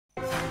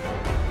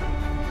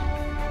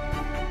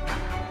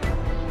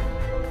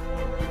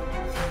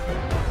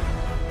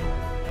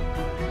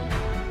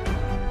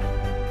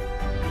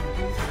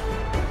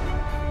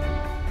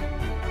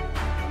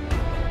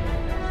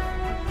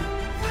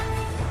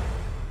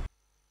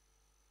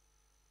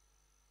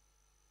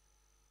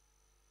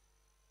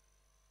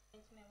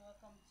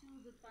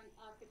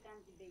Pan-African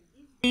debate.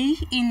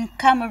 In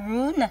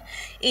Cameroon,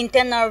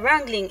 internal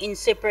wrangling in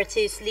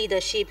separatist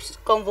leaderships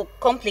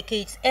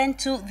complicates end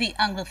to the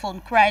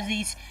Anglophone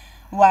crisis,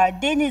 while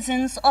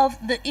denizens of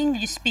the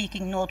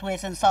English-speaking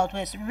Northwest and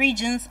Southwest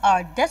regions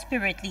are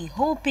desperately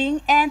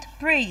hoping and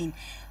praying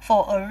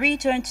for a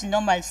return to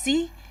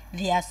normalcy.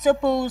 Their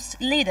supposed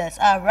leaders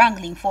are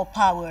wrangling for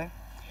power.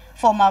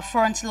 Former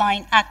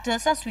frontline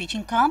actors are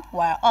switching camp,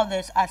 while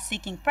others are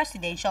seeking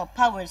presidential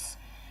powers.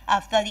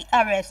 After the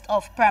arrest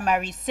of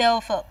primary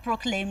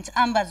self-proclaimed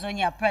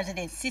Ambazonia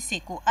President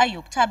Siseko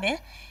Ayok Tabe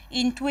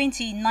in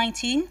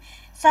 2019,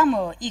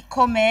 Samuel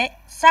Ikome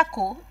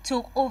Sako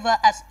took over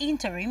as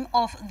interim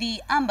of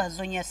the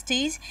Ambazonia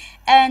state,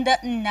 and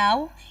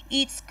now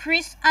it's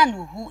Chris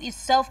Anu who is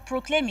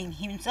self-proclaiming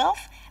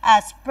himself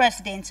as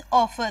president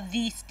of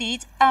the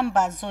state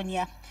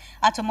Ambazonia.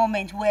 At a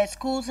moment where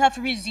schools have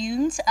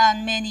resumed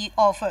and many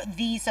of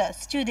these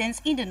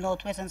students in the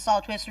Northwest and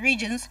Southwest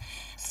regions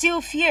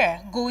still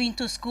fear going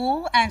to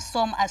school, and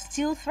some are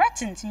still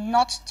threatened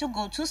not to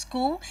go to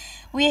school,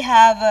 we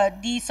have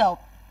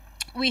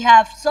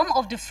some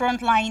of the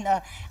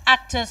frontline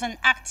actors and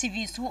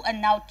activists who are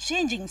now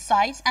changing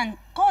sides and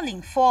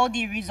calling for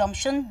the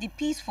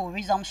peaceful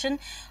resumption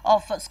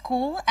of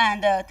school.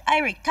 And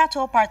Eric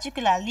Tato,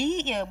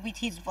 particularly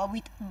with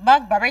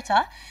Mark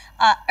Barretta,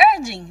 are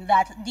urging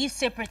that these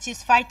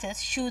separatist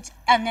fighters should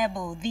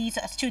enable these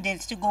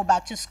students to go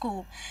back to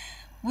school.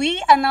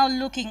 We are now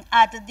looking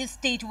at this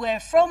state where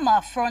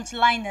former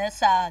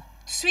frontliners are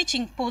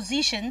switching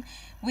position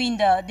with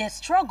the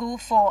struggle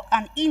for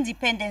an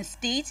independent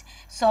state.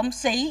 Some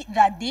say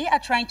that they are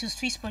trying to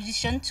switch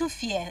position for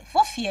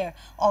fear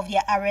of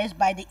their arrest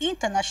by the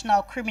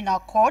International Criminal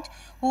Court,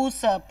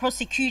 whose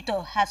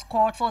prosecutor has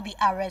called for the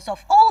arrest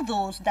of all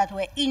those that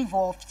were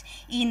involved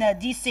in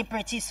these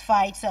separatist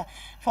fights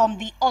from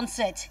the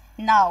onset.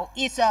 Now,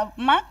 it's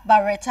Mark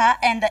Barretta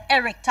and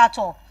Eric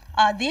Tato.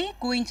 Are they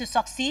going to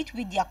succeed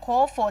with their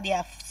call for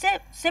their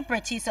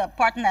separatist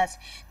partners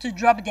to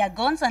drop their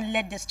guns and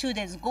let the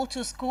students go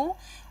to school?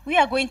 We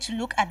are going to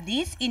look at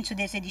this in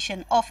today's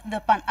edition of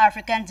the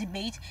Pan-African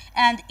debate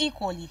and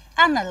equally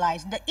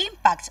analyze the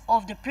impact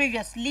of the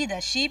previous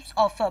leaderships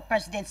of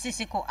President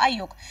Siseko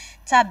Ayok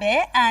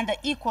Tabe and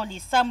equally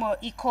Samuel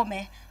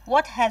Ikome.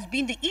 What has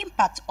been the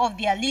impact of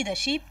their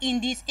leadership in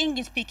these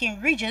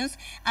English-speaking regions,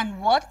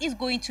 and what is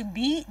going to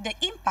be the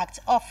impact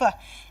of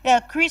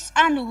Chris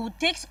Anu, who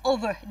takes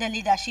over the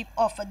leadership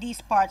of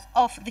these parts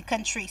of the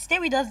country? Stay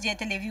with us, dear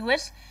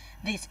televiewers.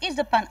 This is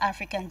the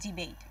Pan-African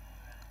debate.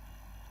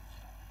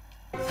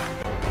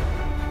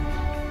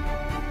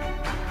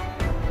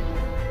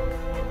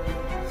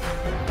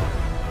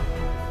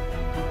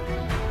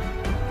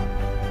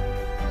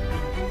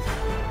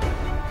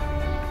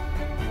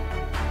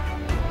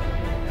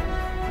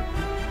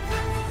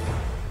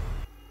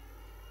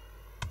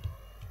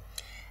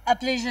 A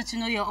pleasure to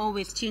know you're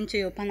always tuned to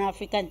your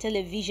Pan-African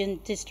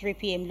television. This 3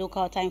 p.m.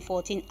 local time,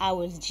 14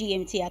 hours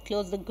GMT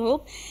across the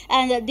globe.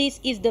 And this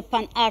is the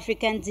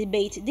Pan-African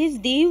debate. This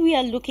day, we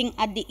are looking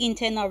at the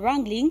internal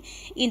wrangling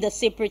in the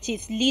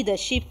separatist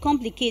leadership,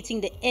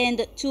 complicating the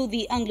end to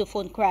the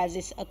Anglophone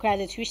crisis, a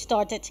crisis which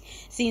started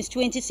since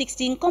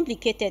 2016,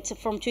 complicated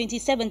from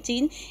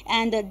 2017,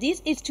 and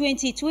this is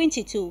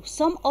 2022.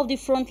 Some of the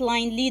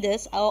frontline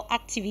leaders or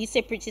activists,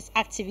 separatist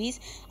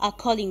activists, are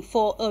calling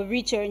for a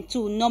return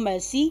to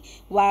normalcy,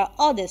 while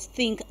others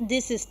think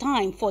this is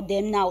time for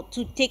them now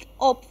to take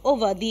up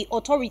over the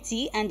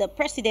authority and the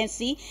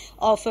presidency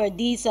of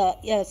these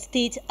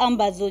state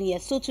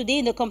Ambazonia. So today,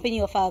 in the company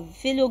of our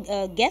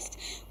fellow guests,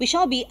 we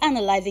shall be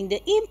analyzing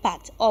the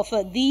impact of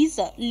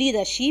these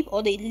leadership,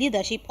 or the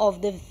leadership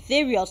of the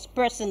various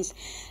persons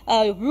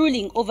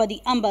ruling over the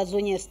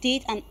Ambazonia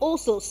state, and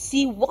also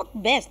see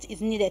what best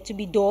is needed to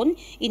be done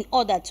in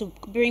order to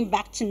bring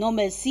back to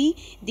normalcy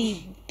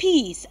the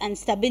peace and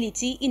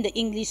stability in the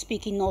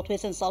English-speaking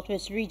Northwest and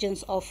Southwest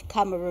regions of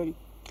Cameroon.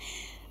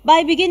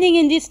 By beginning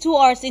in this 2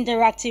 hours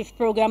interactive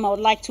program, I would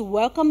like to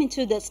welcome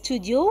into the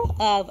studio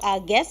our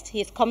guest.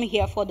 He's coming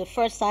here for the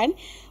first time.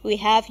 We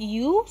have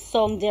you,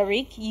 Song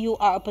Derek. You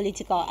are a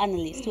political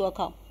analyst.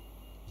 Welcome.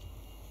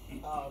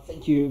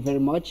 Thank you very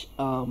much.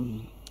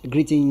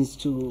 Greetings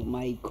to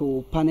my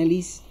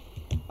co-panelists.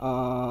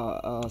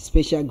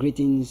 Special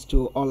greetings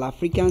to all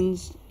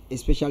Africans,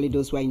 especially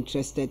those who are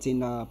interested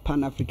in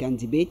Pan-African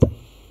debate.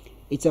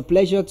 It's a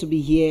pleasure to be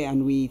here,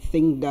 and we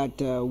think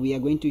that we are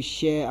going to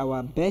share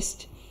our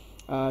best,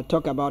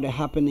 talk about the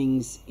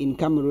happenings in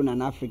Cameroon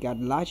and Africa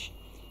at large.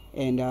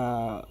 And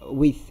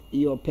with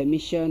your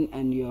permission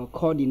and your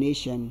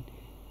coordination,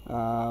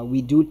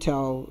 we do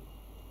tell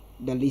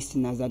the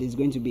listeners that it's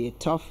going to be a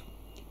tough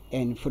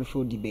and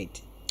fruitful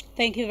debate.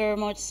 Thank you very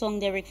much, Song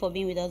Derek, for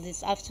being with us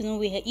this afternoon.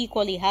 We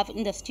equally have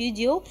in the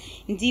studio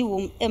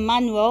Ndiwum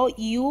Emmanuel.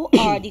 You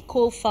are the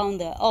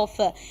co-founder of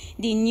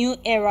the New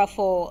Era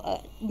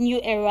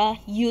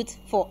Youth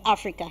for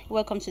Africa.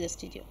 Welcome to the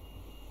studio.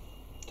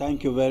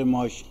 Thank you very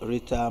much,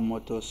 Rita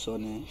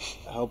Motosone.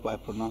 I hope I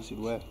pronounce it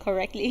well.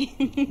 Correctly.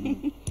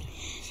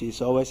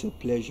 It's always a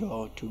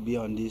pleasure to be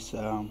on this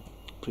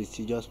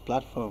prestigious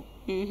platform.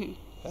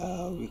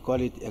 We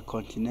call it a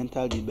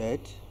continental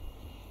debate,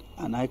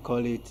 and I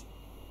call it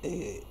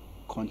a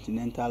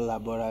continental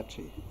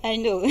laboratory. I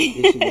know.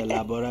 This is a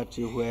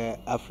laboratory where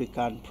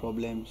African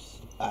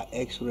problems are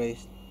x-rayed.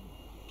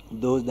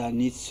 Those that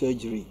need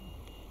surgery,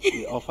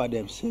 we offer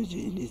them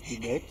surgery in this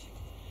debate.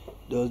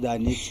 Those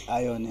that need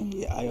ironing,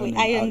 we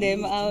iron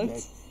them out.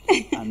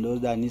 And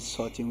those that need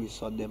sorting, we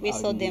sort them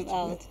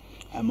out.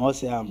 I must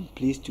say I'm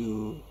pleased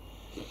to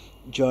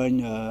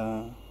join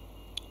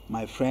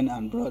my friend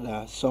and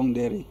brother, Song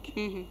Derek,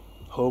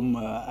 whom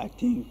I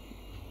think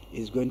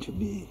is going to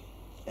be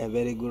a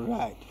very good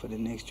ride for the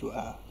next 2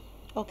 hours.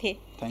 Okay.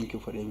 Thank you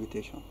for the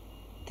invitation.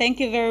 Thank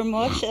you very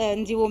much,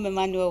 Ndiwom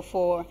Emmanuel,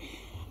 for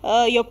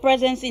your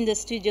presence in the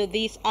studio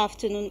this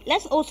afternoon.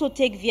 Let's also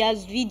take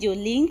Via's video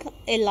link.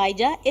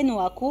 Elijah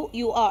Enuaku,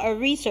 you are a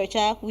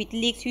researcher with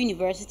Leeds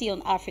University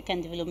on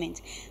African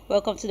Development.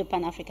 Welcome to the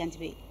Pan-African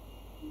Debate.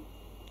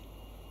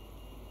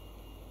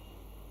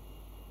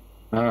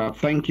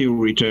 Thank you,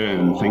 Rita,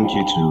 and thank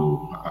you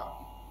to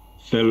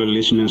fellow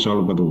listeners all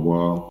over the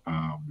world.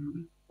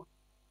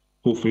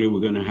 Hopefully we're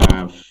going to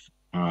have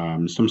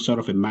some sort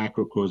of a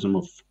microcosm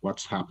of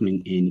what's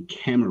happening in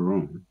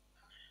Cameroon.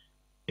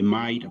 It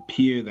might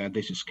appear that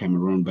this is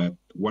Cameroon, but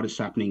what is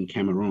happening in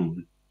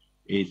Cameroon,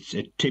 it's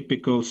a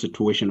typical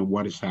situation of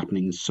what is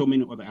happening in so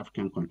many other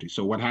African countries.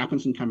 So what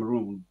happens in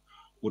Cameroon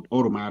would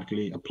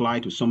automatically apply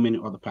to so many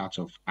other parts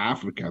of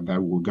Africa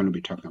that we're going to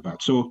be talking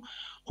about. So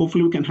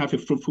hopefully we can have a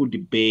fruitful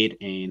debate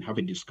and have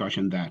a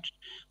discussion that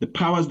the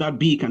powers that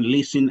be can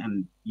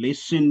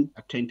listen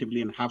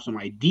attentively and have some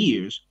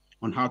ideas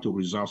on how to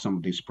resolve some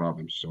of these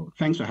problems. So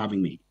thanks for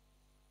having me.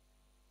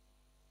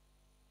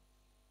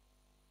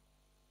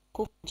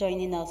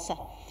 Joining us, sir.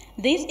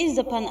 This is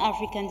the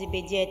Pan-African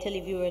Debate, dear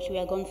televiewers. We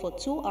are going for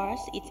 2 hours.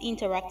 It's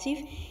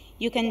interactive.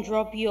 You can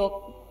drop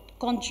your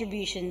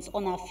contributions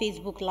on our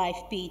Facebook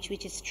Live page,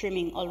 which is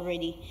streaming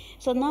already.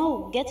 So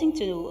now, getting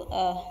to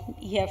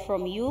hear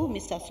from you,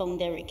 Mr. Song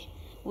Derek.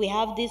 We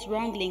have this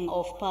wrangling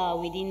of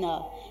power within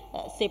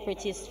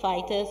separatist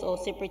fighters or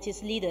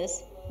separatist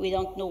leaders. We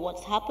don't know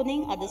what's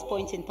happening at this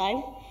point in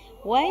time.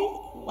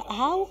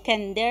 How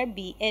can there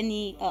be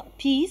any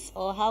peace,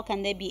 or how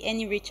can there be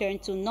any return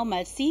to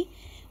normalcy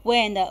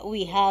when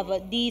we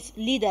have these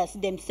leaders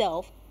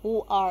themselves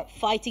who are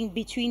fighting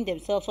between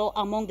themselves or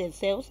among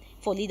themselves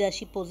for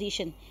leadership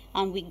position,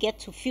 and we get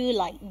to feel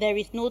like there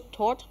is no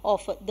thought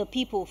of the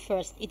people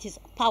first, it is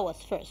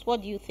powers first?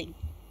 What do you think?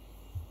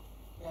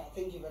 Yeah,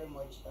 thank you very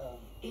much,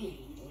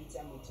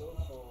 Rita Moto,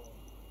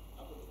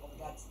 for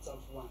that tough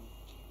one.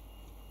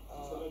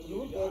 You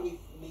will bear with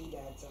me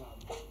that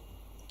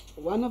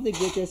one of the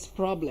greatest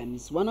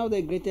problems, one of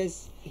the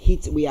greatest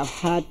hits we have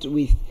had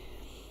with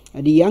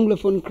the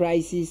Anglophone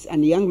crisis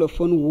and the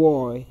Anglophone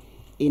war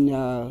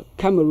in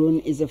Cameroon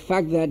is the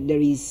fact that there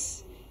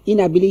is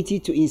inability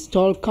to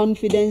install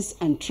confidence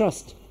and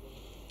trust.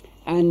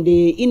 And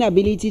the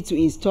inability to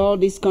install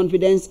this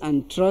confidence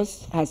and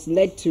trust has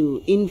led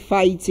to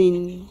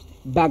infighting,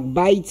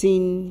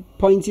 backbiting,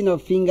 pointing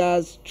of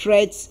fingers,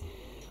 threats,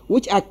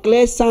 which are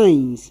clear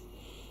signs.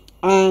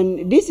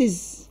 And this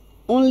is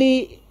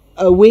only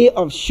a way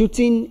of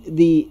shooting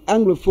the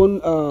Anglophone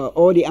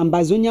or the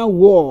Ambazonian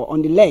war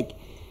on the leg,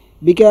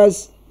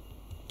 because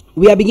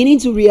we are beginning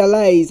to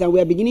realize and we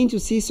are beginning to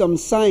see some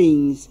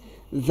signs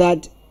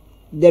that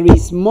there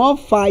is more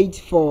fight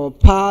for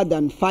power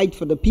than fight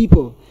for the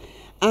people.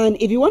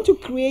 And if you want to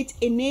create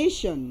a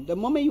nation, the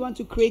moment you want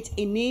to create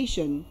a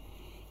nation,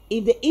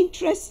 if the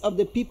interests of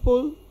the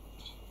people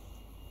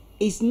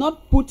is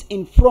not put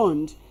in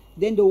front,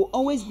 then there will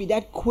always be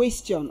that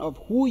question of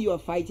who you are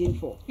fighting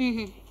for.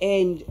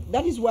 And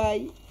that is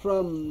why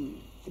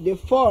from the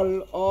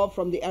fall or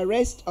from the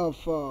arrest of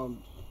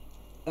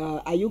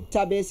Ayuk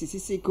Tabe,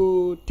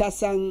 Sisiko,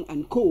 Tassang,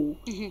 and co,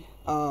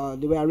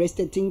 they were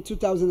arrested in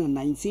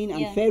 2019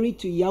 and ferried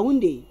to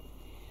Yaoundé.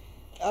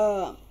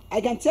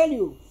 I can tell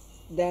you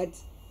that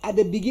at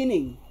the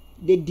beginning,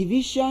 the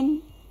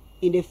division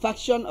in the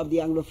faction of the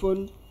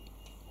Anglophone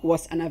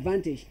was an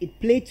advantage. It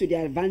played to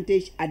their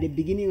advantage at the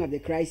beginning of the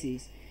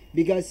crisis,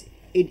 because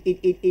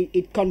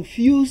it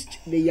confused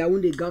the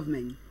Yaoundé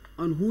government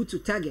on who to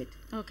target.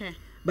 Okay.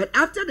 But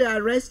after the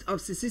arrest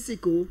of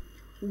Sisiko,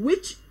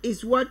 which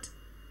is what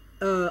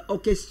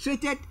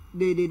orchestrated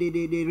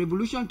the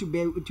revolution to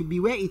be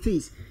where it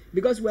is,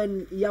 because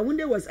when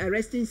Yaoundé was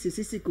arresting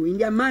Sisiko, in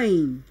their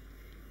mind,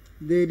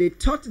 they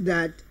thought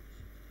that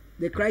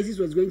the crisis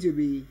was going to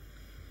be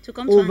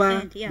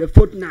over the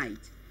fortnight.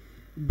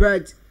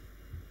 But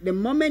the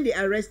moment they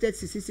arrested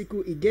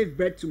Sisiko, it gave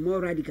birth to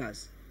more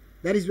radicals.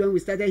 That is when we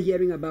started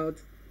hearing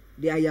about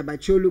the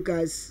Ayabacho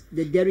Lucas,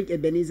 the Derek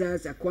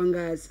Ebenezers,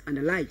 Akwangas, and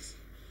the likes.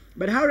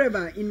 But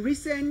however, in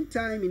recent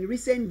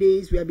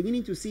days, we are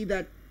beginning to see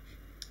that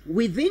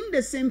within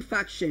the same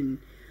faction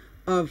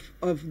of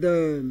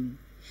the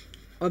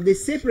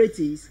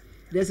separatists,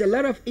 there's a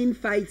lot of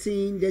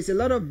infighting, there's a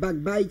lot of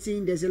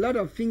backbiting, there's a lot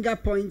of finger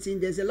pointing,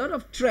 there's a lot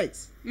of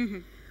threats.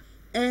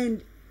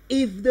 And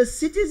if the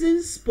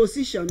citizens'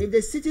 position, if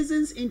the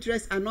citizens'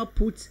 interests are not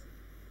put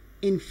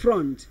in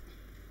front,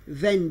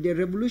 then the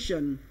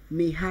revolution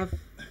may have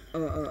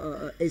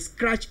a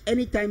scratch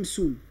anytime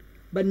soon.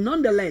 But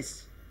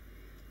nonetheless,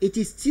 it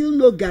is still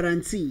no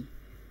guarantee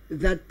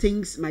that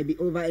things might be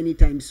over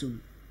anytime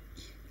soon.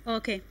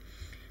 Okay,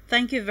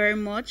 thank you very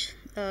much,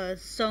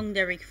 Song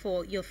Derek,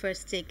 for your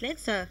first take.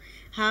 Let's have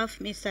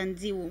Mr.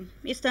 Ndiwu.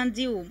 Mr.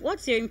 Ndiwu,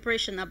 what's your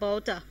impression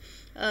about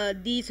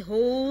this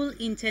whole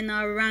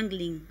internal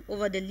wrangling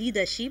over the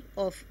leadership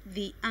of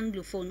the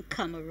Anglophone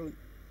Cameroon?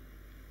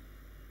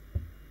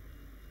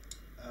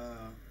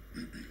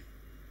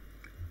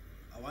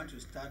 I want to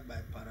start by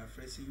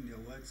paraphrasing the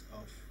words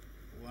of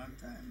one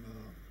time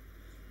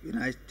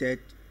United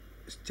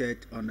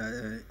States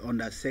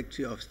under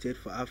Secretary of State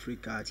for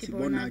Africa,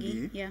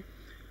 Tibonagi, yeah,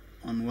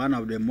 on one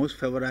of the most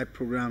favorite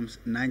programs,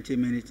 90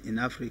 Minutes in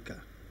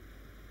Africa.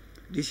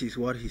 This is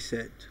what he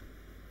said.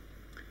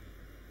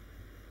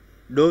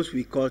 Those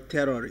we call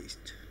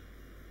terrorists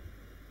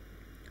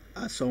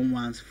are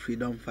someone's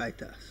freedom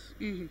fighters.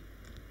 Mm-hmm.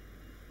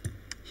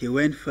 He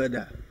went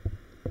further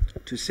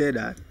to say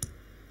that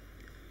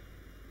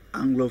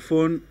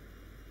Anglophone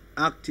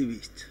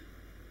activists,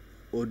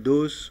 or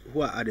those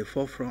who are at the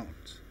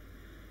forefront,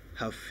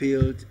 have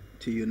failed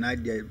to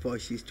unite their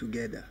voices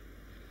together.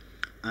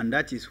 And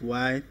that is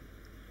why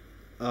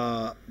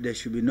there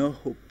should be no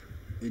hope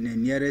in the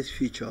nearest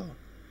future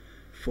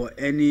for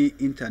any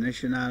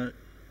international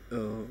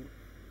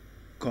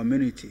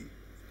community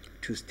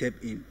to step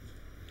in.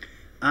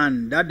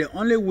 And that the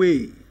only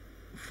way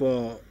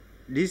for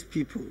these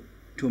people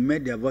to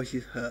make their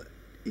voices heard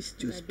is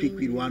to speak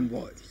with one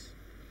voice.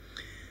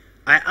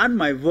 I add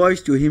my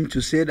voice to him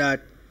to say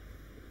that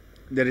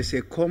there is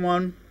a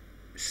common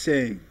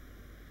saying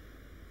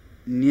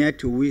near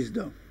to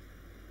wisdom,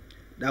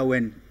 that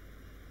when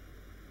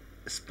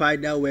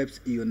spider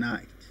webs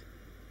unite,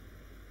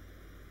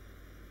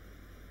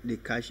 they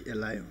catch a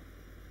lion.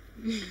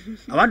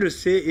 I want to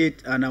say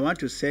it, and I want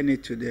to send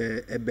it to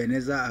the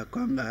Ebenezer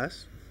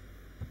Akongas,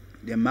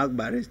 the Mark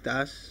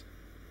Baristas,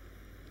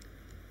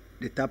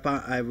 the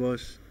Tapan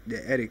Ivors,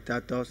 the Eric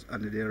Tatos,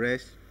 and the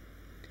rest.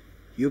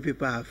 You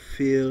people have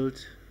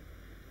failed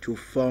to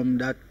form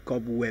that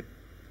cobweb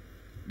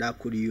that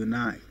could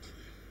unite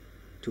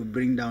to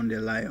bring down the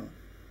lion.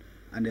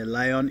 And the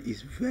lion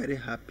is very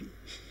happy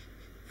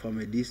from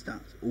a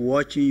distance,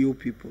 watching you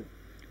people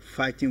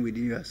fighting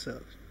within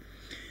yourselves.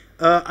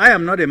 I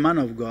am not a man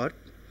of God,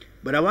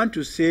 but I want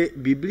to say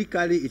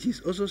biblically it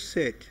is also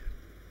said,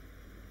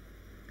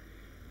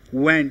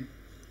 when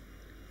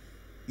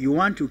you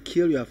want to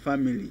kill your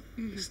family,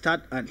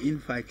 start an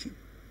infighting.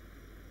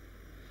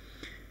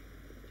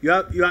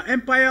 Your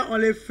empire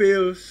only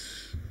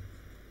fails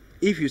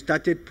if you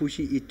started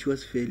pushing it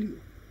towards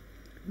failure.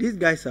 These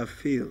guys have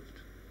failed.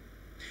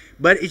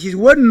 But it is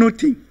worth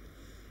noting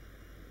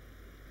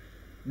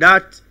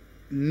that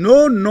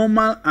no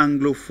normal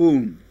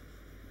Anglophone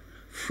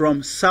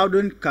from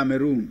southern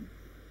Cameroon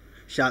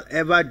shall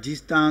ever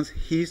distance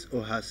his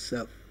or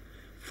herself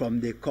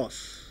from the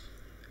cause.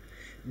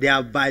 They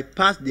have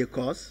bypassed the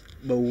cause,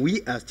 but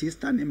we are still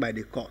standing by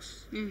the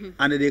cause.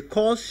 And the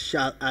cause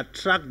shall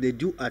attract the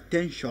due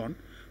attention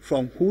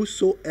from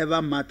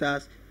whosoever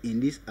matters in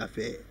this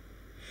affair.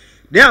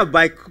 They have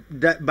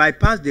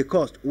bypassed the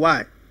cause.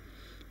 Why?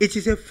 It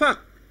is a fact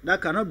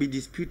that cannot be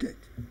disputed,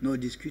 nor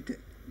disputed,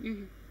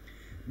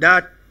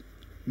 that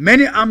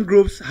many armed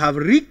groups have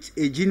rigged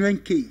a genuine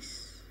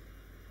case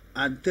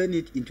and turned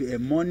it into a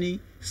money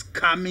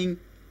scamming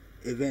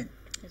event.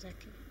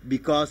 Exactly.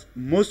 Because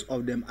most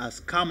of them are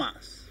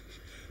scammers.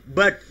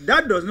 But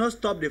that does not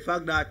stop the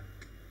fact that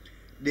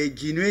the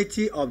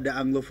genuinity of the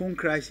Anglophone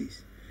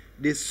crisis,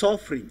 the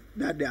suffering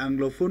that the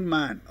Anglophone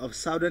man of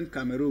southern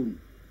Cameroon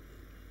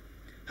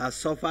has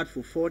suffered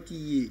for 40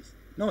 years,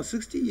 no,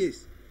 60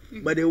 years.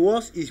 But the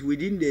worst is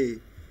within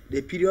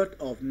the period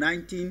of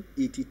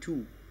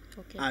 1982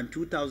 and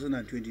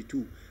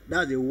 2022.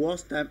 That's the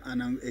worst time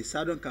a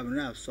southern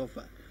Cameroon has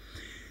suffered.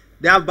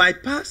 They have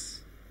bypassed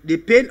the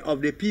pain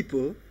of the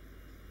people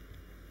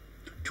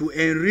to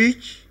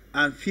enrich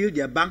and fill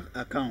their bank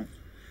accounts.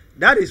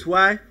 That is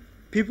why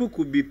people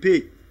could be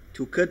paid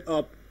to cut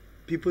up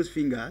people's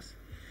fingers.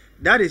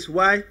 That is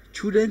why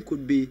children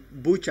could be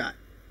butchered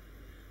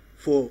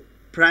for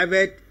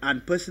private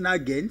and personal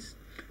gains.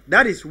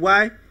 That is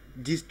why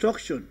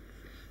destruction,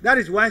 that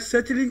is why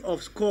settling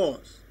of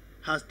scores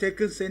has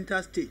taken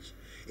center stage.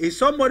 If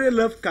somebody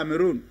left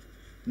Cameroon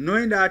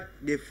knowing that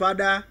the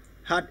father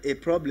had a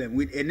problem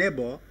with a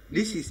neighbor,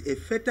 this is a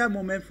fatal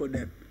moment for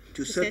them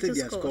to settle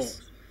their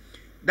scores.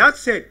 That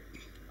said,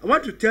 I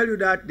want to tell you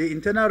that the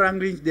internal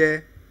wranglings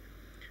there,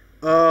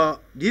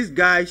 these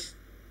guys,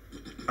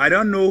 I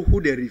don't know who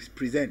they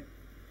represent,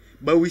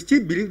 but we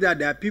still believe that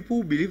there are people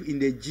who believe in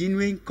the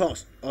genuine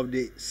cause of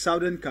the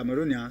southern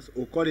Cameroonians,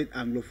 or call it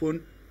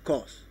Anglophone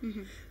cause,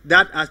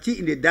 that are still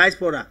in the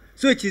diaspora.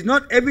 So it is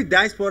not every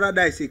diaspora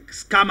that is a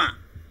scammer.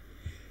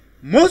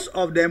 Most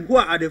of them who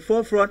are at the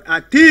forefront are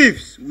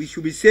thieves. We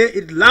should be saying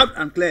it loud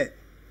and clear.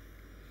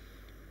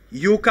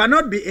 You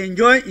cannot be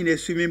enjoying in a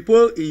swimming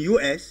pool in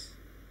US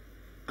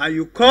and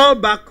you call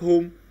back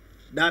home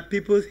that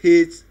people's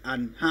heads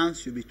and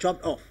hands should be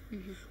chopped off.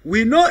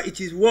 We know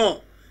it is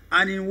war,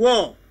 and in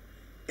war,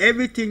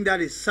 everything that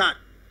is sad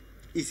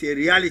is a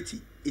reality.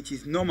 It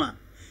is normal.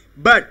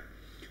 But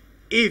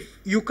if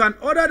you can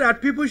order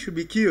that people should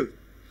be killed,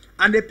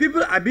 and the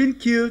people are being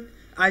killed,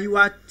 and you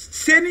are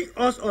sending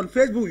us on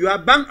Facebook your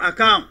bank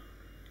account,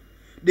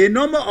 the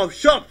number of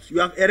shops you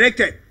have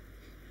erected,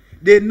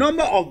 the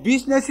number of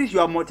businesses you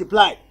have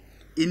multiplied,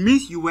 it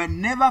means you were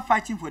never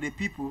fighting for the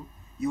people,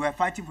 you were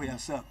fighting for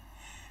yourself.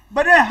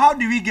 But then how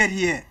did we get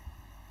here?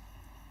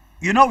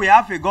 You know, we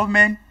have a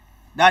government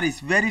that is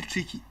very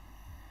tricky.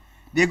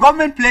 The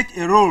government played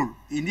a role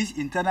in these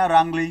internal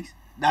wranglings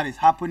that is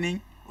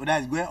happening or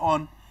that is going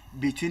on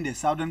between the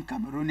southern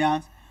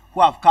Cameroonians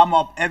who have come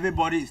up.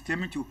 Everybody is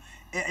claiming to.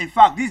 In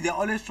fact, this is the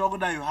only struggle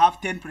that you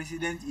have 10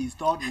 presidents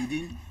installed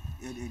within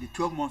the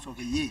 12 months of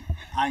a year,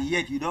 and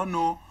yet you don't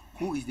know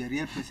who is the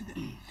real president.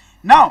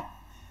 Now,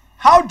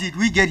 how did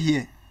we get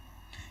here?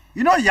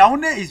 You know,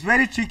 Yaoundé is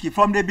very tricky.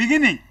 From the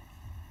beginning,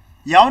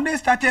 Yaoundé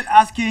started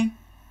asking,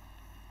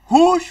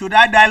 who should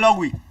I dialogue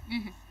with?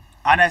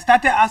 And I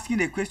started asking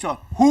the question,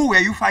 who were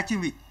you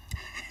fighting with?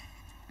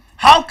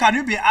 How can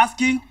you be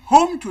asking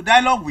whom to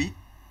dialogue with,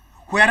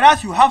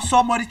 whereas you have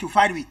somebody to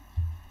fight with?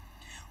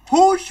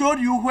 Who showed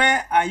you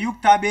where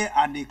Ayuk Tabe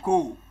and the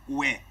co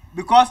were?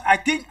 Because I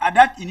think at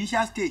that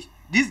initial stage,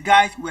 these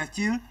guys were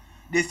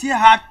they still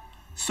had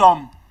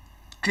some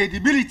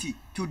credibility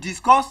to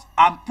discuss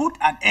and put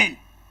an end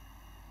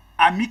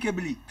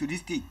amicably to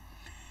this thing.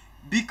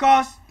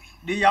 Because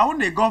the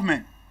Yaoundé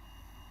government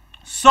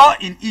saw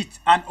in it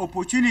an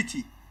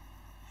opportunity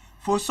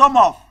for some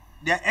of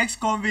their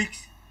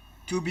ex-convicts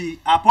to be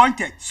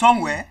appointed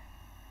somewhere,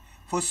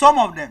 for some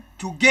of them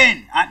to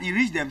gain and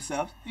enrich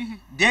themselves.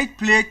 They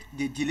played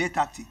the delay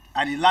tactic,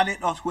 and it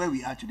landed us where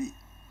we are today.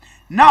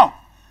 Now,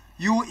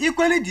 you will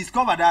equally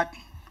discover that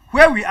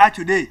where we are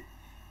today,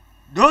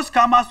 those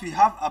scammers we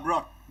have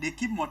abroad, they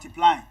keep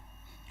multiplying.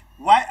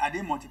 Why are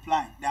they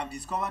multiplying? They have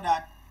discovered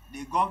that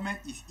the government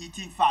is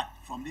eating fat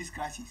from this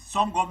crisis.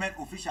 Some government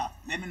officials,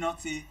 let me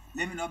not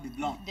be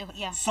blunt,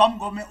 some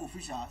government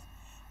officials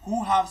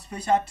who have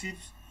special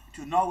trips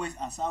to Norway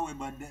and Southwest,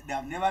 but they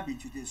have never been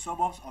to the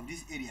suburbs of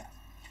this area.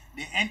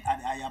 They end at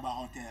the Ayaba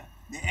Hotel,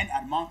 they end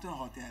at Mountain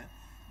Hotel,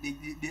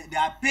 they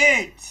are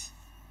paid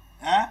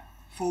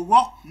for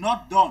work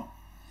not done.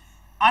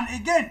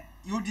 And again,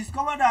 you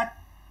discover that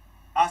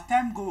as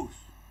time goes,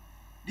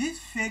 these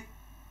fake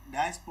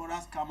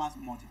diaspora scammers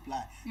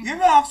multiply. You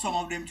even have some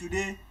of them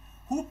today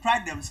who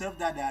pride themselves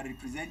that they are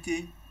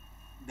representing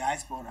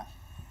diaspora.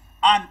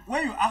 And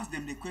when you ask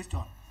them the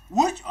question,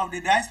 which of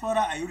the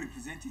diaspora are you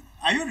representing?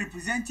 Are you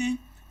representing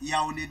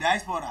Yaoundé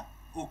diaspora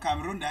or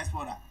Cameroon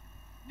diaspora?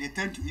 They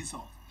turn to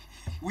insult.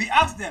 We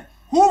ask them,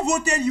 who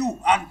voted you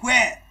and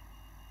where?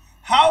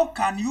 How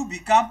can you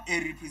become a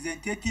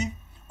representative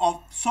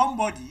of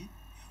somebody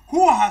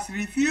who has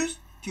refused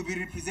to be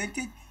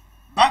represented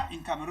back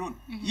in Cameroon?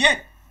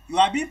 Yet, you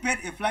are being paid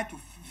a flight to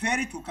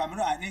ferry to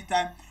Cameroon at any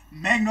time,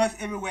 magnets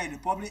everywhere in the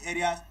public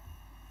areas,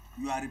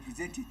 you are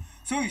representing.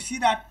 So you see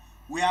that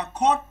we are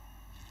caught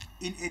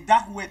in a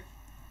dark web,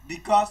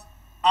 because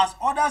as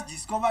others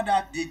discover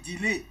that the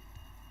delay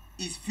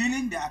is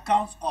filling the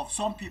accounts of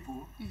some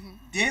people,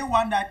 they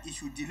want that it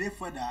should delay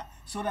further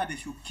so that they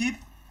should keep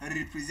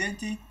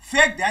representing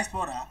fake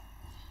diaspora.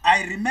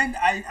 I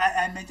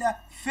mention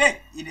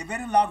fake in a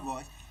very loud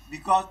voice,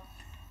 because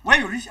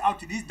when you reach out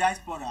to this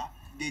diaspora,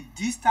 they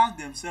distance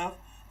themselves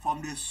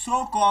from the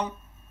so-called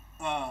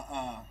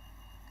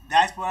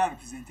diaspora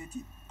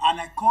representative,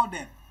 and I call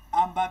them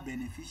amber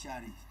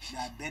beneficiaries. They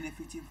are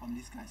benefiting from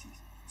this crisis,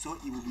 so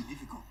it will be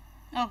difficult.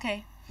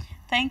 Okay,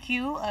 thank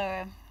you,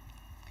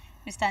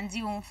 Mr.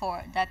 Ndium,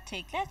 for that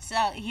take. Let's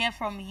hear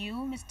from you,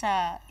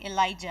 Mr.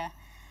 Elijah.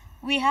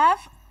 We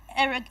have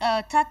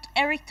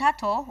Eric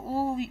Tato,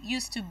 who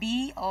used to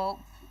be, or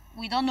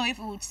we don't know if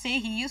we would say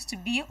he used to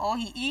be or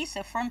he is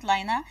a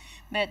frontliner,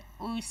 but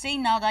we will say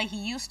now that he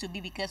used to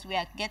be because we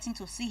are getting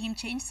to see him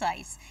change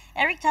sides.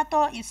 Eric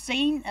Tato is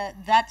saying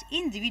that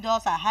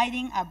individuals are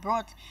hiding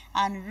abroad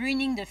and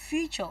ruining the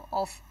future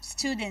of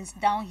students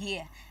down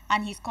here,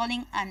 and he's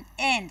calling an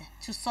end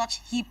to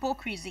such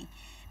hypocrisy.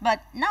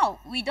 But now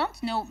we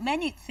don't know.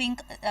 Many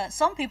think,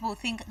 some people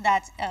think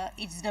that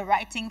it's the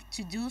right thing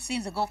to do,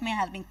 since the government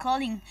has been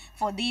calling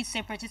for these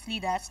separatist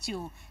leaders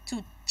to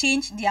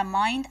change their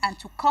mind and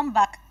to come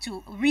back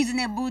to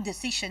reasonable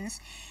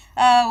decisions.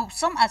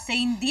 Some are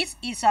saying this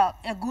is a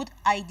good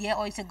idea,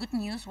 or it's a good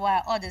news,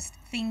 while others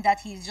think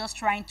that he's just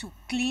trying to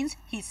cleanse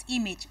his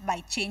image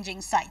by changing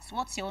sides.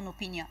 What's your own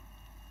opinion?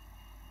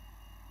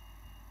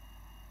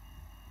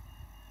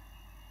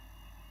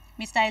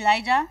 Mr.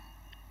 Elijah?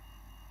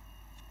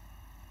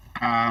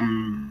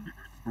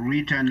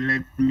 Rita,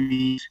 let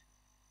me.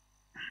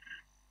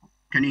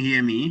 Can you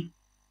hear me?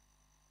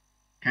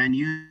 Can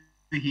you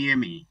hear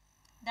me?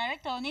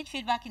 Director, I need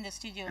feedback in the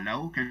studio.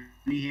 Hello, can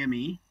you hear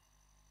me?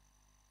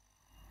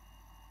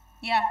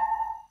 Yeah.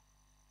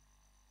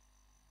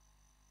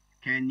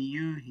 Can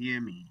you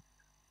hear me?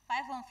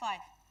 5 on 5.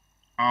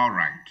 All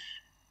right.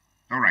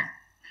 All right.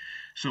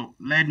 So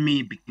let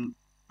me begin.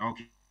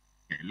 Okay,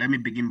 let me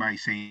begin by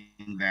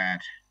saying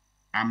that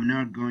I'm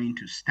not going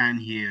to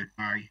stand here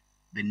by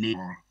the name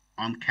or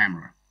on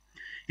camera.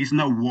 He's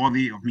not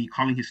worthy of me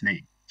calling his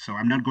name. So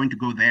I'm not going to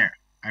go there.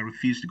 I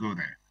refuse to go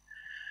there.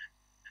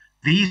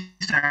 These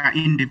are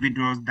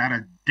individuals that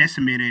have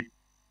decimated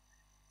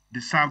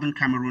the Southern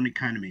Cameroon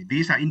economy.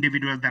 These are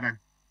individuals that have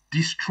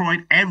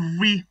destroyed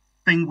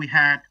everything we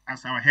had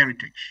as our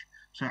heritage.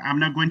 So I'm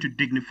not going to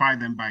dignify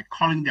them by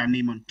calling their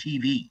name on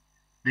TV.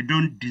 They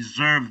don't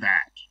deserve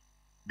that.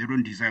 They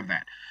don't deserve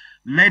that.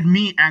 Let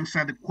me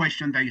answer the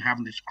question that you have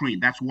on the screen.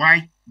 That's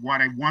why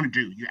what I want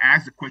to do. You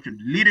ask the question: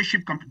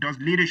 leadership does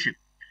leadership,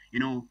 you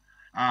know,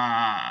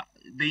 uh,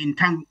 the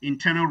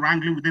internal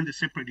wrangling within the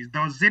separatists,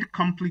 does it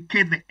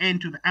complicate the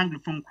end to the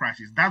Anglophone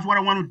crisis? That's what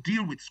I want to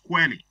deal with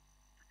squarely.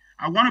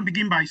 I want to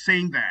begin by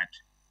saying that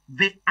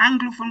the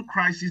Anglophone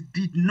crisis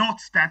did not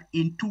start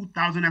in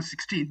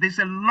 2016. There's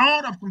a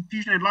lot of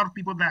confusion, a lot of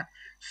people that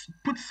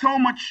put so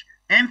much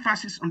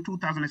emphasis on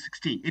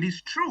 2016. It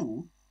is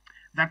true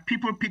that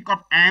people pick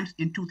up arms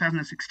in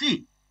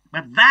 2016,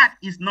 but that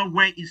is not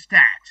where it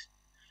starts.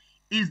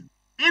 Is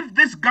if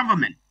this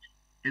government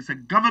is a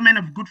government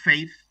of good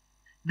faith,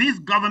 this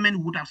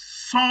government would have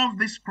solved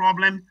this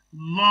problem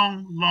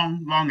long,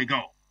 long, long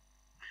ago.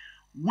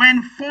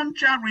 When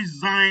Foncha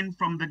resigned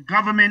from the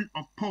government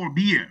of Paul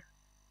Biya,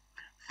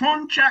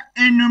 Foncha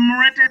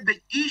enumerated the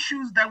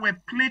issues that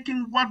were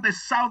plaguing what the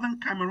Southern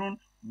Cameroon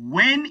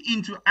went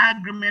into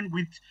agreement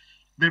with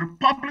the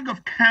Republic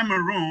of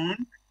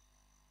Cameroon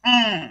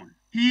on.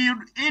 He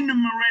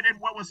enumerated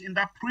what was in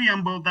that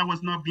preamble that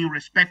was not being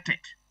respected.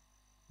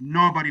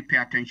 Nobody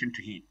paid attention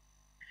to him.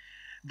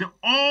 The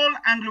all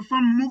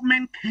Anglophone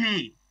movement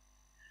came.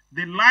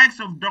 The likes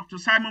of Dr.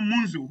 Simon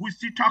Munzu, who is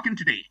still talking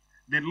today,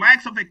 the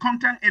likes of the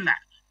Contan Elak,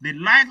 the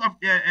likes of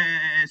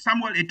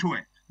Samuel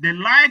Eto'o, the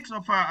likes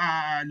of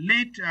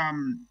late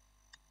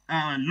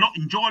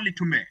Njoli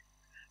Litume,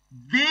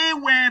 they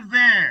were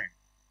there.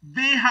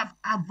 They have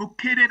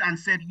advocated and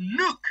said,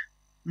 look,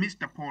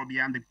 Mr. Paul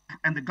Biya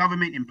and the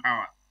government in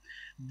power,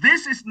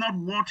 this is not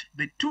what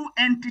the two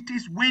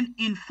entities went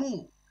in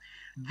for.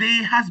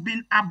 There has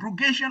been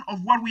abrogation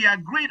of what we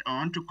agreed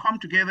on to come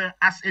together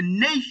as a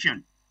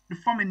nation, to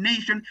form a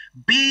nation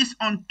based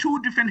on two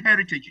different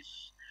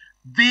heritages.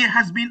 There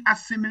has been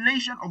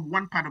assimilation of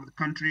one part of the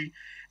country,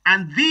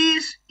 and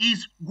this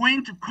is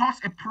going to cause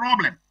a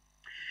problem.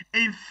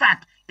 In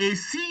fact, a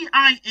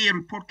CIA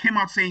report came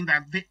out saying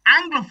that the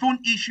Anglophone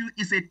issue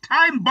is a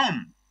time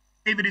bomb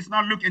if it is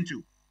not looked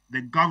into.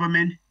 The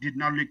government did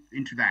not look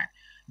into that.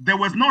 There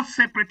was no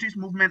separatist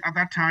movement at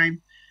that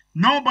time.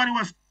 Nobody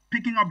was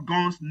picking up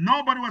guns.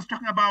 Nobody was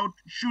talking about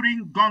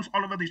shooting guns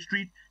all over the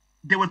street.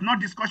 There was no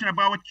discussion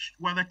about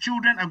whether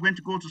children are going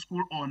to go to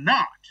school or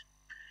not.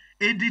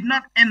 It did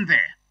not end there.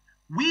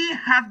 We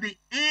had the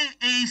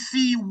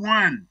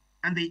AAC1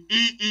 and the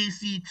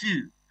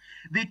AAC2.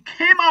 They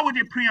came out with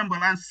a preamble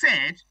and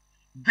said,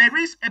 there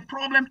is a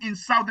problem in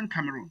Southern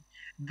Cameroon.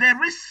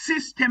 There is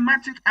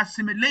systematic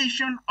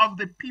assimilation of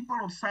the people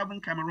of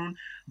Southern Cameroon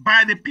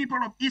by the people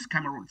of East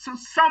Cameroon. So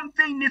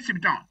something needs to be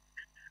done.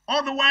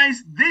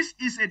 Otherwise, this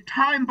is a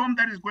time bomb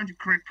that is going to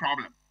create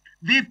problems.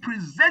 They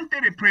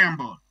presented a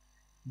preamble.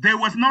 There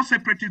was no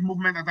separatist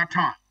movement at that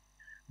time.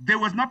 There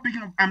was not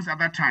picking up arms at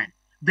that time.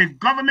 The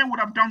government would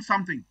have done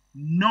something.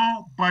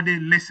 Nobody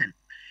listened.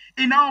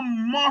 It now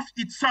morphed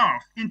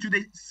itself into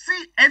the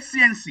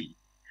SCNC.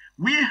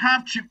 We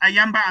have Chief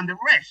Ayamba and the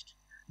rest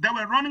that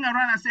were running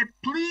around and said,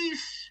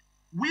 please,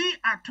 we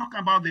are talking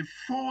about the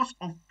force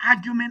of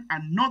argument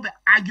and not the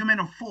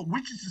argument of force,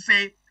 which is to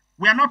say,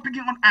 we are not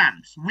picking on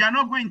arms. We are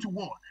not going to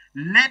war.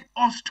 Let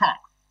us talk.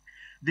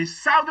 The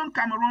Southern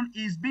Cameroon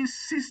is being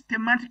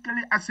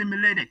systematically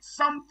assimilated.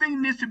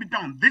 Something needs to be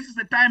done. This is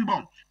the time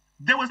bomb.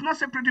 There was no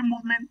separatist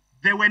movement.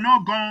 There were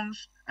no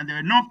guns, and there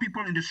were no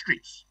people in the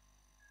streets.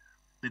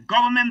 The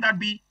government that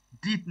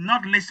did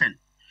not listen.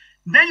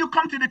 Then you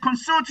come to the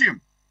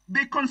consortium.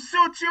 The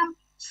consortium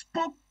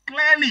spoke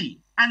clearly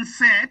and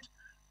said,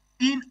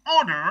 in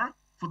order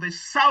for the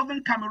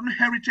Southern Cameroon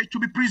heritage to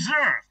be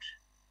preserved,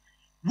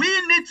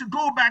 we need to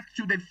go back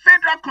to the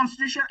federal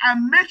constitution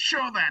and make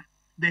sure that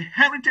the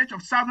heritage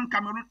of Southern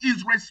Cameroon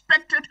is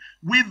respected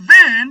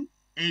within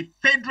a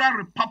federal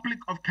republic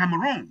of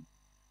Cameroon.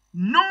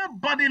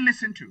 Nobody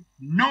listened to,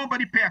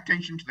 nobody paid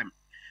attention to them.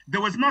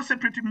 There was no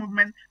separatist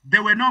movement.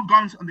 There were no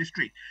guns on the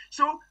street.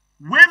 So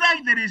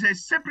whether there is a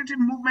separatist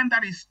movement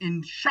that is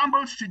in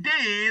shambles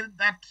today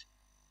that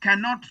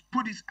cannot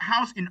put its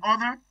house in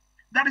order,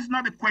 that is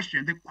not the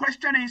question. The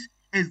question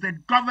is the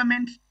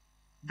government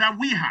that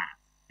we have,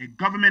 a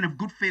government of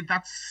good faith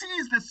that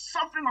sees the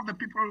suffering of the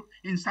people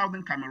in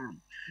Southern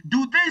Cameroon.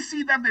 Do they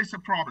see that there's a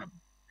problem?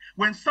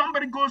 When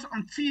somebody goes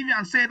on TV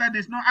and says that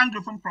there's no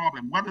Anglophone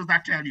problem, what does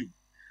that tell you?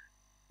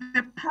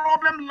 The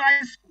problem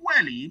lies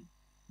squarely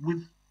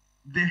with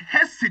the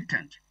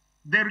hesitant,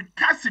 the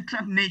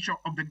recalcitrant nature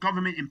of the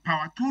government in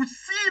power to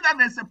see that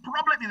there's a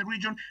problem in the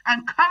region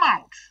and come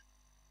out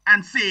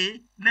and say,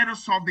 let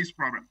us solve this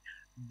problem.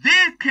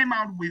 They came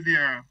out with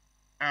their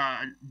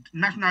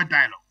national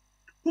dialogue.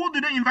 Who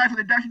do they invite for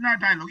the national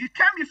dialogue? You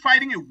can't be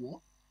fighting a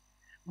war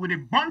with a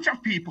bunch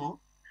of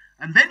people,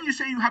 and then you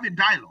say you have a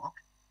dialogue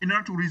in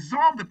order to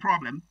resolve the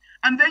problem,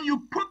 and then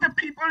you put the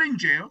people in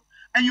jail,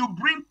 and you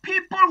bring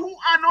people who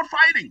are not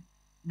fighting.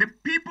 The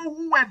people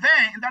who were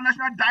there in that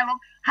national dialogue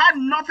had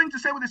nothing to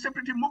say with the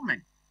separatist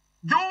movement.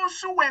 Those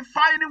who were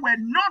fighting were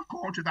not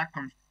called to that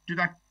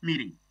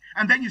meeting.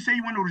 And then you say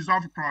you want to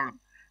resolve the problem.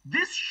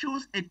 This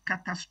shows a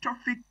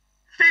catastrophic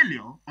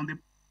failure on the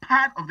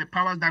part of the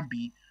powers that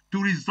be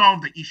to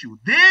resolve the issue.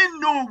 They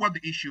know what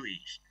the issue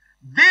is.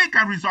 They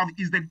can resolve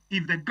it.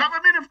 If the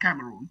government of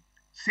Cameroon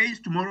says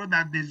tomorrow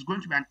that there's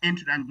going to be an end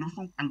to the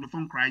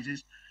Anglophone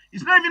crisis,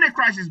 it's not even a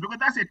crisis, because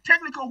that's a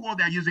technical word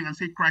they're using and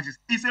say crisis.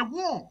 It's a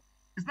war.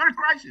 It's not a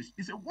crisis.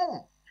 It's a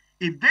war.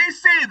 If they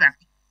say that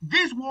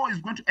this war is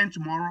going to end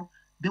tomorrow,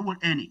 they will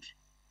end it.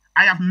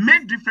 I've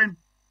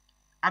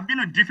been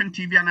on different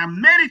TV and I've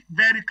made it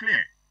very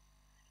clear.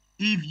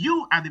 If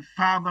you are the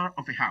father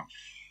of a house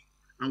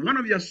and one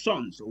of your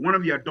sons or one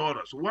of your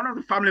daughters or one of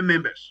the family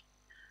members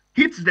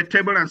hits the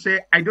table and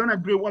say, I don't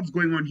agree what's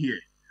going on here,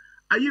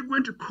 are you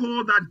going to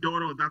call that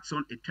daughter or that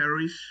son a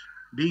terrorist,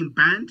 being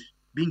banned,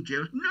 being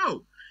jailed?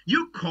 No.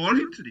 You call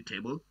him to the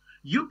table.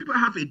 You people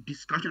have a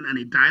discussion and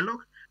a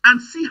dialogue and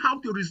see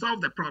how to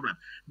resolve the problem.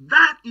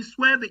 That is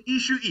where the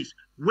issue is.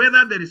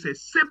 Whether there is a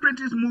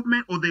separatist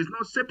movement or there's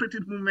no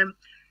separatist movement,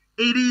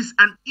 it is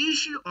an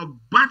issue of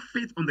bad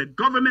faith on the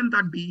government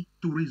that be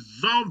to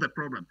resolve the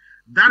problem.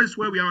 That is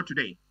where we are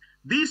today.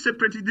 These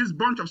separatists, this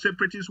bunch of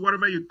separatists,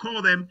 whatever you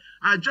call them,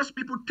 are just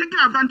people taking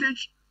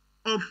advantage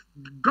of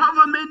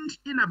government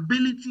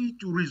inability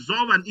to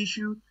resolve an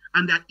issue,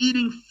 and they're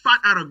eating fat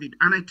out of it.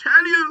 And I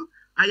tell you,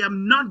 I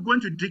am not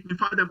going to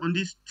dignify them on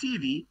this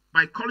TV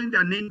by calling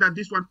their name that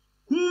this one.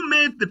 Who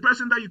made the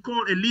person that you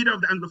call a leader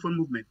of the Anglophone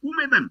movement? Who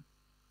made them?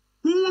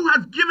 Who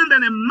has given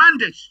them a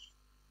mandate?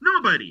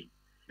 Nobody.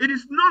 It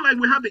is not like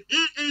we have the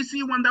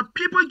AAC one that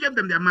people gave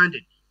them their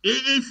mandate.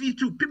 AAC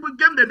 2, people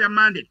gave them their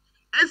mandate.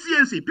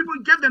 SCNC, people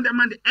gave them their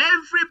mandate.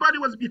 Everybody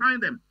was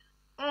behind them.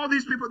 All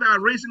these people that are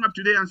raising up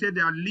today and say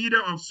they are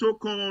leader of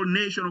so-called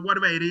nation or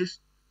whatever it is,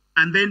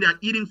 and then they are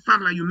eating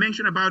fat like you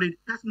mentioned about it,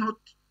 that's not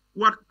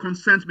what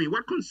concerns me.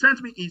 What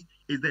concerns me is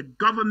the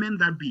government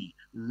that be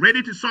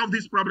ready to solve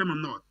this problem or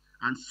not.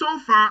 And so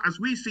far as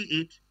we see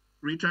it,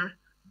 Rita,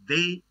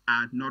 they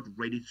are not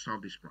ready to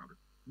solve this problem.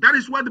 That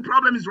is what the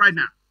problem is right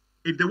now.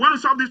 If they want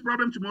to solve this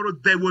problem tomorrow,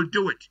 they will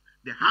do it.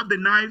 They have the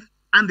knife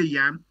and the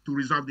yam to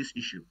resolve this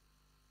issue.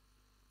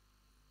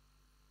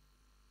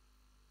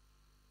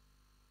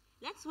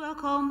 Let's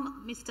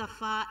welcome Mr.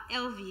 Fa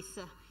Elvis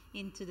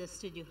into the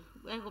studio.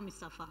 Welcome,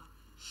 Mr. Fa.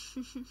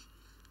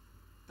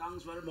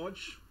 Thanks very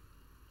much.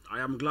 I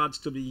am glad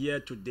to be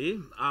here today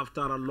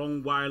after a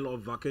long while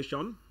of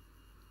vacation,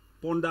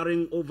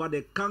 pondering over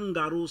the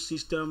kangaroo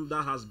system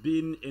that has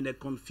been in a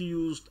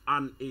confused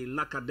and a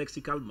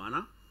lackadaisical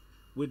manner,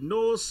 with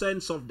no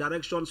sense of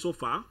direction so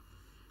far,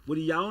 with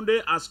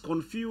Yaoundé as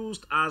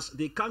confused as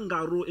the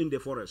kangaroo in the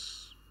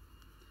forest.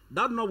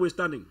 That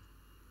notwithstanding,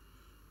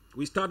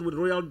 we start with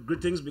royal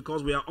greetings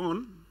because we are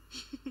on.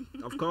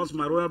 Of course,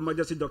 my Royal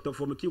Majesty Dr.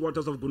 Fomiki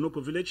Waters of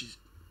Gunoko Village,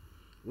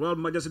 Royal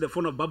Majesty the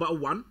phone of Baba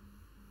One,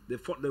 the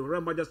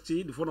Royal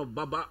Majesty the phone of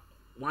Baba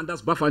One,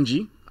 that's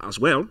Bafanji as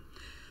well.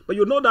 But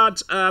you know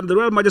that the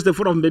Royal Majesty the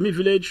phone of Mbemi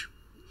Village,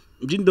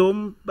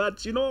 Jindom,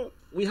 but you know,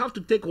 we have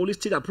to take a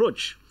holistic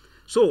approach.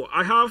 So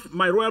I have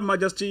my Royal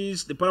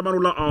Majesties, the Paramount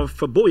Ruler of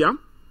Boya,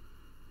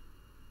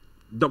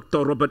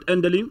 Dr. Robert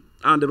Endeli,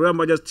 and the Royal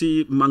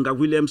Majesty Manga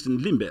Williams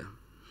in Limbe,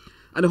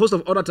 and a host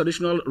of other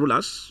traditional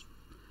rulers.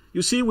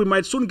 You see, we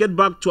might soon get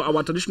back to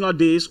our traditional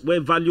days where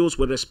values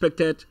were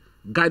respected,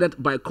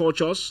 guided by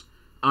cultures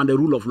and the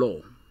rule of law.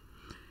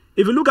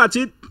 If you look at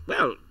it,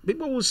 well,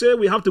 people will say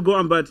we have to go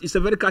on, but it's a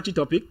very catchy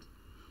topic.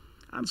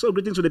 And so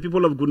greetings to the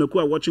people of Guneku who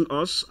are watching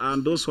us,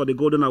 and those for the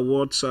Golden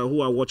Awards who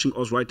are watching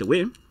us right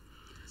away.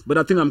 But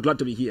I think I'm glad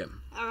to be here.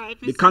 All right,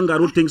 the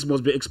kangaroo things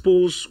must be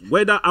exposed.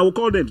 Whether I will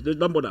call them,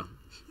 don't bother.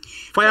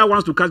 Fire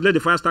wants to catch, let the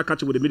fire start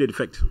catching with immediate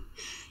effect.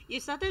 You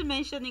started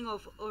mentioning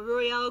of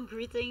royal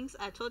greetings.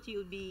 I thought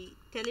you'd be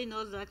telling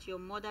us that your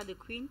mother, the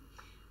Queen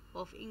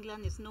of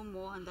England, is no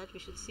more and that we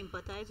should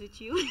sympathize with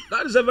you.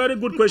 That is a very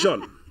good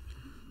question.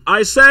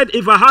 I said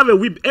if I have a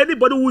whip,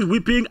 anybody who is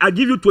weeping, I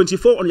give you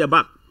 24 on your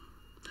back.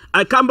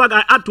 I come back,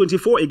 I add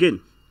 24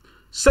 again.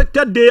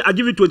 Second day, I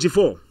give you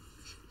 24.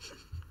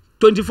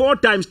 24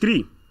 times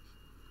 3.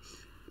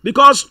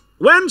 Because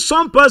when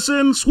some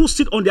persons who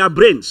sit on their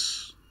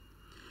brains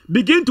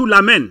begin to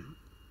lament,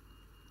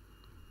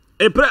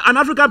 an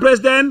African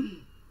president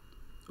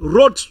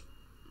wrote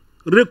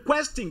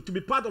requesting to be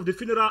part of the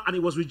funeral and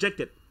it was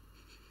rejected.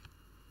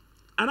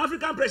 An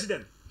African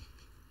president,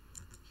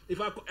 it's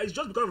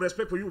just because of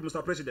respect for you,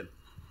 Mr. President.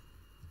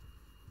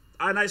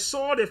 And I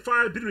saw the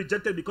file being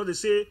rejected because they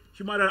say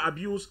human rights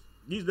abuse,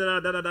 this,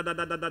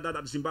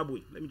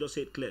 Zimbabwe. Let me just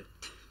say it clear.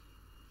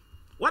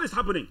 What is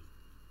happening?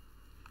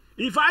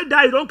 If I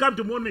die, you don't come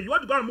to mourn me. You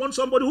want to go and mourn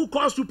somebody who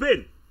caused you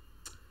pain.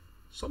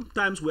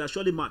 Sometimes we are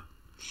surely mad.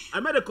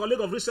 I met a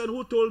colleague of recent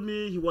who told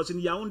me he was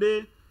in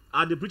Yaoundé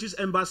at the British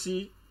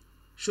Embassy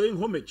showing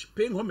homage,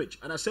 paying homage.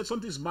 And I said,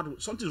 something's wrong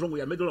with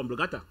your medal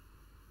oblongata.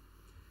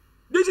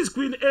 This is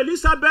Queen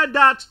Elizabeth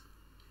that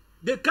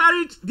they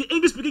carried the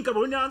English-speaking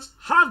Cameroonians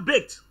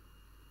half-baked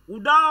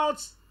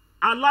without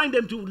allowing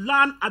them to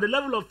land at the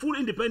level of full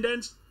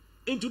independence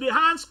into the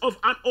hands of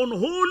an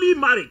unholy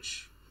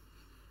marriage.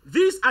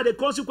 These are the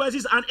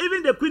consequences, and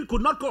even the Queen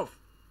could not cough.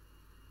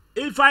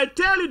 If I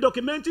tell you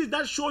documentaries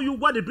that show you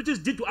what the British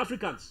did to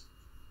Africans,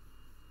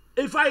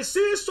 if I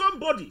see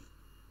somebody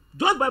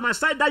just by my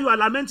side that you are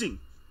lamenting,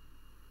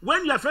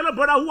 when your fellow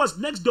brother who was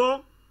next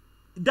door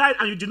died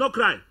and you did not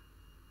cry,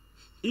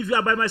 if you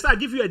are by my side, I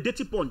give you a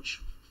dirty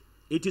punch.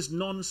 It is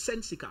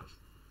nonsensical.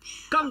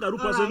 Kangaroo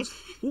persons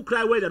who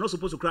cry where they're not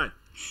supposed to cry.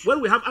 When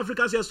we have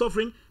Africans here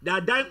suffering, they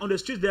are dying on the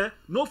streets there,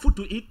 no food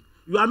to eat.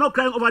 You are not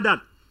crying over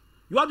that.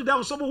 You have to die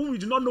on someone whom you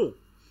do not know.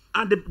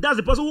 And that's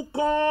the person who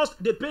caused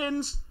the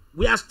pains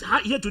we are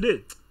here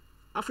today.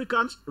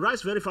 Africans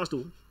rise very fast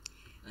too.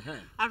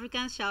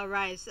 Africans shall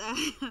rise.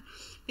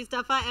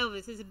 Mr.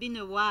 Elvis, it's been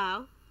a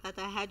while that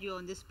I had you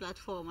on this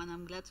platform, and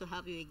I'm glad to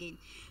have you again.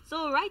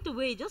 So right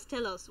away, just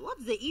tell us,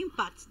 what's the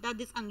impact that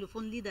this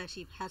Anglophone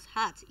leadership has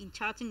had in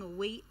charting a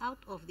way out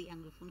of the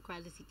Anglophone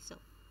crisis itself?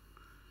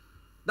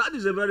 That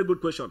is a very good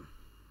question.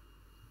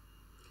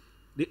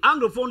 The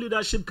Anglophone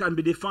leadership can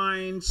be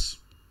defined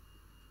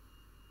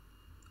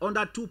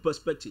under two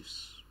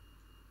perspectives.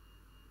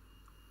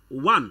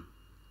 One,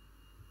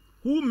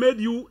 who made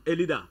you a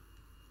leader?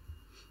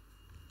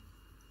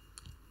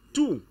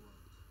 Two,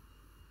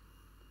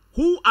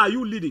 who are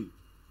you leading?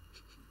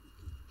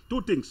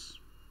 Two things.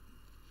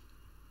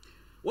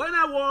 When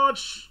I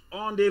watched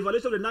on the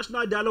evaluation of the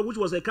National Dialogue, which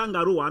was a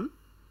kangaroo one,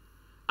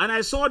 and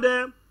I saw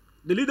there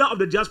the leader of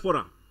the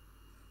diaspora,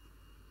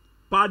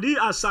 Padi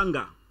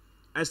Asanga,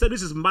 I said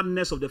this is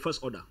madness of the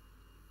first order.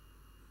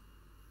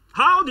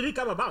 How did it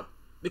come about?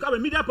 Because I'm a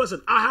media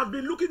person. I have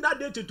been looking that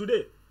day to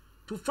today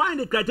to find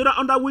the criteria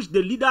under which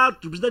the leader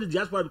represented the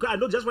diaspora, because I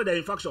know just where there are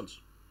infractions.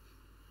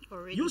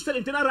 You said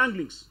internal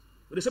wranglings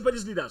with the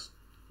separatist leaders,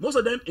 most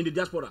of them in the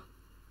diaspora.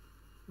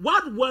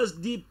 What was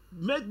the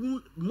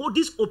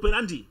modus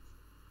operandi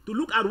to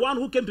look at one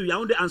who came to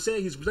Yaoundé and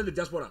say he's representing the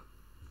diaspora?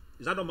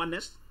 Is that not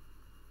madness?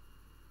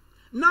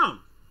 Now,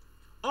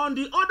 on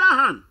the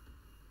other hand,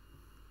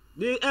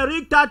 the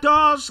Eric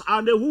Tatos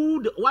and the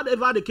who,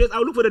 whatever the case, I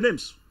will look for the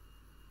names.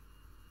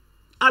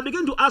 I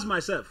begin to ask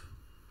myself,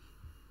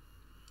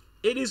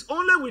 it is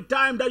only with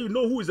time that you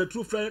know who is the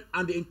true friend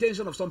and the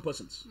intention of some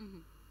persons.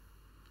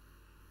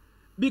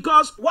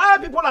 Because while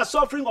people are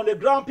suffering on the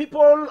ground,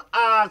 people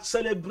are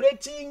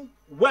celebrating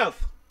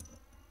wealth.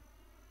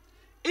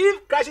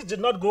 If crisis did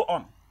not go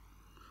on,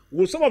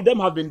 would some of them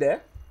have been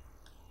there?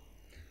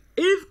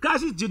 If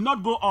crisis did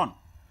not go on,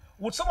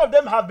 would some of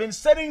them have been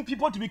sending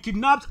people to be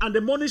kidnapped and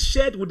the money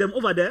shared with them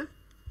over there?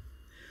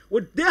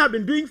 Would they have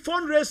been doing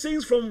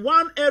fundraisings from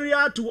one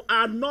area to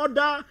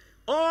another,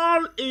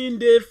 all in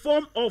the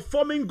form of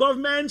forming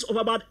governments of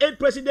about 8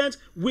 presidents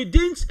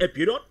within a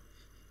period?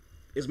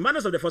 It's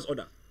madness of the first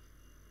order.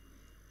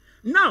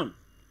 Now,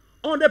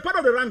 on the part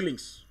of the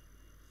wranglings,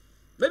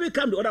 let me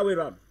come the other way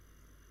around.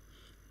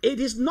 It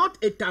is not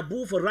a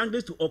taboo for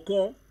wranglings to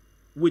occur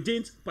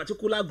within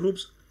particular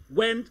groups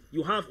when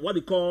you have what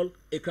we call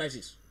a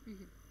crisis.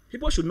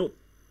 People should know.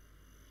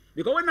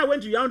 Because when I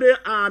went to Yaoundé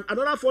and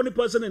another funny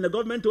person in the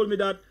government told me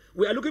that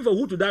we are looking for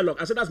who to dialogue,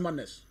 I said that's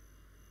madness.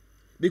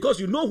 Because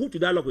you know who to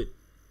dialogue with.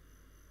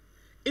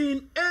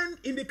 In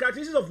the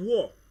characteristics of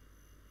war,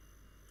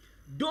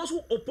 those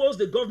who oppose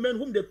the government,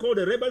 whom they call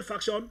the rebel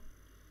faction,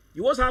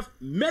 you also have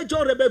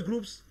major rebel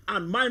groups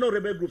and minor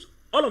rebel groups.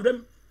 All of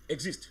them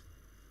exist.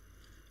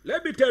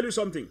 Let me tell you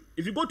something.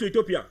 If you go to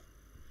Ethiopia,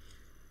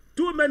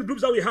 2 main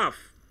groups that we have.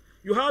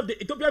 You have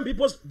the Ethiopian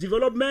People's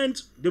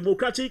Development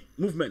Democratic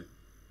Movement.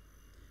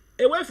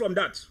 Away from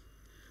that,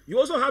 you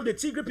also have the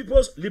Tigray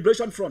People's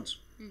Liberation Front.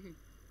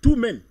 2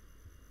 men.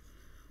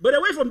 But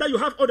away from that, you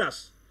have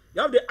others.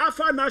 You have the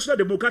Afar National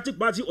Democratic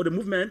Party or the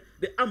movement,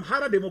 the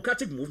Amhara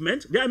Democratic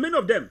Movement. There are many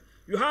of them.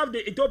 You have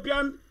the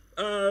Ethiopian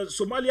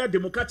Somalia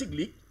Democratic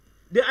League.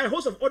 There are a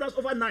host of others,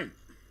 over 9.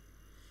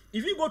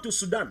 If you go to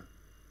Sudan,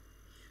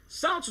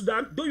 South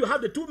Sudan, though you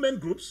have the 2 main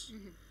groups,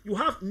 you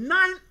have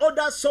 9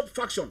 other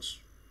sub-factions.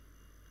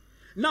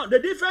 Now, the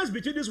difference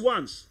between these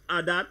ones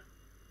are that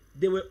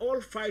they were all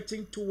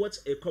fighting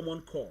towards a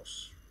common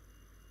cause.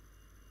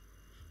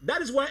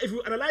 That is why if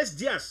you analyze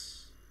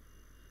theirs,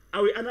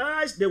 and we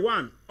analyze the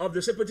one of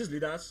the separatist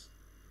leaders,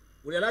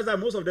 we realize that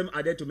most of them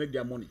are there to make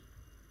their money.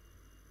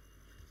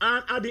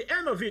 And at the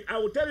end of it, I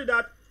will tell you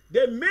that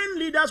the main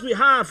leaders we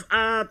have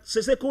are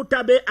Seseko,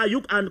 Tabe,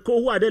 Ayuk, and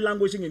Co, who are there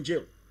languishing in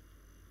jail.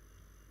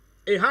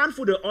 A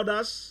handful of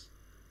others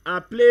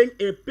are playing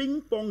a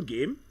ping-pong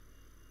game,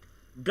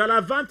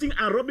 gallivanting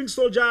and robbing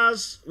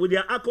soldiers with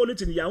their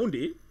acolytes in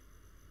Yaoundé,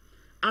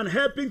 and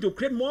helping to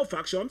create more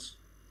factions,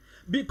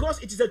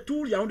 because it is a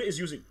tool Yaoundé is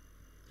using.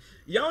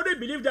 Yaoundé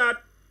believe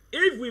that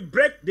if we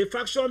break the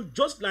faction,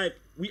 just like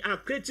we are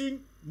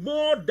creating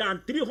more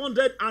than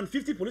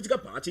 350 political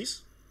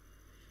parties,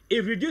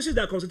 it reduces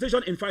their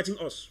concentration in fighting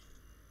us.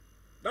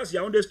 That's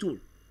Yaounde's tool.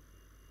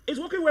 It's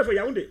working well for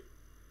Yaounde.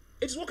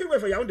 It's working well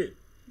for Yaounde.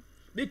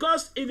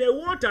 Because in a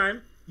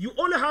wartime, you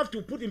only have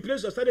to put in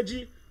place a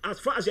strategy as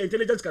far as your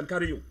intelligence can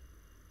carry you.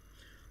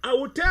 I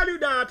will tell you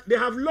that they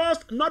have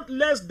lost not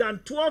less than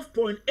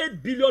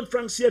 12.8 billion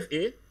francs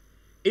CFA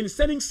in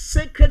sending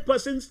sacred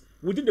persons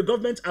within the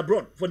government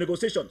abroad for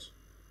negotiations.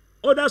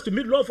 Others to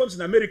meet law firms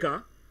in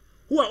America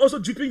who are also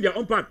dripping their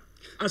own part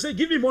and say,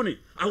 give me money.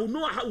 I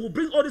will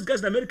bring all these guys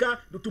in America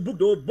to book.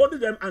 They will bundle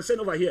them and send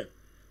over here.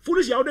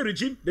 Foolish Yaounde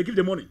regime, they give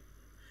the money.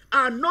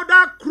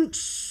 Another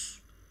crooks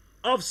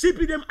of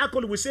CPDM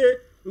accord will say,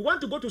 we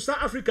want to go to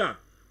South Africa,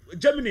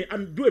 Germany,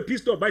 and do a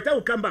peace talk. By the time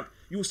we come back,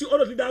 you will see all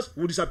the leaders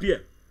will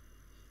disappear.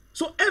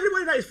 So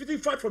everybody that is fitting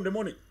fat from the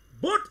money,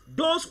 both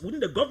those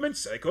within the government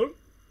circle,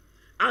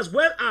 as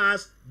well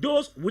as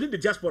those within the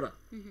diaspora.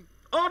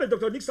 All the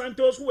Dr. Nick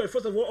Santos, who were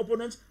first of all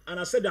opponents, and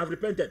I said they have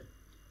repented.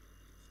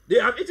 They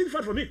have eaten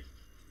fat from it.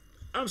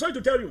 I'm sorry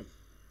to tell you.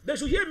 They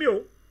should hear me.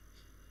 Oh.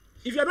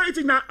 If you are not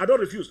eating now, I don't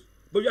refuse.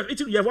 But you have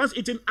eaten, you have once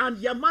eaten, and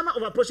your manner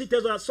of approaching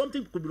tells us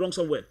something could be wrong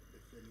somewhere.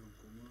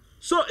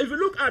 So if you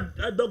look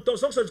at Dr.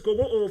 Success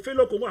Congo or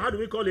Fellow Congo, how do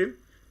we call him?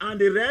 And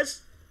the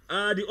rest,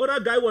 the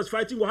other guy was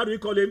fighting, how do we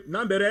call him?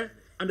 Nambere,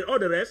 and all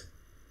the rest.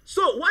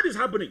 So what is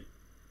happening?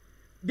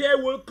 They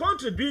will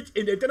contribute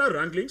in the internal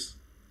wranglings.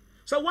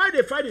 So while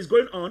the fight is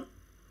going on,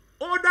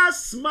 other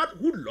smart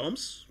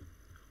hoodlums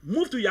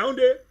move to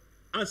Yaounde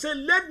and say,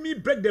 let me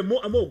break the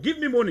amo, give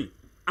me money.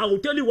 I will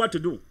tell you what to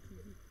do.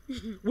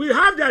 We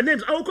have their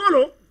names. I will call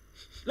them.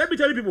 Let me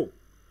tell you people.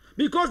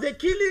 Because the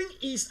killing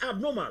is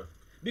abnormal.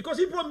 Because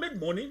people make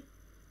money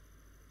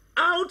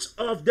out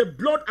of the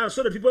blood and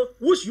sweat of people,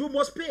 which you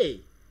must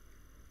pay.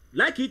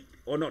 Like it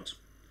or not.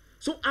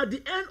 So at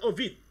the end of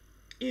it,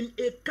 in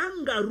a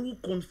kangaroo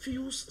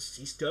confused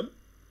system,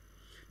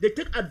 they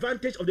take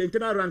advantage of the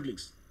internal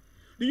wranglings.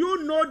 Do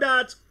you know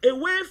that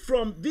away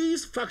from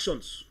these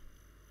factions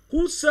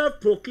who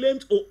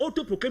self-proclaimed or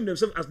auto-proclaimed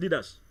themselves as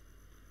leaders,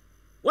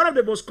 one of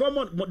the most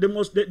common,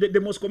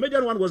 the most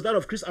comedian one was that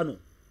of Chris Anu.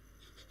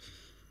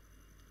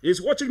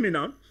 He's watching me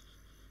now.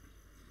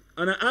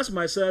 And I ask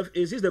myself,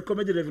 is this the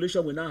comedy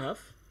revolution we now have?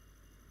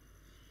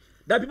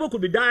 That people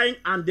could be dying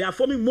and they are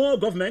forming more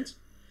government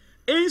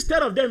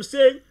instead of them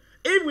saying,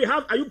 if we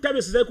have Ayub Tabe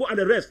Siseko and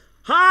the rest,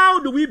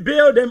 how do we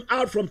bail them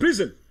out from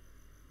prison?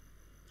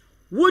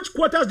 Which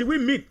quarters do we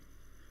meet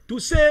to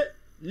say,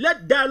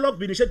 let dialogue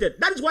be initiated?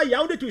 That is why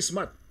Yaounde too is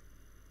smart.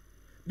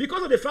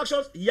 Because of the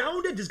factions,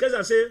 Yaounde disguises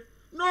and say,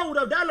 no, we would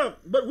have dialogue.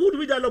 But who do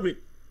we dialogue with?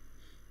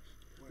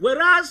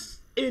 Whereas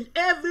in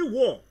every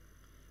war,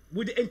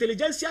 with the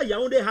intelligentsia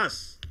Yaounde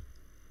has,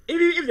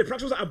 even if the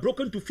fractions are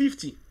broken to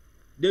 50,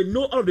 they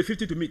know all of the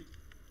 50 to meet.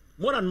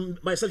 More than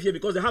myself here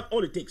because they have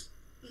all it takes.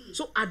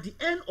 So at the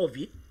end of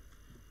it,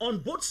 on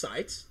both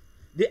sides,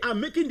 they are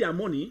making their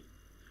money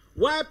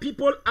while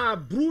people are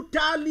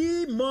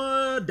brutally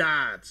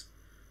murdered.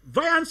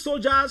 Valiant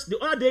soldiers, the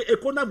other day,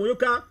 Ekona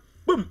Moyoka,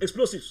 boom,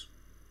 explosives.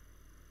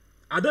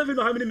 I don't even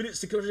know how many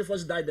security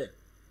forces died there.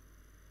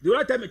 The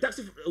other time a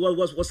taxi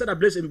was set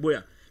ablaze in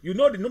Boya. You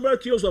know the number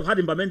of kills we've had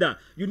in Bamenda.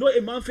 You know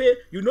in Manfe,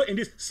 you know in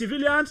these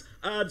civilians,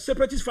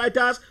 separatist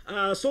fighters,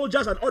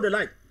 soldiers, and all the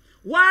like.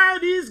 While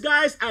these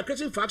guys are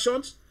creating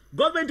factions,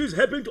 government is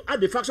helping to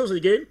add the factions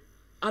again,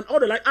 and all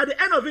the like. At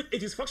the end of it,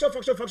 it is faction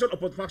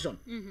upon faction.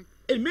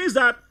 It means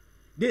that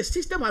the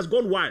system has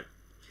gone wild.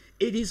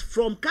 It is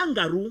from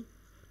kangaroo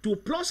to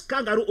plus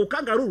kangaroo or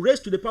kangaroo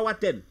raised to the power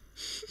 10.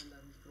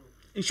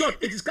 In short,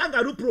 it is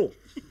kangaroo pro.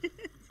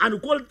 And we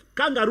call it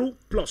kangaroo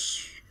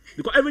plus.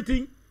 Because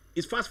everything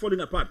is fast falling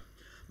apart.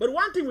 But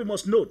one thing we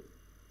must note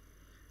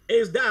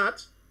is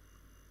that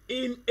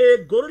in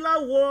a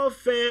guerrilla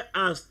warfare,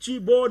 as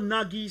Chibo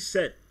Nagi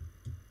said,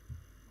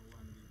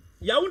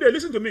 Yaounde,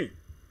 listen to me.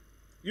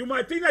 You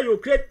might think that you'll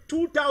create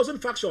 2,000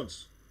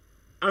 factions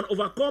and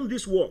overcome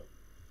this war.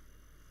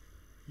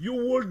 You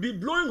will be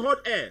blowing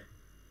hot air.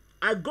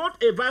 I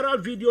got a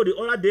viral video the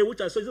other day,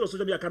 which I saw on social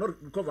media, I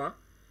cannot recover.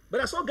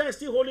 But I saw guys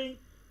still holding,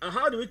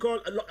 how do we call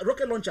a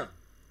rocket launcher.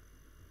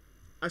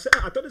 I said,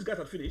 I thought these guys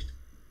had finished.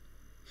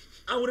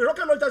 And with the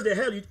rocket launchers they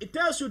held, it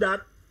tells you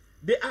that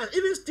they are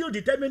even still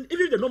determined,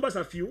 even if the numbers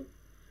are few.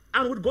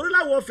 And with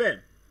guerrilla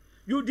warfare,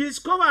 you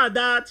discover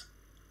that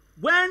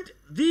when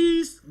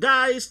these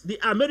guys, the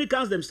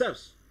Americans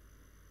themselves,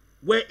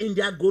 were in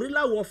their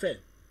guerrilla warfare,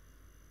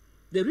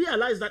 they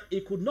realized that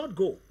it could not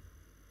go.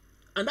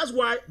 And that's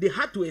why they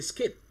had to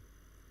escape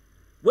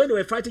when they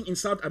were fighting in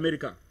South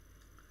America.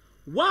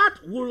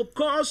 What will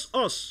cause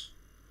us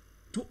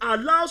to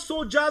allow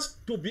soldiers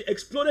to be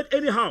exploded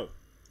anyhow?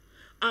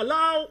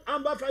 Allow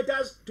amber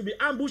fighters to be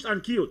ambushed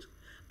and killed?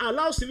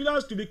 Allow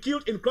civilians to be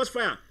killed in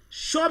crossfire?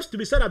 Shops to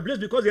be set ablaze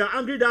because they are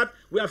angry that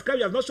we have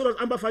not shown us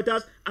amber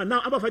fighters and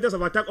now amber fighters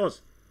have attacked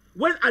us?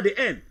 When at the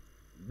end,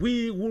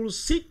 we will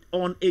sit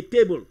on a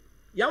table.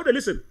 You have to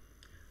listen.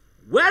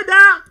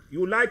 Whether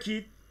you like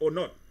it or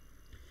not,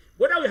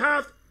 whether we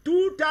have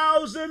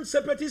 2,000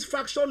 separatist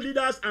faction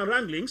leaders and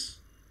wranglings,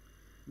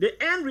 the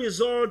end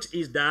result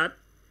is that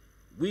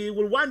we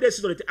will one day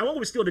sit on the table. And when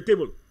we sit on the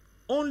table,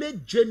 only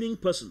genuine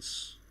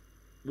persons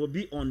will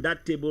be on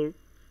that table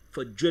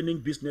for joining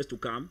business to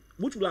come,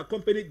 which will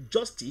accompany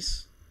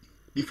justice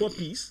before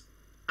peace,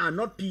 and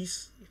not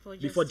peace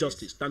before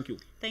justice. Thank you.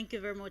 Thank you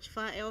very much,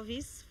 Fa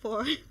Elvis,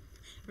 for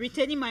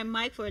retaining my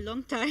mic for a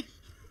long time.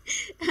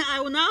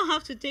 I will now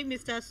have to take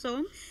Mr.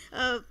 Song.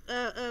 Fa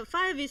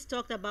Elvis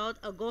talked about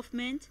a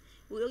government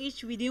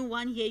which within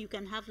 1 year you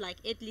can have like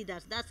 8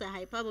 leaders. That's a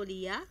hyperbole,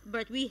 yeah.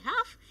 But we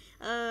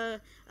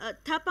have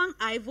Tapang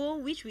Ivo,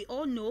 which we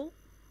all know,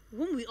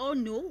 whom we all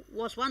know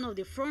was one of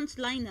the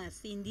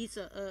frontliners in this,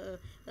 a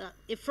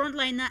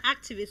frontliner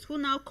activist who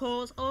now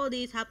calls all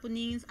these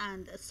happenings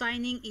and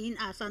signing in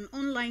as an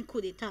online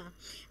coup d'etat.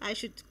 I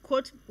should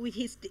quote with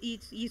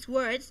his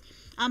words: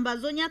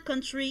 Ambazonia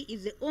country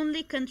is the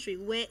only country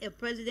where a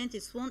president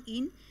is sworn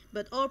in,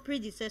 but all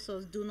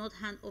predecessors do not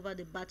hand over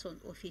the baton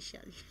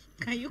officially.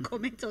 Can you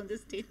comment on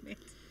this statement?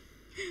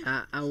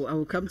 I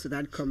will come to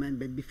that comment,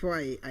 but before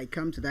I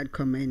come to that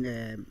comment,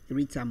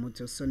 Rita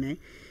Motosone,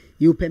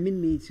 you permit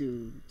me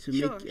to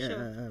make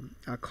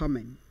a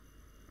comment.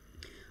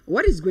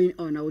 What is going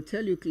on? I will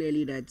tell you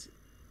clearly that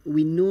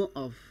we know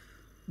of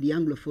the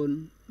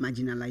Anglophone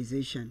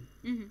marginalization.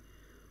 Mm-hmm.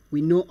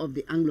 We know of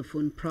the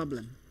Anglophone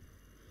problem.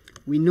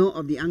 We know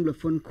of the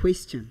Anglophone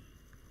question.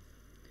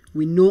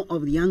 We know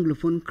of the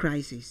Anglophone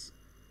crisis.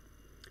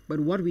 But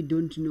what we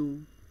don't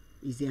know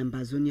is the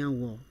Ambazonian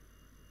war.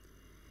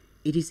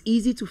 It is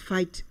easy to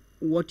fight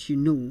what you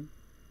know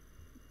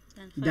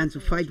than to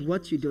fight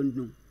what you don't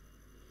know.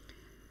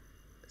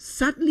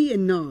 Sadly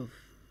enough,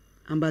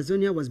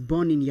 Ambazonia was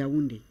born in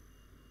Yaoundé.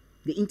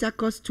 The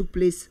intercourse took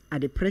place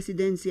at the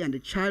presidency and the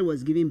child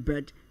was given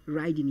birth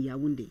right in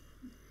Yaoundé.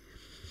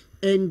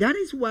 And that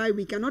is why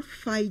we cannot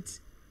fight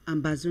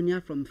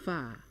Ambazonia from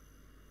far.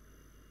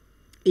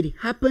 It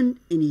happened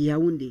in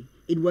Yaoundé.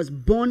 It was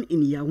born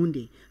in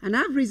Yaoundé. And I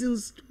have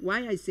reasons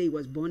why I say it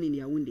was born in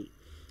Yaoundé.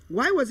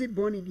 Why was it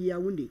born in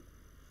Yaoundé?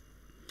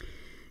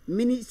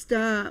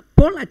 Minister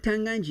Paul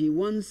Atanganji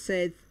once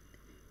said,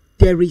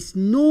 there is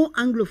no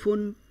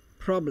Anglophone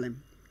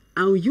problem.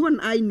 And you and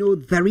I know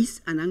there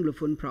is an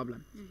Anglophone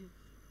problem. Mm-hmm.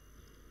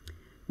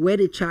 Where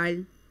the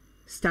child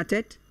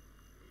started,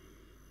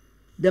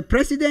 the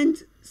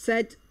president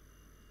said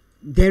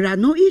there are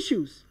no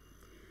issues.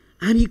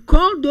 And he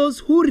called those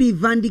who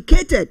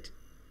revendicated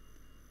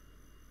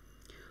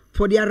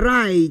for their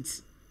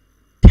rights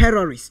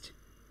terrorists.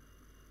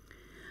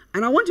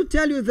 And I want to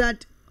tell you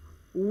that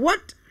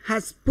what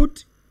has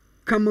put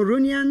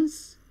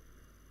Cameroonians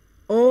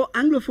or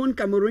Anglophone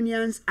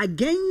Cameroonians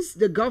against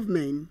the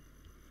government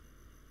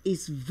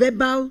is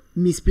verbal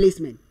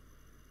misplacement.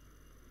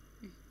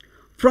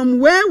 From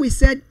where we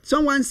said,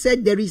 someone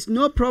said there is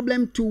no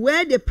problem, to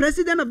where the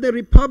President of the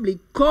Republic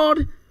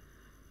called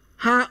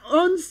her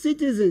own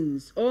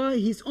citizens or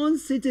his own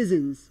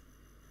citizens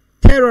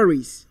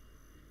terrorists,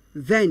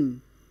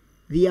 then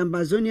the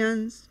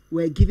Ambazonians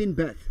were given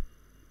birth.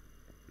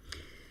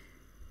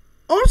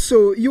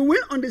 Also, you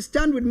will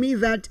understand with me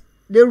that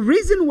the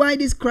reason why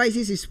this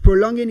crisis is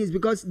prolonging is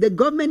because the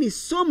government is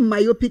so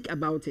myopic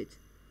about it.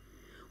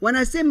 When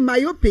I say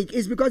myopic,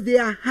 it's because they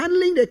are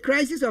handling the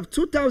crisis of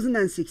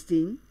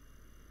 2016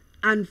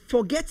 and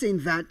forgetting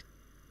that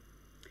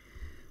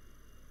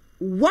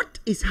what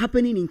is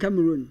happening in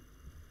Cameroon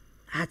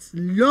has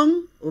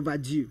long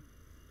overdue.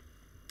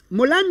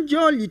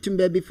 Molanjo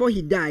Litumbe, before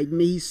he died,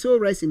 may his soul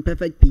rest in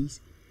perfect peace,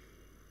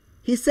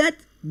 he said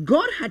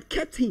God had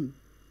kept him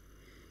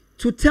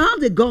to tell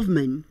the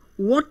government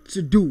what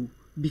to do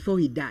before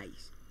he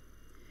dies.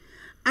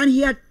 And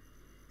he had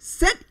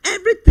said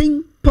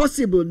everything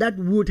possible that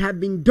would have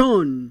been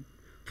done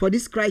for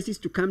this crisis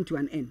to come to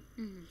an end.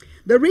 Mm-hmm.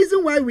 The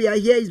reason why we are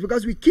here is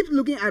because we keep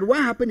looking at what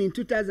happened in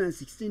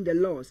 2016, the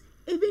laws.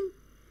 Even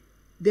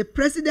the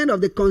president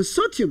of the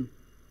consortium,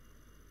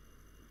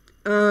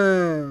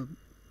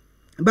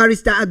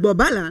 Barrister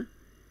Agbobala,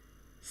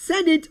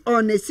 said it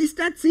on a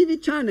sister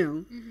TV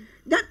channel, mm-hmm,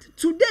 that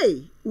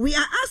today we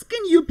are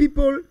asking you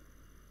people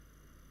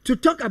to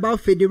talk about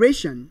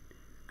federation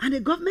and the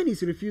government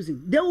is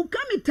refusing. There will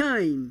come a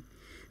time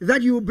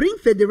that you will bring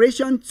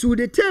federation to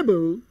the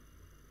table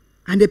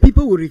and the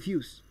people will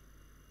refuse.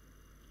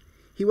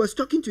 He was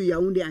talking to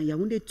Yaoundé and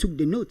Yaoundé took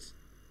the notes.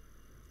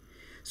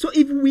 So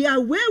if we are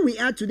where we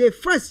are today,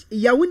 first,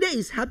 Yaoundé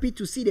is happy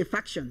to see the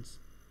factions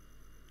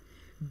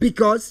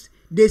because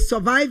they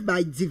survive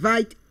by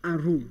divide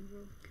and rule.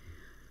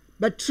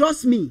 But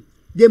trust me,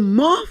 the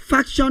more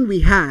faction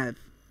we have,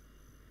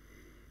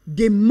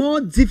 the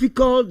more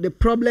difficult the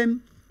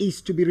problem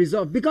is to be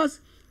resolved. Because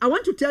I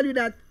want to tell you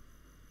that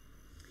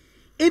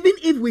even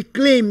if we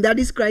claim that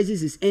this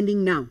crisis is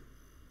ending now,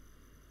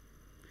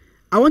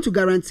 I want to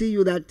guarantee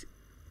you that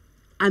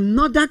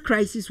another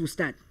crisis will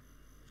start.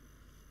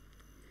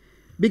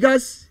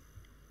 Because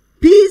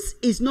peace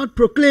is not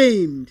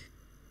proclaimed.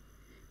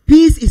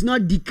 Peace is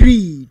not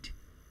decreed.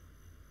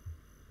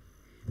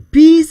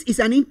 Peace is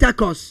an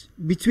intercourse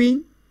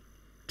between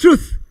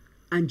truth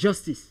and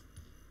justice.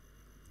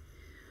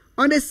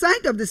 On the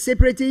side of the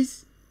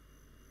separatists,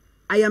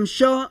 I am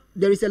sure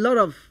there is a lot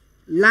of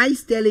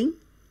lies telling.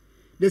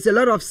 There's a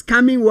lot of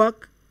scamming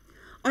work.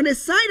 On the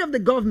side of the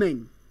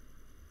government,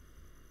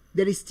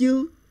 there is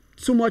still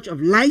too much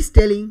of lies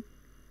telling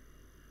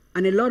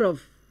and a lot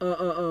of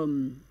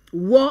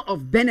war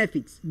of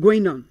benefits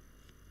going on.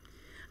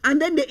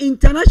 And then the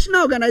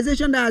international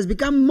organization that has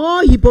become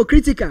more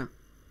hypocritical.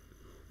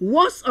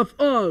 Worst of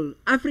all,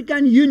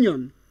 African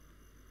Union,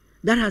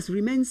 that has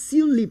remained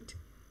seal-lipped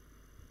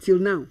till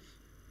now.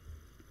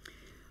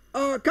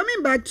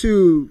 Coming back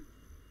to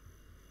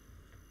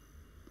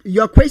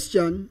your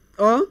question,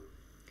 or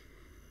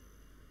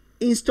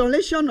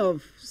installation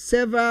of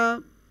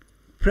several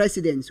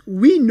presidents,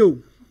 we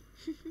know,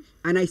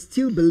 and I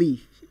still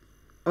believe,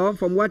 or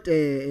from what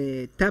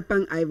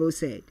Tapang Ivo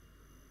said.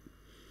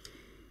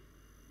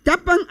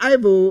 Tapang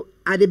Ivo,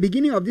 at the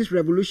beginning of this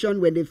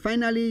revolution, when they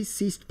finally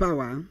seized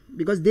power,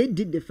 because they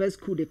did the first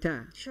coup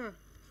d'etat, Sure.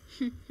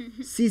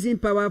 seizing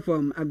power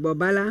from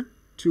Agbobala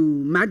to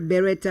Mark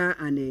Beretta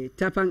and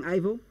Tapang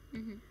Ivo.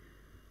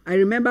 I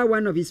remember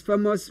one of his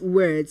famous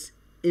words,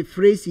 a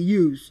phrase he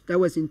used, that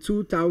was in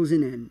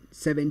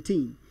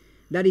 2017,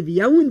 that if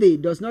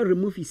Yaoundé does not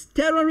remove his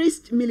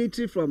terrorist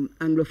military from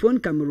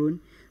Anglophone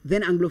Cameroon,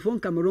 then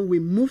Anglophone Cameroon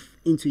will move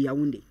into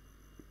Yaoundé.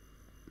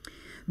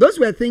 Those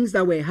were things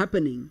that were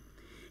happening.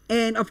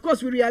 And of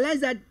course, we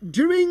realized that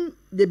during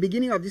the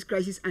beginning of this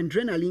crisis,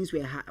 adrenalines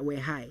were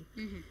high.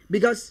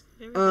 Because,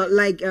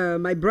 like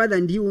my brother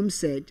Ndiwum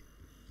said,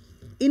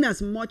 in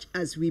as much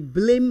as we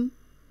blame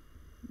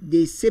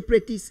the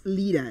separatist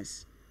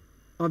leaders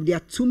of their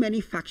too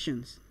many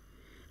factions,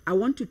 I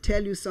want to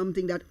tell you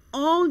something, that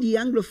all the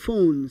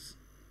Anglophones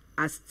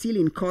are still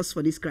in cause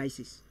for this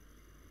crisis.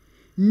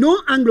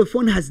 No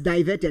Anglophone has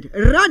diverted.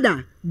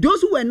 Rather,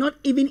 those who were not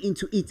even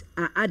into it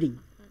are adding.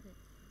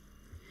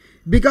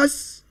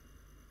 Because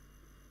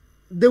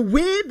the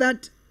way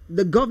that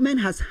the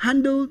government has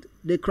handled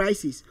the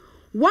crisis,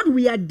 what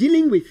we are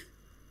dealing with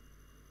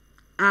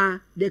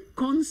are the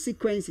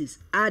consequences,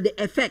 are the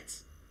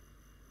effects.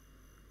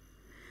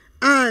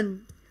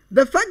 And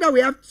the fact that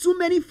we have too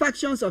many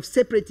factions of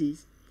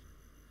separatists,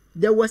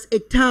 there was a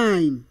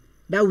time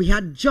that we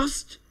had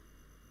just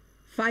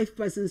 5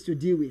 persons to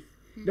deal with.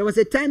 There was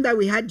a time that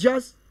we had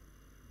just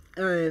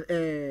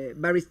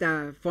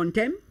Barrister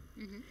Fontem,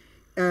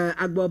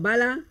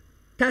 Agbobala,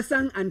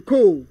 Tassang and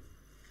Co.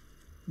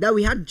 That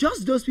we had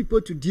just those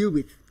people to deal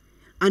with.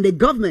 And the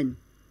government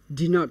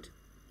did not.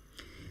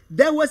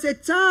 There was a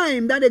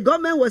time that the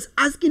government was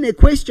asking a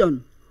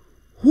question,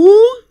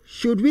 who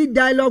should we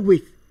dialogue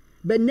with?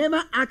 But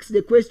never asked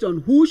the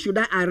question, who should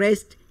I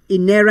arrest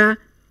in Nera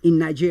in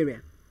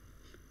Nigeria?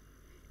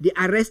 They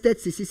arrested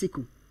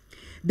Sisisiku.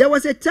 There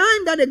was a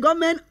time that the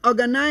government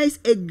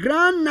organized a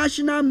grand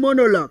national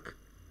monologue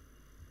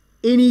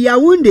in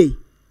Yaoundé.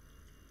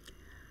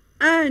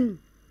 And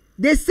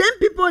the same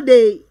people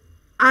they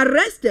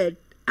arrested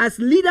as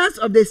leaders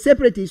of the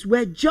separatists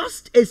were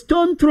just a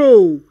stone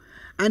throw.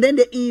 And then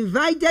they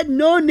invited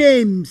no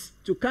names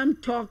to come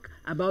talk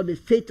about the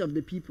fate of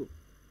the people.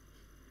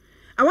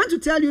 I want to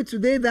tell you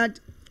today that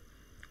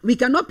we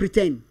cannot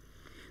pretend.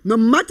 No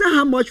matter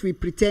how much we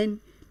pretend,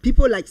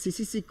 people like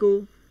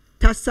Sisisiko,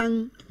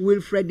 Tassang,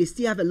 Wilfred, they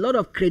still have a lot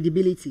of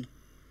credibility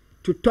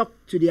to talk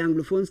to the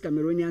Anglophones,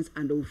 Cameroonians,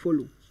 and they will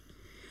follow.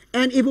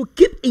 And if we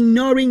keep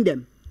ignoring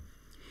them,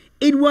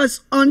 it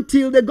was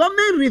until the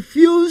government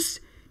refused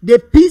the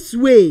peace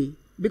way.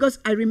 Because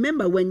I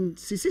remember when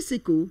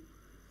Sisisiko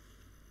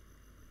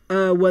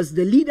was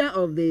the leader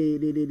of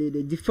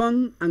the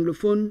defunct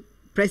Anglophone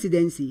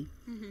presidency,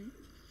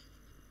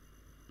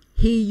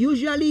 he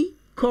usually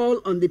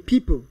called on the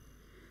people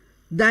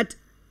that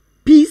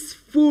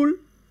peaceful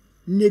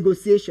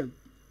negotiation.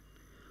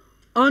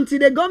 Until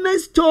the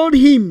government told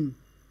him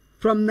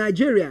from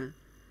Nigeria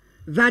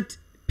that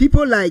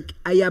people like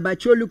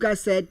Ayabacho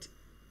Lucas said,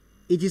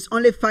 it is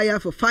only fire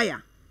for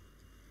fire.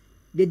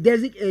 The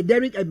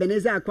Derek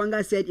Ebenezer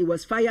Akwanga said it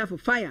was fire for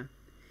fire.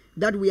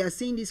 That we are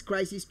seeing this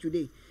crisis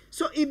today.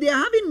 So if they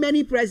are having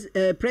many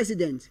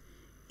presidents,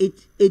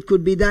 it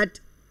could be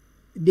that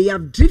they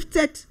have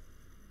drifted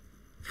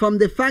from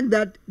the fact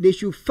that they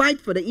should fight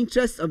for the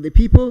interests of the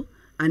people,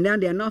 and then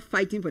they are not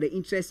fighting for the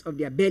interests of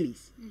their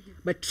bellies.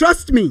 But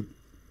trust me,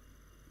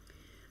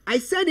 I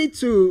said it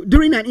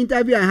during an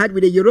interview I had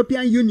with the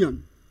European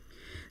Union,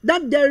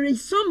 that there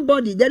is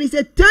somebody, there is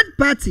a third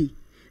party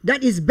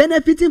that is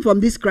benefiting from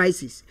this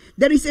crisis.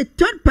 There is a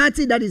third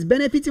party that is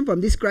benefiting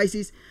from this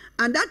crisis,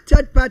 and that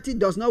third party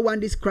does not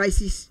want this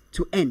crisis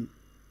to end.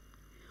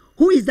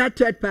 Who is that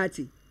third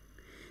party?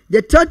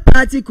 The third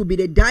party could be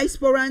the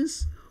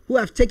diasporans who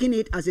have taken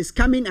it as a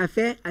scamming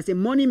affair, as a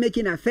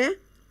money-making affair.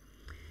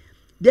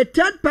 The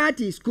third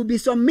parties could be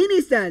some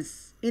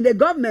ministers in the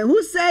government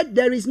who said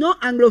there is no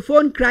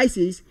Anglophone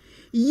crisis,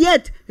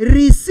 yet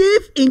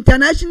receive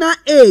international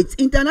aid,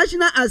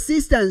 international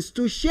assistance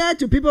to share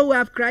to people who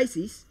have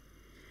crisis.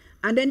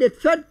 And then the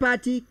third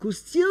party could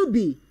still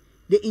be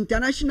the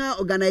international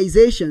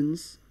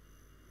organizations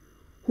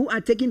who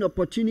are taking the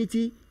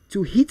opportunity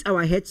to hit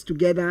our heads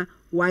together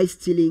while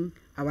stealing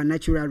our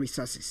natural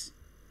resources.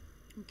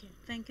 Okay,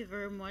 thank you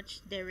very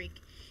much, Derek.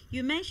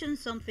 You mentioned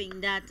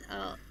something that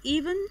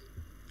even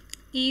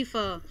if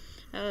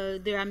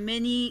there are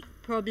many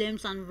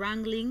problems and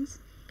wranglings,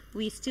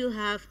 we still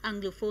have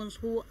Anglophones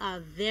who are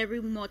very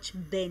much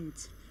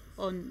bent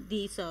on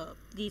this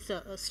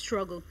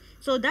struggle.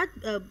 So that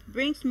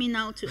brings me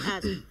now to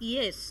ask,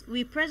 yes,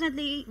 we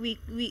presently,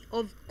 we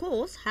of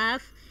course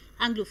have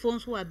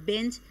Anglophones who are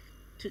bent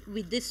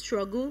with this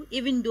struggle,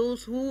 even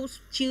those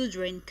whose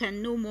children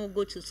can no more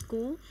go to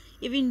school,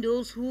 even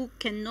those who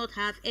cannot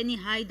have any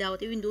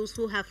hideout, even those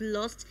who have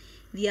lost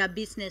their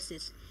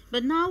businesses.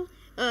 But now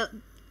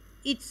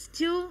it's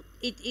still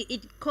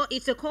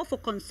it's a call for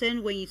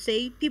concern when you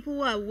say people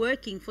who are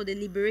working for the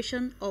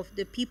liberation of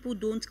the people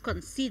don't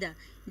consider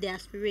the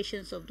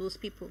aspirations of those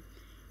people.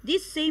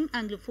 These same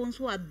Anglophones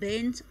who are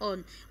bent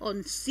on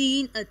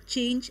seeing a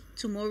change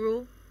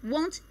tomorrow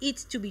want it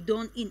to be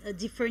done in a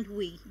different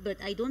way, but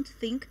I don't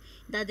think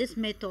that this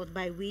method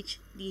by which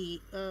the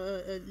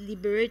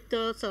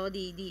liberators or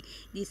the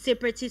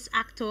separatist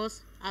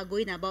actors are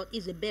going about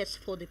is the best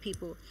for the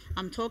people.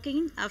 I'm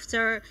talking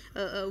after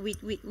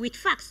with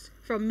facts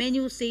from many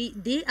who say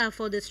they are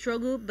for the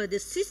struggle, but the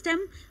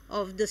system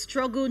of the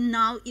struggle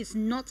now is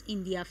not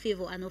in their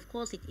favor, and of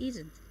course it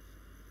isn't.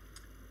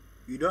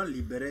 You don't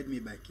liberate me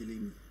by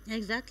killing me.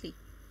 Exactly.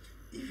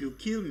 If you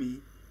kill me,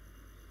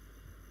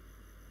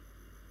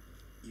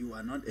 you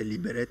are not a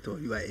liberator,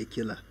 you are a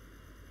killer.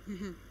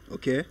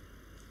 Okay?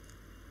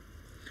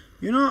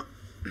 You know,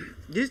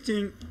 this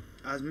thing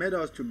has made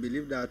us to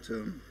believe that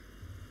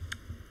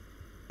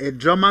a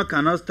drummer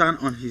cannot stand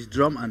on his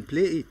drum and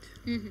play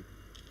it.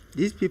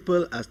 These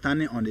people are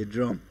standing on the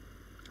drum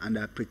and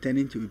are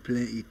pretending to be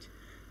playing it.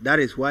 That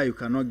is why you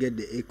cannot get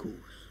the echoes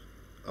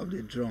of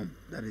the drum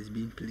that is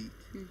being played.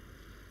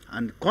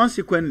 And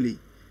consequently,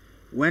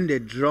 when the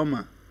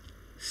drummer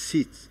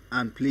sits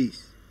and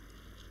plays,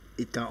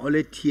 it can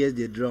only tear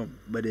the drum,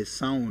 but the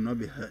sound will not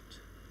be heard.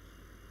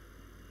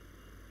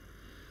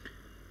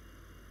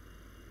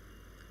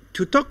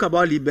 To talk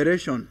about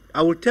liberation,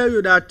 I will tell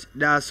you that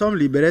there are some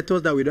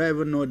liberators that we don't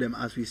even know them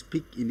as we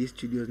speak in these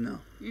studios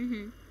now.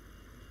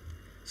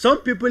 Some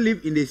people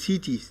live in the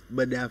cities,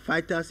 but they are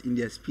fighters in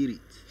their spirit.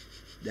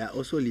 They are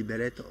also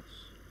liberators.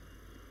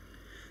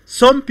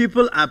 Some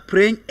people are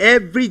praying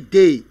every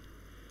day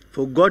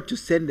for God to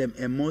send them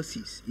a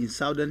Moses in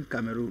southern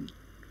Cameroon,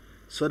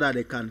 so that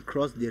they can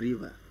cross the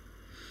river.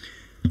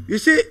 You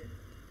see,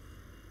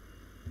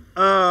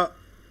 the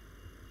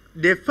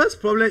first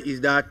problem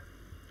is that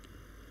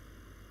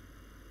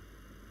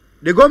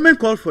the government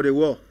called for the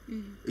war.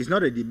 It's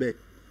not a debate.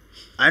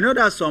 I know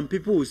that some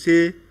people will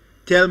say,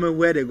 tell me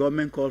where the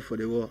government called for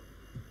the war.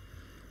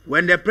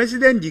 When the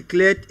president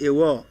declared a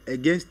war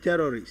against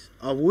terrorists,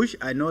 of which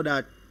I know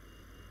that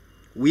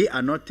we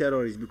are not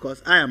terrorists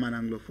because I am an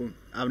Anglophone.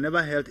 I've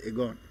never held a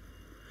gun.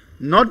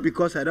 Not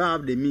because I don't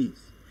have the means,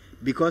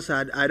 because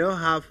I don't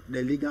have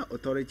the legal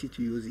authority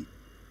to use it.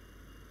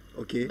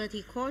 Okay? But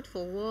he called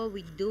for war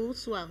with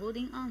those who are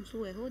holding arms,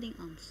 who were holding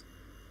arms.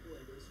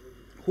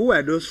 Who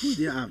were those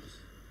holding arms?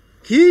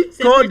 He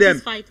called them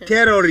fighters.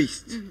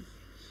 Terrorists.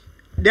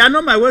 They are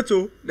not my words,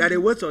 they are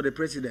the words of the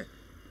president.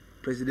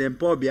 President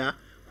Paul Biya,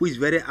 who is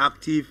very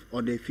active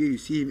on the field. You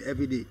see him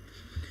every day.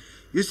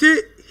 You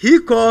see, he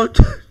called,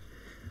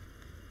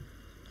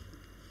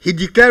 he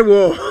declared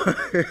war.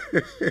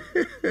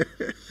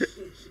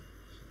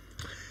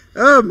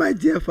 Oh, my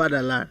dear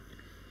fatherland.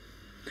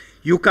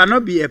 You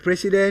cannot be a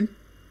president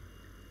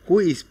who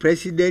is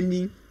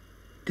presidenting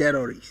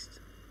terrorists.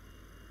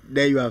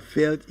 Then you have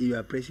failed in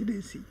your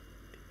presidency.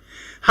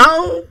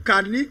 How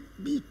can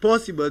it be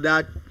possible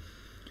that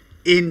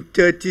in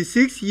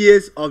 36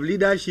 years of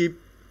leadership,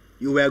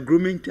 you were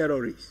grooming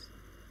terrorists?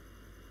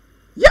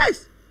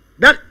 Yes,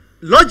 that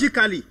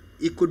logically,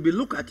 it could be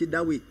looked at it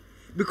that way.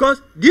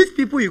 Because these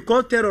people you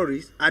call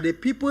terrorists are the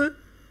people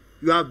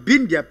you have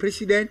been their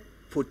president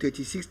for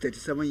 36,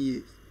 37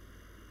 years.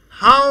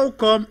 How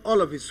come all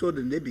of a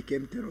sudden they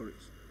became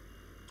terrorists?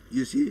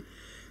 You see,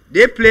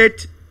 they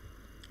played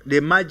the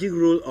magic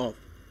role of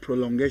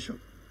prolongation.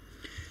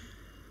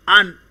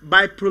 And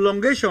by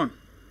prolongation,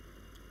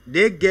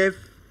 they gave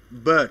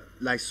birth,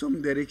 like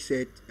some Derek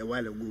said a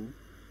while ago,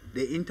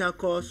 the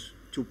intercourse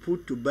to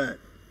put to birth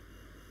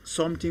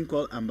something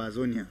called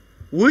Ambazonia,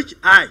 which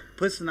I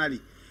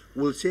personally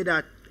will say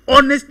that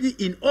honestly,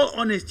 in all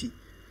honesty,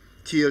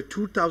 till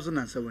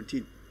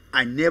 2017,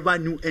 I never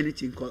knew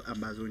anything called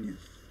Ambazonia.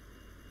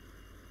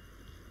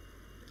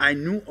 I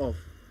knew of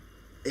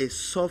a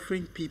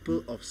suffering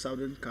people of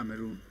southern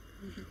Cameroon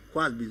who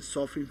has been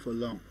suffering for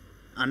long.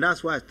 And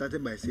that's why I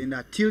started by saying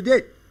that till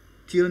date,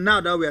 till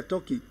now that we are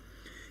talking,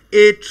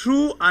 a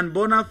true and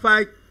bona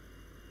fide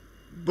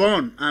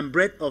born and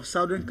bred of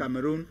southern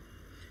Cameroon,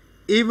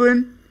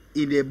 even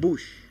in the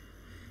bush,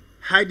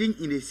 hiding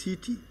in the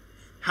city,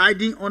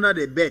 hiding under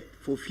the bed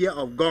for fear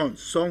of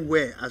guns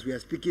somewhere as we are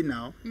speaking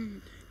now,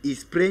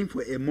 is praying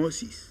for a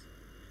Moses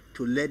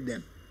to lead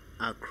them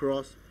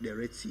across the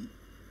Red Sea.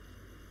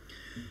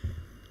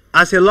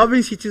 As a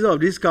loving citizen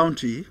of this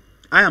country,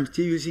 I am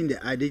still using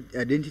the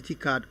identity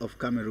card of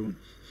Cameroon.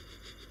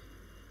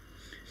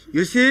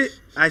 You see,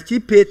 I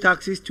still pay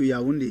taxes to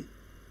Yaoundé.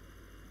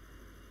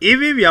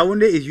 Even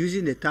Yaoundé is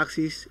using the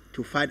taxis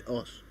to fight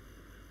us.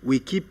 We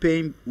keep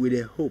paying with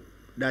the hope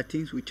that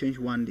things will change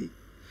one day.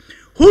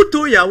 Who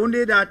told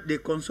Yaoundé that the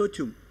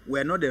consortium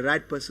were not the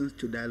right persons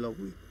to dialogue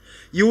with?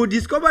 You will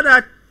discover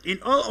that, in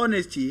all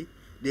honesty,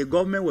 the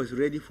government was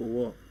ready for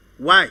war.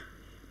 Why?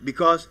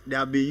 Because they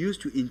have been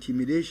used to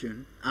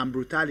intimidation and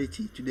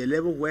brutality to the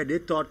level where they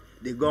thought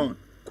the gun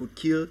could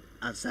kill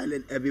and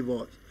silence every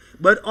voice.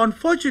 But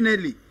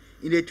unfortunately,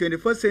 in the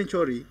 21st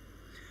century,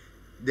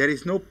 there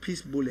is no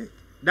peace bullet.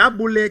 That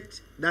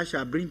bullet that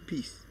shall bring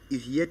peace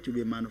is yet to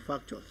be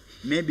manufactured.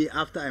 Maybe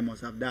after I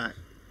must have died.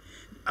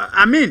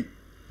 I mean,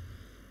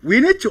 we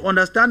need to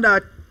understand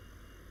that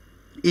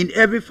in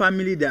every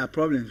family there are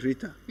problems,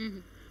 Rita.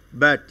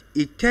 But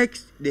it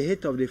takes the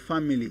head of the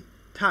family,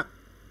 tact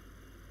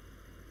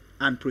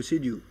and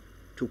procedure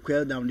to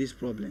quell down this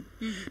problem.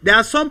 There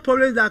are some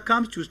problems that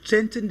comes to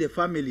strengthen the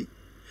family.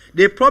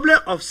 The problem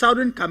of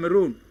Southern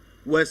Cameroon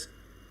was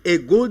a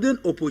golden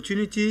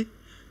opportunity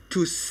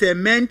to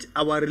cement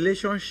our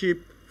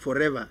relationship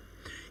forever.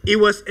 It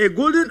was a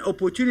golden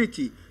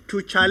opportunity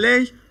to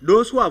challenge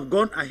those who have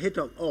gone ahead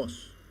of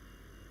us,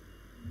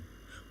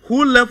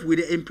 who left with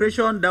the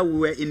impression that we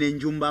were in a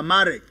Njumba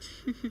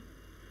marriage,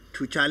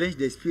 to challenge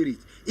the spirit.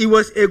 It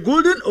was a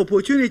golden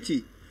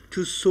opportunity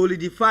to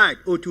solidify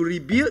or to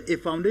rebuild a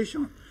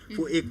foundation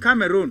for a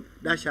Cameroon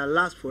that shall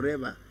last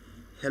forever.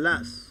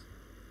 Alas,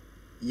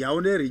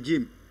 Yaoundé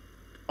regime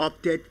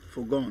opted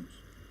for guns,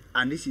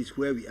 and this is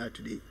where we are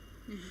today.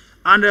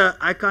 And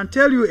I can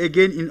tell you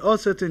again in all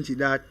certainty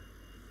that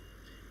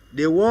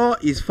the war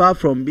is far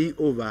from being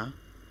over.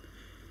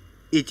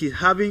 It is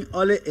having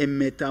only a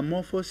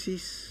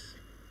metamorphosis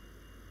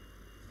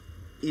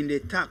in the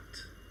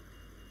tact.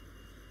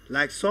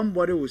 Like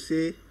somebody will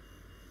say,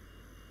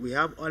 we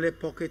have only a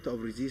pocket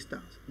of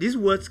resistance. These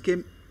words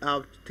came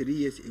out 3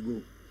 years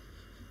ago,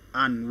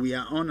 and we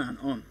are on and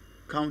on,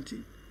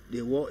 counting.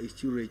 The war is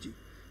still raging.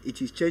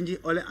 It is changing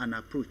only an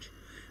approach.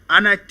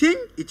 And I think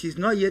it is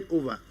not yet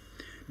over.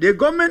 The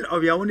government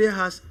of Yaoundé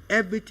has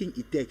everything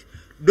it takes.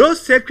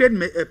 Those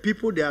sacred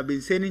people they have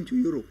been sending to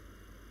Europe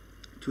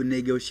to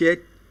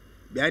negotiate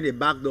behind the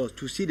back doors,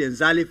 to see the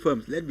Nzali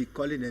firms, let me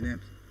call it the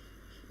names,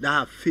 that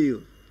have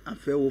failed and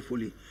failed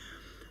woefully.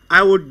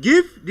 I would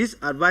give this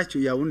advice to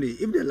Yaoundé,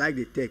 if they like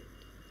the tech,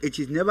 it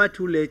is never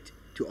too late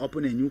to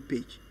open a new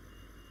page.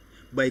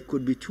 But it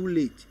could be too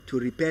late to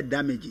repair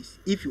damages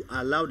if you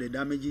allow the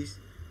damages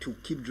to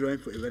keep drawing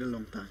for a very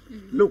long time.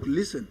 Look,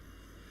 listen.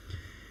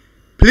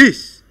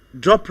 Please,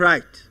 drop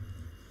right.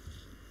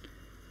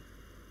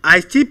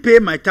 I still pay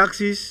my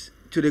taxes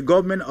to the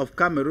government of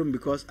Cameroon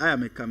because I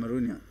am a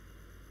Cameroonian.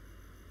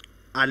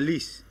 At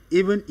least,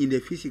 even in the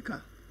physical.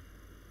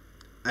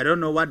 I don't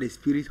know what the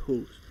spirit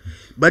holds.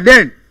 But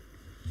then,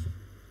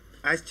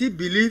 I still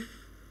believe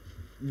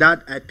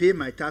that I pay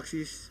my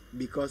taxes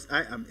because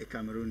I am a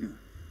Cameroonian.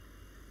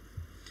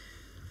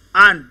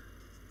 And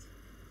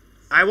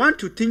I want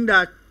to think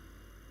that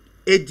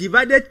a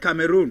divided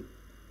Cameroon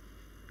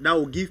that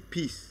will give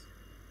peace,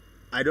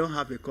 I don't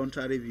have a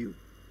contrary view.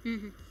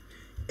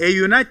 A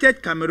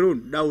united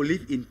Cameroon that will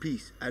live in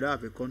peace, I don't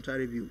have a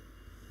contrary view.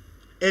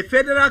 A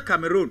federal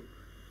Cameroon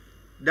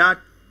that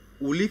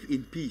will live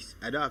in peace,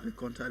 I don't have a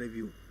contrary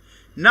view.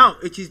 Now,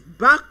 it is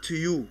back to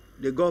you,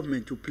 the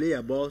government, to play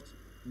about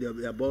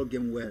the ball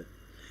game well.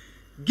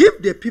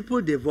 Give the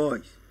people the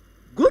voice.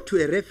 Go to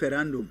a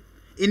referendum.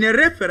 In a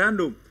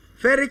referendum,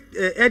 Eric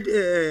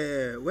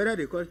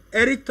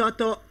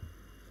Toto,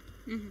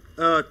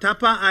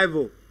 Tapa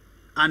Ivo,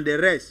 and the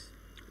rest,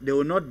 they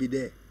will not be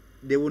there.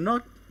 They will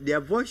not. Their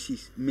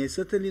voices may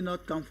certainly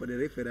not come for the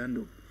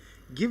referendum.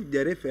 Give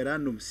the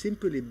referendum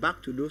simply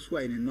back to those who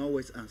are in the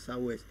northwest and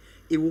southwest.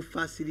 It will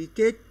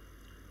facilitate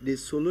the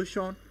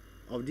solution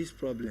of this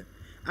problem.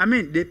 I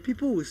mean, the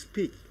people will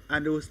speak,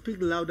 and they will speak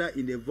louder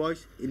in the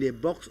voice, in the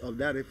box of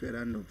that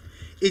referendum.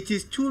 It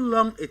is too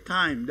long a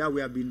time that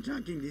we have been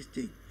dragging this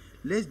thing.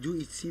 Let's do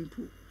it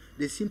simple.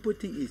 The simple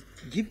thing is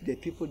give the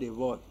people the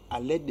voice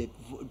and let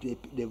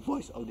the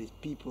voice of the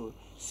people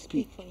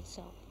speak for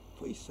itself.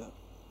 For itself.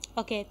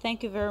 Okay,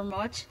 thank you very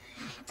much,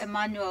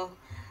 Emmanuel.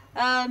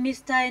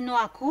 Mr.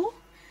 Enoaku,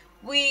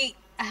 we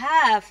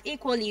have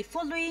equally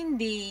following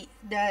the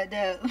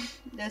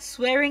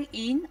swearing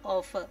in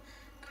of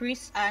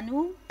Chris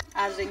Anu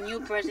as the new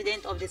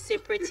president of the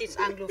Separatists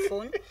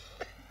Anglophone.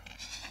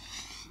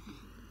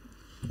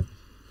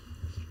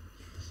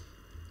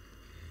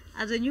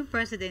 As a new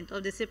president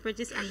of the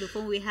Separatist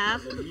Anglophone, we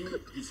have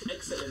His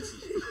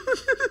Excellency.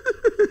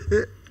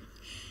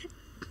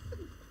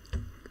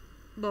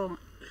 Bon.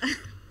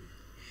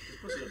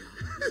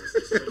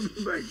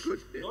 My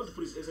goodness. Not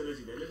put His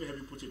Excellency there. Let me have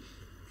you put it.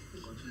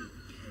 Continue.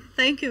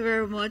 Thank you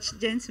very much,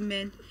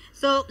 gentlemen.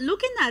 So,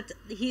 looking at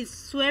his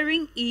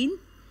swearing in,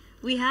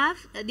 we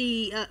have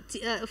the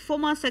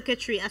former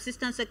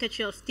Assistant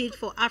Secretary of State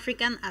for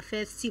African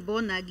Affairs,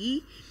 Thibault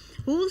Nagy,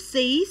 who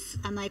says,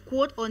 and I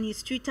quote on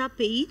his Twitter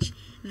page,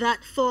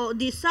 that for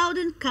the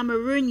Southern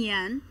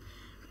Cameroonian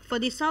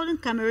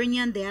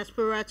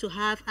diaspora to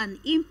have an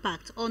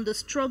impact on the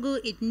struggle,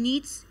 it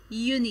needs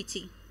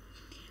unity.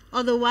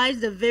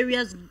 Otherwise, the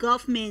various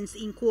governments,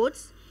 in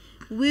quotes,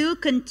 will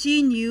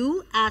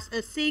continue as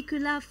a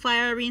secular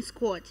firing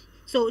squad.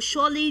 So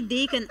surely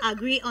they can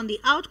agree on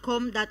the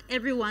outcome that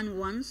everyone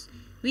wants,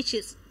 which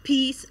is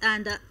peace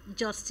and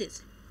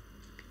justice.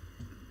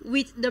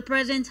 With the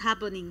present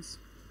happenings,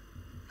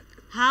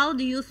 how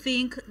do you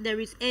think there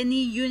is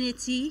any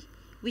unity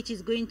which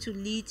is going to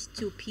lead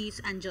to peace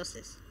and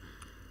justice?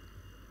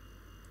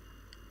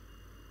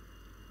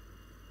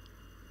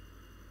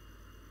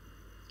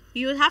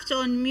 You will have to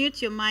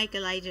unmute your mic,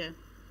 Elijah.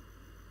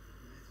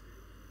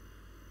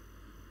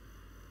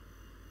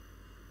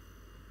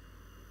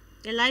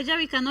 Elijah,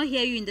 we cannot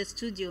hear you in the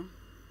studio.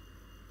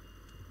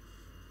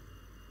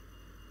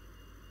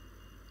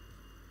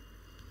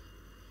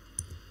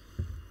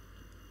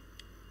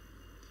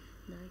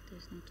 Director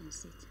is not on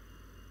seat.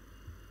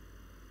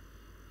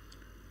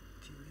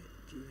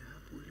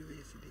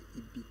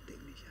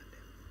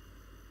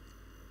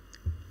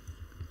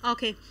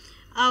 Okay,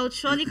 I'll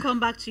surely come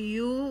back to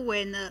you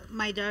when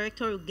my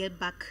director will get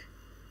back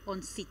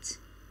on seat.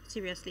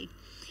 Seriously.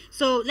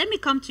 So let me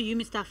come to you,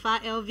 Mr. Far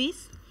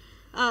Elvis.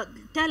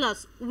 Tell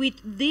us, with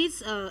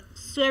this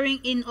swearing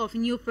in of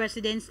new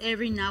presidents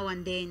every now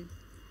and then,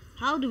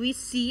 how do we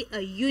see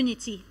a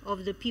unity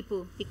of the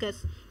people?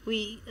 Because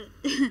we,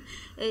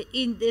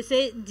 they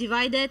say,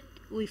 divided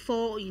we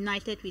fall,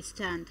 united we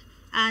stand.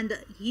 And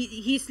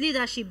his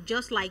leadership,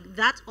 just like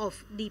that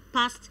of the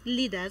past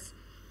leaders,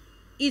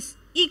 is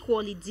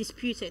equally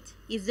disputed.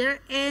 Is there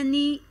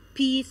any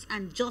peace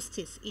and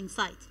justice in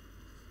sight?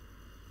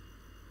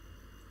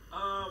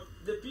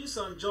 The peace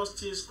and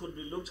justice could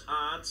be looked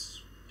at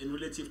in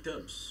relative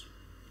terms.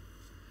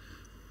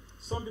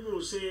 Some people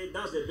will say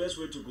that's the best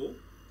way to go,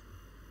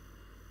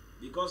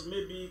 because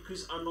maybe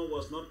Chris Ano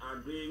was not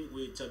agreeing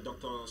with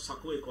Dr.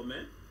 Sako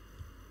Ekome,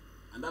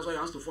 and that's why he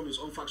has to form his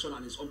own faction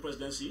and his own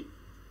presidency.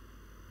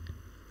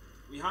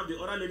 We have the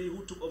other lady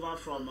who took over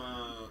from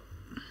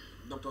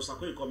Dr.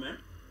 Sako Ekome,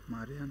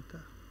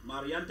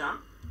 Marianta.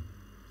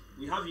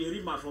 We have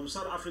Yerima from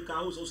South Africa,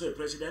 who is also a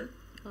president.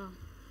 Oh.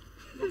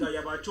 Dr.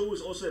 Yabacho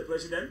is also a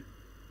president.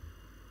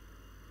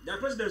 They are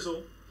presidents,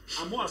 so,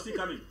 and more are still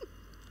coming.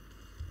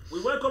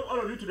 We welcome all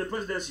of you to the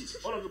presidencies.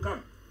 All of you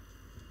come.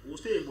 We'll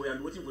stay in Boy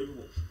and waiting for you.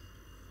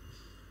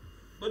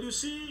 But you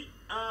see,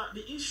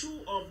 the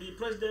issue of the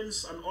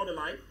presidents and all the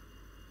like,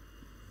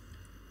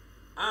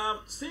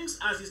 things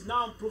as it's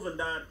now proven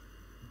that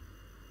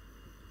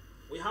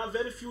we have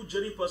very few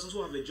genuine persons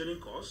who have a genuine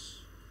cause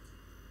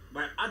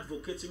by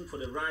advocating for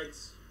the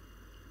rights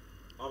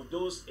of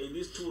those in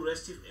these two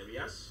restive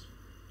areas.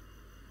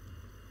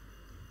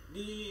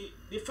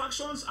 The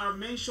factions are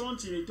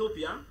mentioned in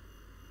Ethiopia.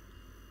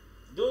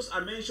 Those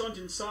are mentioned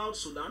in South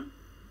Sudan.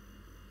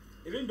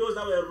 Even those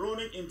that were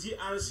running in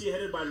DRC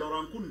headed by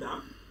Laurent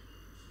Kunda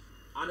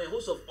and a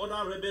host of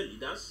other rebel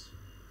leaders.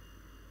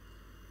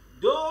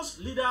 Those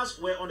leaders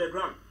were on the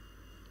ground.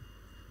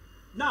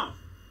 Now,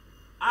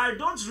 I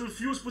don't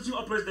refuse putting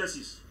up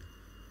presidencies.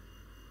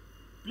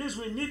 Please,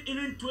 we need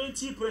even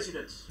 20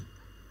 presidents.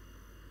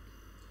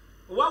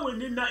 What we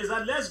need now is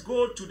that let's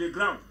go to the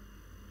ground.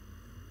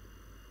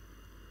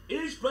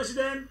 Each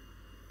president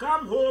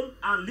come home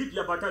and lead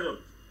your battalion.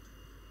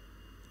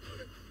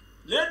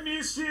 Let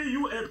me see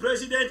you a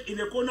president in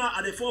a corner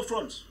at the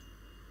forefront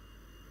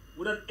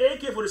with an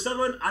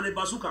AK-47 and a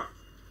bazooka.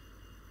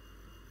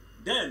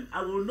 Then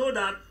I will know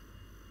that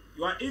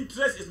your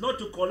interest is not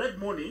to collect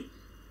money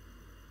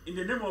in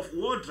the name of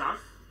war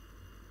draft,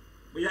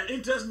 but your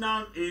interest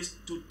now is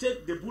to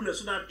take the bullet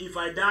so that if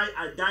I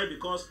die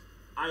because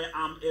I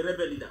am a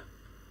rebel leader.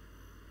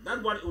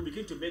 That one will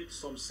begin to make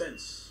some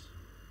sense.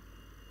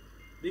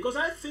 Because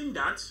I think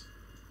that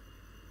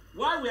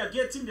while we are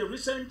getting the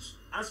recent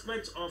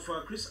aspects of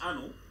Chris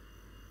Ano,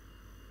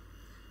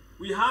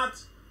 we're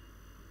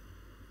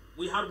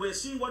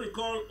seeing what we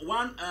call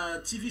one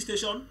TV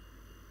station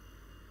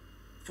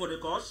for the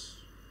cause.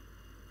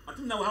 I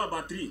think now we have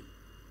about 3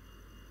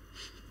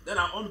 that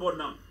are on board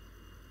now.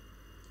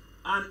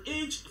 And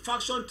each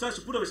faction tries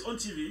to put up his own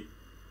TV,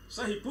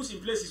 so he puts in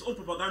place his own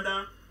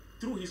propaganda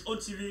through his own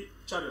TV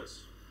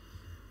channels.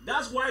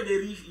 That's why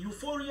there is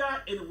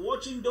euphoria in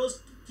watching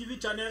those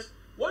TV channels.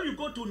 When you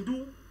go to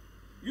Ndu,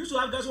 you used to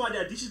have guys who had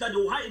their dishes that they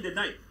will hide in the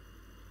night,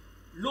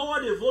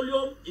 lower the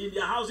volume in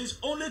their houses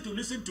only to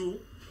listen to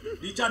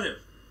the channel,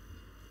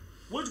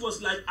 which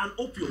was like an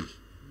opium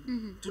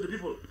to the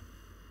people.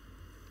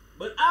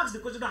 But ask the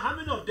question, how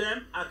many of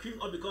them are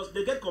queuing up because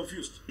they get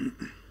confused?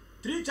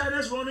 3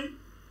 channels running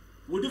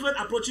with different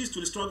approaches to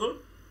the struggle.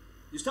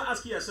 You start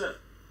asking yourself,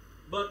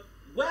 but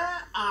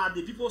where are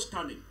the people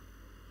standing?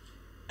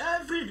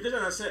 Every indication,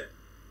 as I said,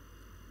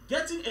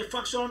 getting a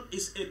faction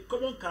is a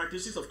common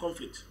characteristic of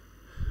conflict.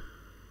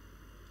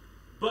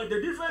 But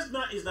the difference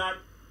now is that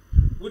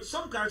with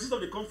some characteristics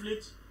of the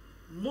conflict,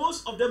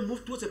 most of them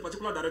move towards a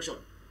particular direction.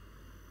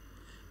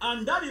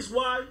 And that is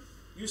why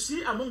you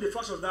see among the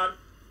factions that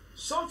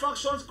some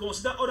factions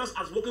consider others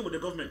as working with the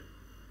government.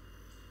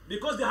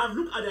 Because they have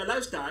looked at their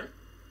lifestyle,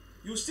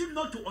 you seem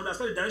not to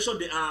understand the direction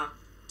they are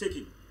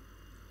taking.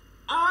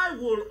 I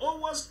will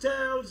always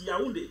tell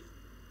Yaoundé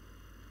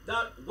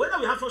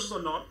forces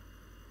or not,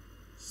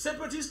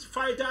 separatist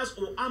fighters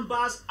or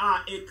ambas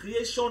are a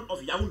creation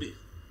of Yaoundé.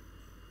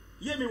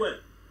 Hear me well.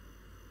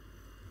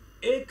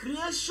 A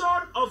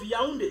creation of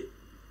Yaoundé.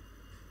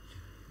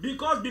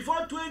 Because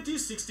before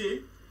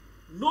 2016,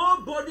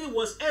 nobody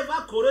was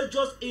ever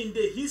courageous in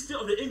the history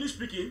of the English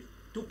speaking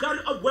to carry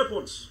up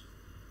weapons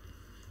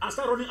and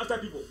start running after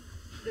people.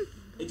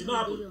 It did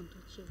not happen.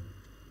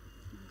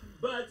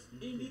 But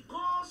in the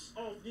course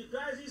of the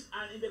crisis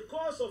and in the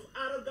course of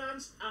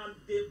arrogance and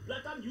the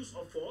blatant use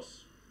of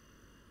force,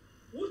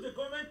 which the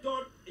government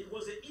thought it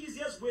was the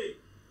easiest way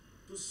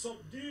to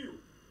subdue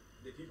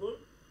the people,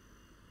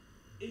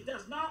 it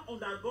has now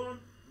undergone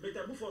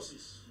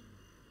metamorphosis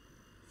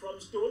from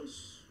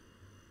stones,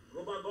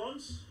 rubber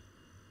guns,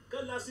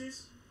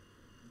 cutlasses,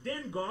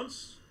 Dane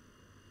guns,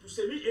 to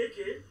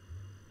semi-AK,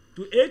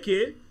 to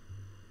AK,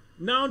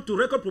 now to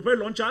record propelled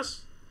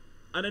launchers,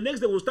 and the next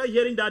day we'll start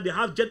hearing that they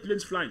have jet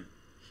planes flying.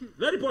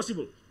 Very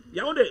possible.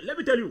 Yaoundé, let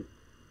me tell you,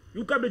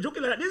 you can be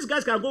joking like that. These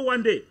guys can go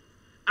one day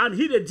and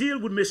hit a deal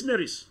with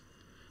mercenaries.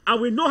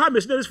 And we know how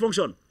mercenaries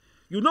function.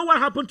 You know what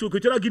happened to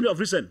Equatorial Guinea of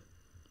recent?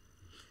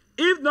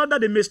 If not that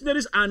the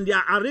mercenaries and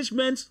their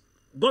arrangements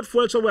got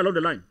foiled somewhere along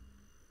the line,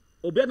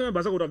 Obiano and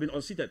Baza would have been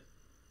unseated.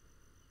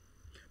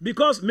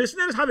 Because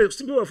mercenaries have a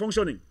simple way of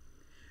functioning.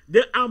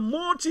 There are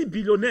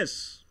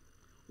multi-billionaires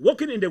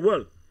working in the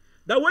world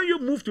that when you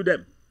move to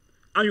them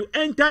and you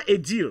enter a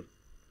deal,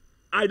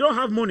 I don't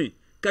have money,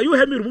 can you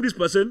help me remove this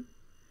person?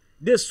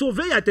 They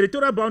survey your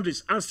territorial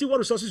boundaries and see what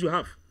resources you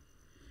have.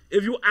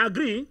 If you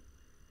agree,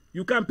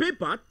 you can pay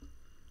part,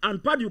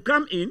 and part you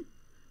come in,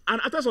 and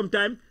after some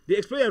time, they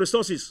exploit your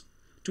resources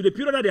to the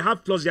period that they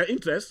have plus their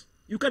interest.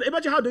 You can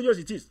imagine how dangerous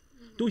it is.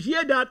 To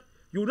hear that,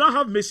 you now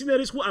have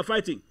mercenaries who are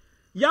fighting.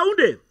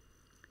 Yaoundé,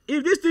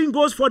 if this thing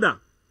goes further,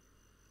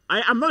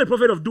 I am not a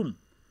prophet of doom.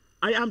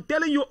 I am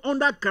telling you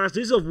under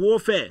characteristics of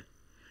warfare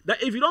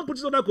that if you don't put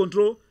it under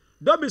control,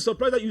 don't be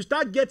surprised that you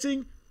start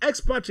getting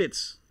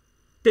expatriates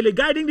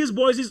teleguiding these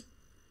boys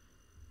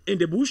in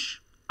the bush,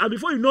 and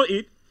before you know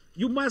it,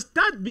 you must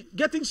start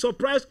getting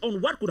surprised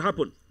on what could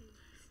happen.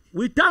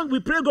 We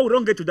pray God we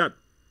don't get to that.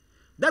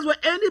 That's why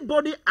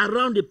anybody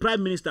around the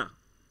prime minister,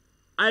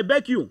 I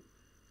beg you,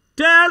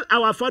 tell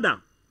our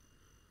father,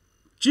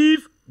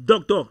 Chief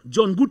Dr.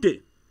 John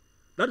Gute,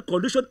 that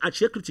condition are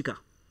critical.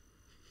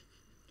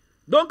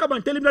 Don't come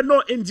and tell him that,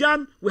 no, in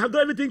Jan, we have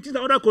done everything, things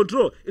are under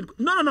control.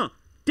 No.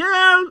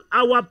 Tell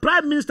our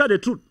prime minister the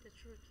truth.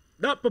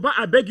 That, Papa,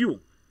 I beg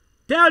you,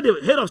 tell the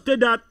head of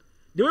state that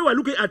the way we're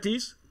looking at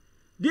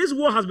this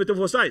war has been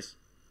emphasized.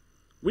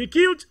 We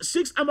killed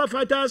 6 armed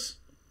fighters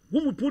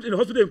whom we put in the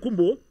hospital in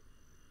Kumbo,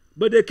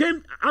 but they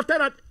came after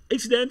that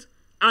incident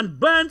and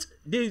burnt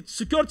the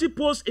security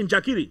post in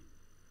Jakiri.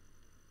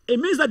 It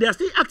means that they are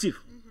still active.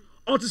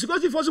 Until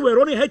security forces were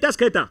running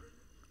hater-skater.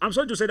 I'm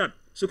sorry to say that.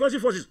 Security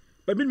forces,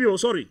 permit me,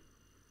 sorry,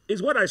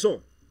 is what I saw.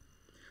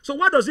 So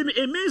what does it mean?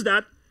 It means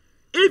that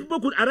if people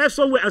could arrive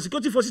somewhere and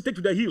security forces take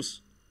to their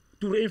heels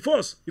to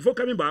reinforce before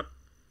coming back,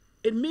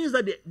 it means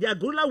that their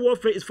guerrilla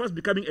warfare is fast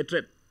becoming a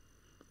threat.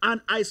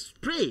 And I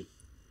pray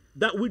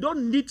that we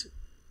don't need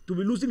to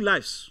be losing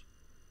lives.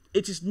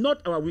 It is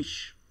not our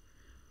wish.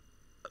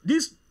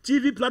 This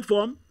TV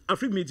platform,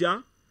 Afrique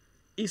Media,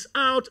 is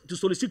out to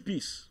solicit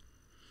peace.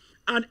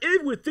 And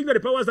if we think that the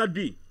powers that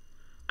be,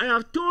 I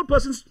have told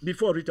persons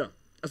before, Rita,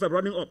 as I'm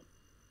running up,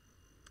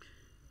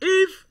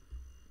 if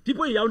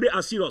people in Yaoundé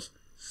are serious,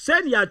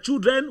 send your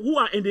children who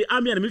are in the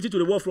army and the military to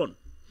the war front.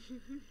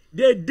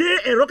 The day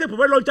a rocket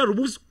propelled launcher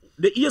removes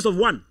the ears of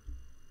one,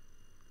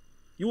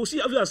 you will see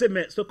officers say,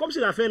 man, so come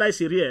see that fair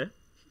Syria.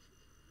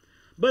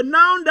 But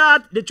now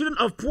that the children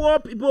of poor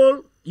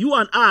people, you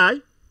and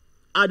I,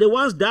 are the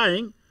ones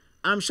dying,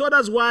 I'm sure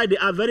that's why they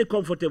are very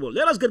comfortable.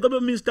 Let us get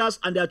government ministers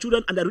and their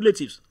children and their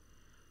relatives.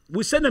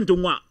 We send them to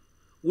Mwa.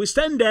 We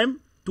send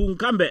them to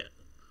Nkambe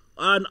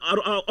and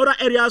other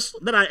areas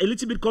that are a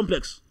little bit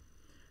complex.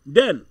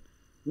 Then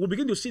we'll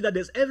begin to see that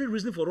there's every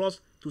reason for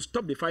us to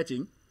stop the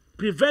fighting,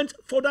 prevent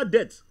further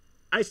deaths.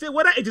 I say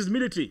whether it is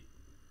military,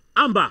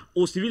 amber,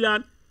 or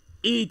civilian,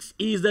 it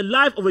is the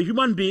life of a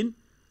human being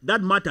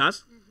that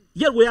matters.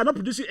 Yet we are not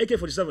producing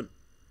AK-47.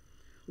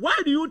 Why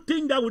do you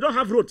think that we don't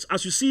have roads,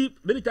 as you see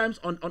many times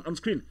on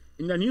screen,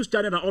 in the news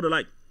channel and all the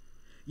like?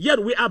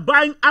 Yet we are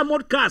buying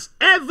armored cars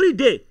every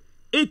day.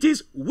 It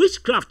is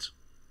witchcraft.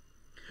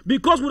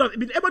 Because we have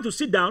been able to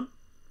sit down,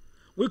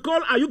 we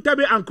call Ayuk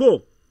Tabe and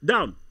Co.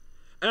 down.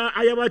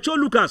 Ayabacho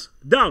Lucas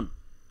down.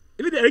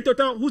 Even the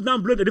editor who's now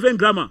blowing a different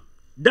grammar,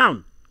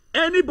 down.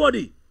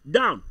 Anybody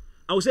down.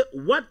 I will say,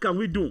 what can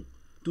we do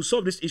to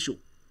solve this issue?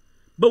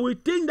 But we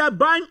think that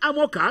buying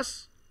armor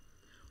cars,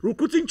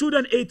 recruiting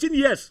children 18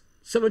 years,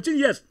 17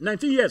 years,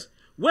 19 years,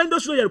 when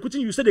those children are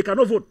recruiting, you say they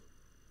cannot vote,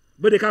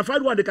 but they can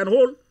find one, they can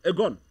hold a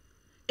gun.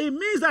 It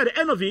means that at the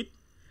end of it,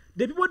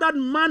 the people that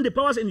man the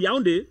powers in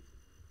Yaoundé,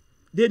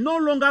 they no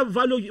longer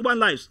value human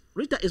lives.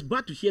 Rita, is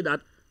bad to hear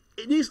that.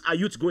 These are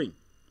youths going.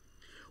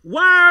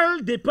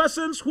 While the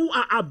persons who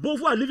are above,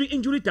 who are living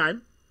injury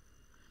time,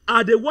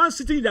 are the ones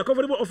sitting in their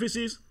comfortable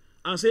offices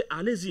and say,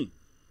 allez-y,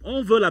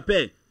 on veut la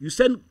paix. You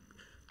send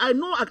I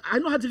know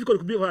how difficult it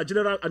could be for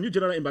a new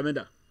general in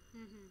Bamenda.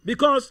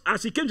 Because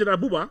as he came General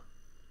Buba,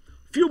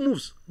 few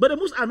moves, but the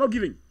moves are not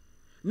giving.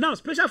 Now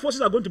special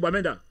forces are going to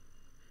Bamenda.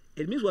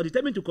 It means we are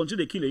determined to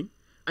continue the killing,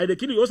 and the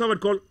killing we also have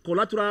what called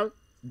collateral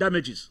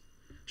damages.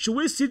 Should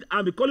we sit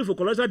and be calling for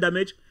collateral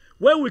damage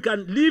where we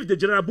can leave the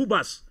General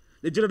Bubas,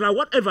 the General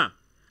whatever,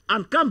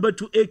 and come back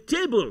to a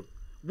table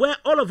where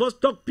all of us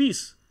talk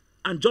peace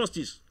and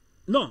justice?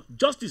 No,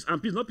 justice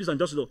and peace, not peace and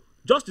justice. No.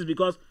 Justice,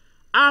 because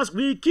as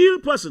we kill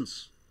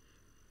persons,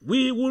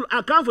 we will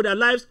account for their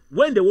lives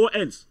when the war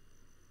ends.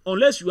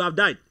 Unless you have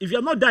died. If you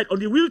have not died on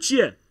the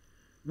wheelchair,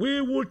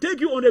 we will take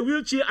you on a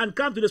wheelchair and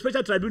come to the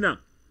special tribunal.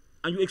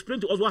 And you explain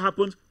to us what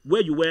happened,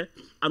 where you were,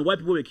 and why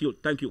people were killed.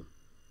 Thank you.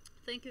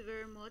 Thank you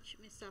very much,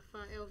 Mr.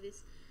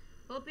 Elvis.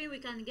 Hoping we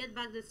can get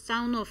back the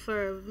sound of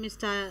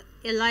Mr.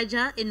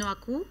 Elijah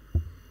Enoaku.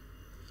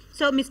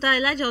 So, Mr.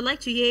 Elijah, I would like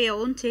to hear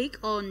your own take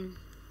on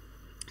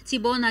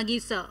Tibor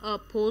Nagi's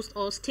post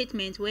or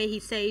statement where he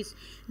says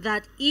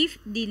that if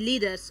the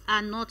leaders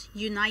are not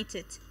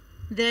united,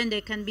 then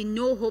there can be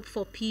no hope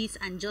for peace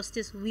and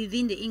justice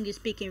within the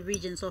English-speaking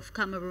regions of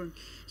Cameroon.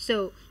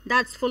 So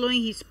that's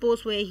following his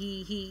post where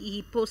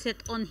he posted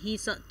on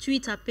his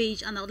Twitter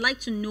page, and I would like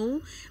to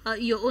know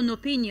your own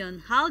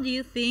opinion. How do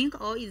you think,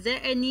 or is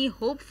there any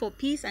hope for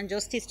peace and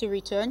justice to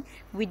return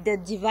with the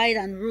divide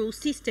and rule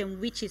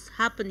system which is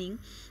happening?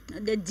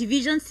 The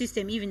division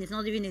system, even, it's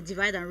not even a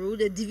divide and rule,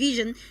 the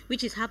division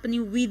which is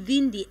happening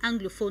within the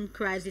Anglophone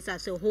crisis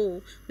as a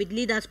whole, with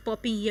leaders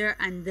popping here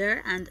and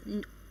there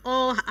and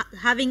all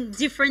having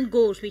different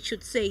goals, we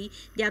should say.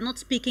 They are not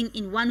speaking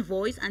in one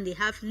voice, and they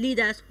have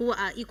leaders who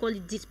are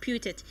equally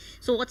disputed.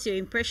 So what's your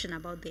impression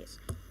about this?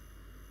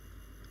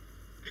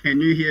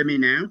 Can you hear me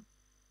now?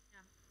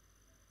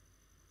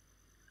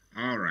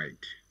 Yeah. All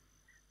right.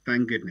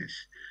 Thank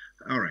goodness.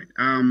 All right.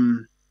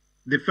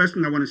 The first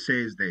thing I want to say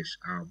is this.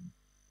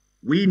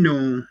 We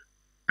know,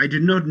 I do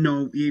not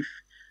know if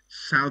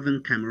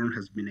Southern Cameroon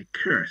has been a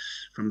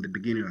curse from the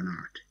beginning or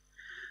not.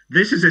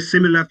 This is a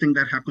similar thing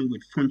that happened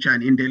with Foncha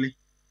and Indele.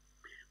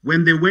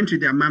 When they went to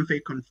their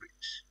Manfei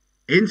conference,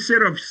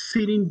 instead of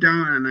sitting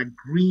down and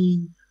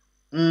agreeing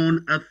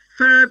on a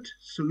third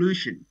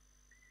solution,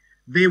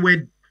 they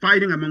were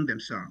fighting among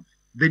themselves.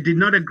 They did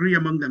not agree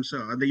among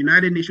themselves. The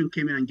United Nations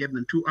came in and gave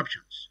them two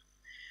options.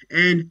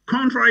 And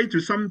contrary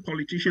to some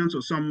politicians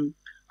or some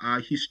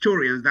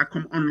historians that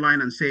come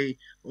online and say,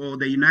 oh,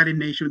 the United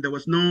Nations, there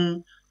was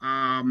no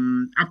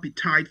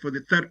appetite for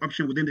the third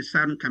option within the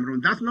Southern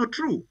Cameroon. That's not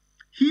true.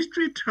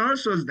 History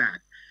tells us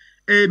that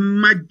a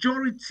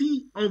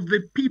majority of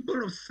the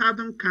people of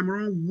Southern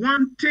Cameroon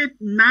wanted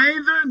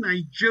neither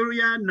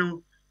Nigeria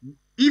nor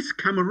East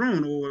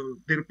Cameroon or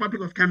the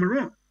Republic of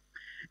Cameroon.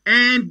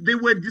 And there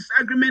were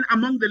disagreement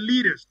among the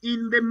leaders.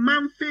 In the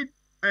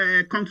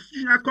Manfei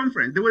Constitutional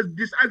Conference, there was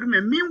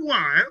disagreement.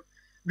 Meanwhile,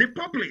 the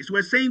populace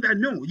were saying that,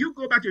 no, you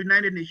go back to the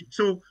United Nations.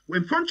 So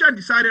when Foncha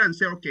decided and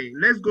said, okay,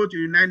 let's go to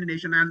the United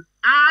Nations and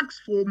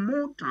ask for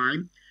more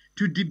time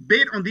to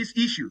debate on this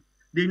issue,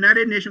 the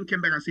United Nations came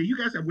back and said, you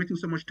guys are wasting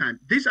so much time.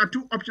 These are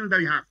two options that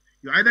you have.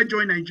 You either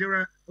join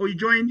Nigeria or you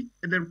join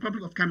the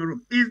Republic of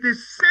Cameroon. It's the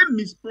same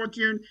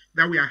misfortune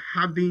that we are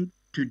having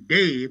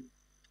today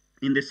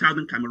in the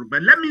Southern Cameroon.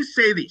 But let me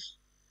say this.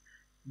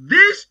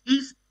 This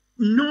is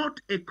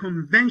not a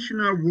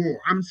conventional war.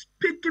 I'm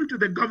speaking to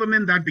the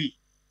government that be.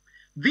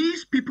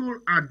 These people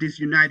are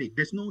disunited.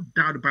 There's no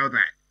doubt about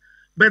that.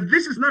 But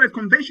this is not a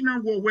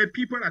conventional war where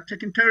people are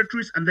taking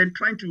territories and then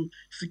trying to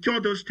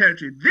secure those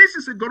territories. This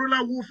is a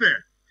guerrilla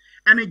warfare.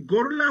 And a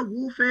guerrilla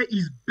warfare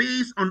is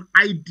based on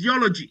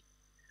ideology.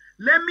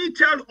 Let me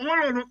tell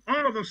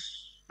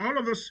all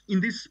of us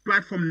in this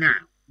platform now,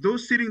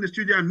 those sitting in the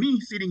studio and me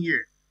sitting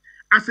here,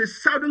 as a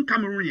Southern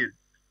Cameroonian,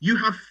 you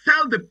have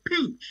felt the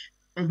pinch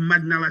of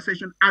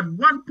marginalization at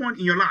one point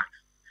in your life.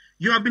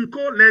 You have been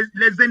called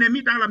les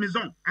ennemis dans la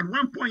maison at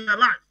one point in your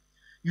life.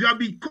 You have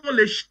been called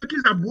les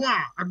chokis à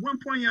boire at one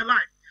point in your life.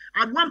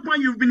 At one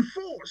point, you've been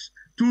forced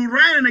to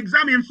write an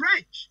exam in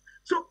French.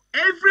 So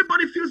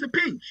everybody feels the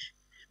pinch,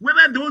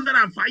 whether those that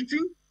are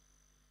fighting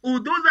or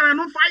those that are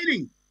not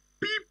fighting.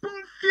 People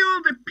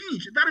feel the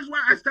pinch. That is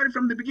why I started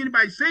from the beginning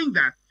by saying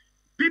that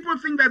people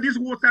think that this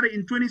war started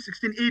in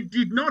 2016. It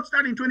did not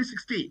start in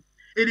 2016.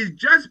 It is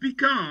just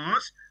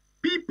because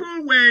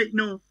people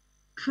were,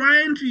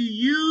 trying to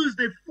use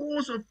the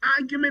force of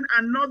argument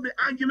and not the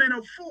argument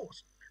of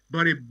force.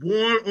 But it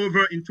boiled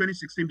over in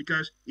 2016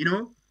 because,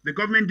 the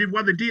government did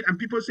what they did, and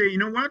people say, you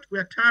know what,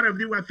 we're tired of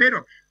this, we're fed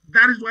up.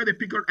 That is why they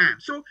pick up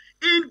arms. So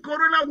in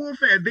guerrilla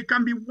warfare, there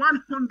can be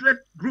 100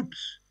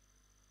 groups.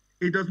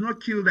 It does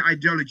not kill the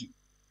ideology.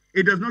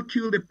 It does not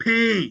kill the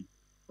pain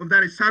of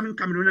that a Southern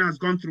Cameroonian has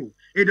gone through.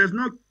 It does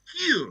not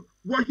kill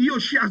what he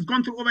or she has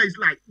gone through over his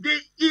life.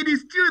 It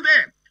is still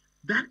there.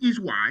 That is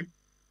why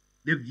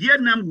the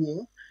Vietnam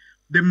War,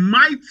 the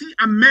mighty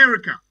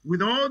America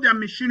with all their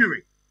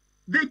machinery,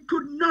 they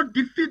could not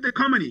defeat the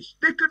communists.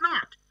 They could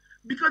not.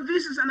 Because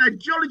this is an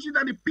ideology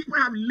that the people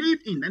have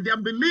lived in and they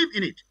have believed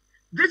in it.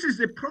 This is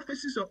the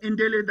prophecies of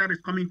Ndele that is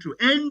coming true.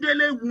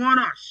 Ndele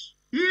warned us.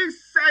 He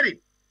said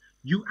it.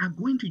 you are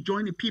going to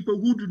join the people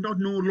who do not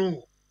know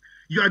law.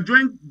 You are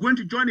going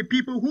to join the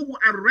people who will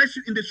arrest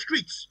you in the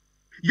streets.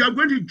 You are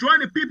going to join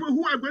the people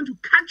who are going to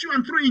catch you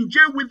and throw you in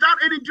jail without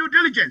any due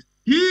diligence.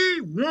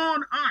 He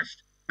warned us.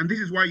 And this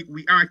is why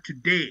we are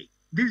today.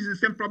 This is the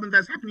same problem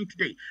that's happening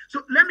today.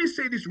 So let me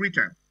say this,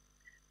 Rita.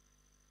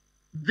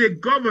 The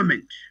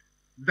government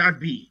that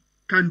be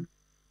can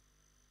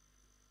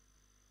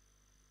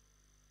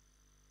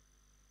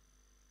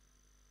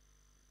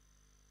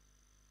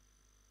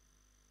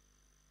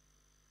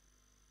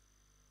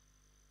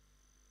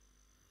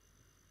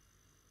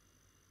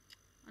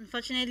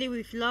Unfortunately,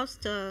 we've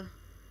lost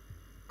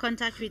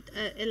contact with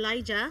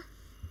Elijah,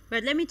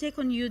 but let me take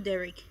on you,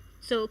 Derek.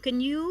 So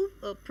can you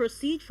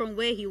proceed from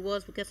where he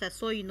was, because I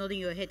saw you nodding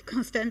your head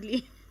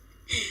constantly.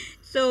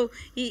 So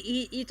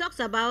he talks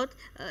about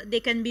there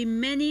can be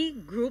many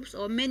groups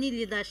or many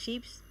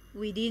leaderships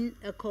within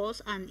a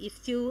cause, and they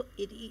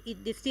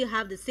still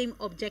have the same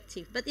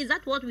objective. But is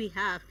that what we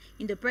have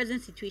in the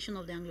present situation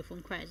of the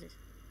Anglophone crisis?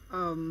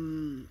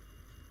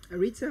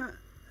 Rita,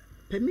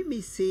 permit me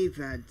say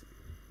that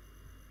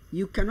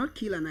you cannot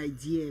kill an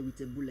idea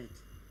with a bullet.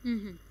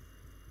 Mm-hmm.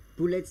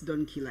 Bullets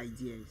don't kill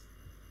ideas.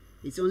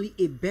 It's only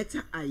a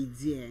better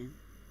idea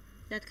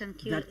that can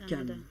kill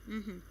another.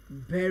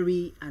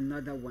 Bury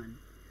another one.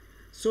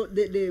 So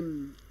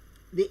the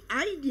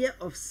idea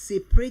of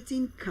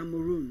separating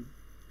Cameroon,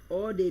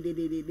 or the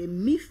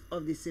myth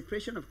of the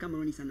separation of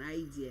Cameroon, is an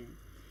idea,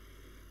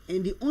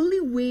 and the only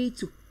way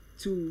to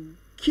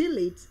kill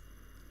it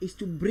is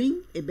to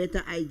bring a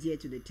better idea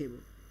to the table.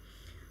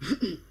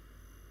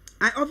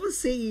 I often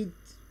say it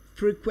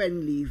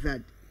frequently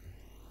that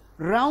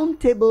round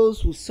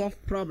tables will solve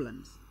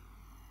problems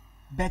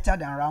better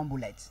than round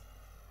bullets.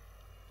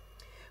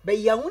 But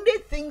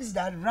Yaoundé thinks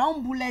that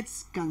round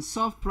bullets can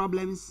solve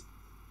problems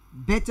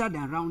better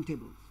than round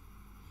tables,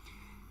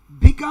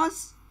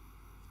 because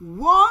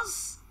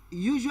wars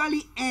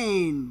usually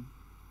end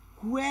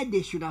where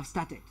they should have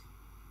started.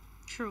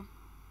 True.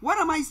 What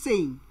am I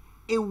saying?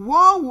 A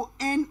war will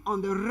end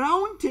on the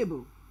round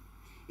table.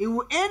 It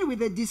will end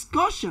with a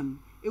discussion.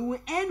 It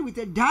will end with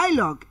a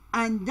dialogue,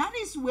 and that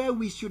is where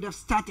we should have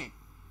started.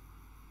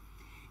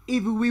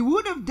 If we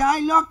would have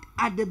dialogued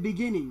at the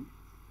beginning,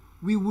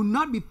 we would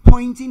not be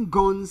pointing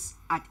guns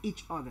at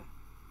each other.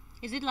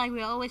 Is it like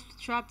we're always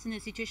trapped in a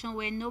situation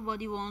where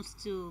nobody wants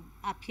to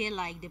appear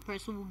like the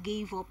person who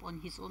gave up on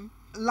his own?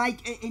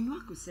 Like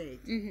Enwaku said,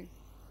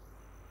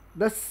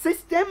 the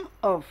system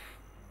of,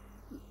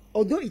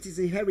 although it is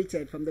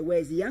inherited from the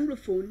West, the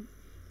Anglophone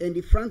and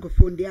the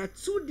Francophone, they are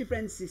two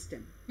different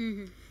systems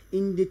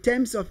in the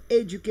terms of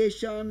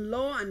education,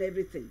 law, and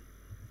everything.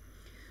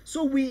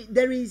 So we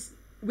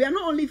are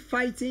not only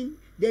fighting,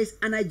 there's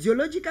an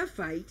ideological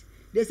fight,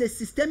 there's a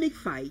systemic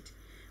fight.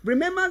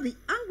 Remember, the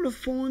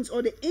Anglophones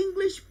or the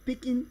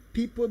English-speaking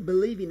people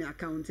believe in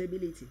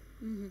accountability.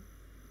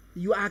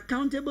 You are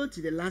accountable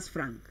to the last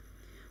franc.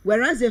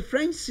 Whereas the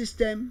French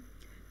system,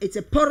 it's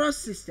a porous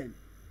system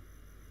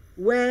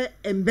where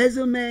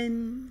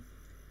embezzlement,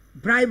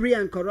 bribery,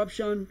 and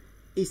corruption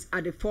is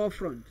at the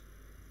forefront.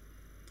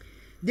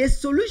 The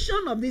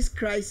solution of this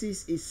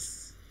crisis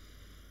is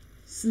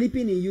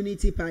sleeping in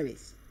Unity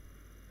Palace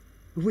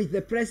with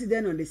the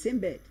president on the same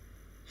bed.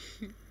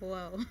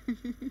 Wow.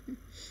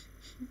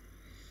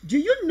 Do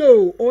you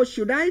know, or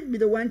should I be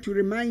the one to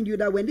remind you,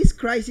 that when this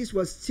crisis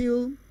was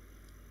still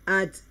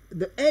at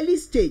the early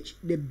stage,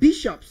 the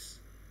bishops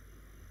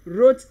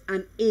wrote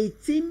an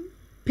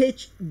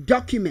 18-page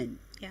document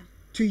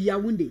to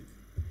Yaoundé.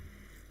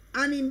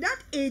 And in that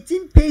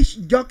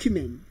 18-page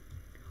document,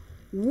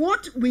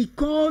 what we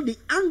call the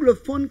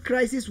Anglophone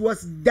crisis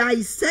was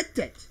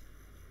dissected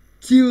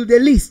till the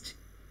least.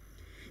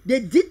 The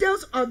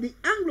details of the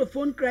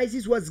Anglophone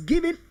crisis was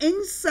given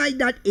inside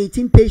that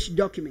 18-page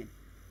document.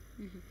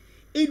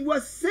 It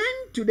was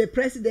sent to the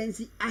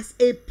presidency as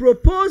a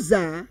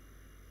proposal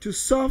to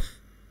solve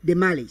the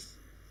malice.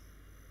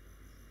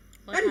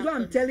 That is why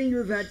I'm telling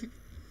you that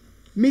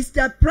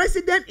Mr.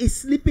 President is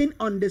sleeping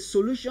on the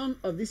solution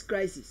of this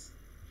crisis.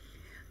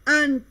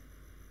 And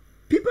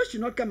people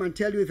should not come and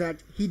tell you that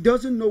he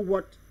doesn't know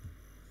what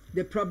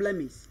the problem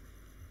is,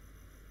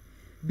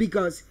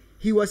 because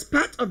he was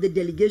part of the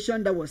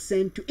delegation that was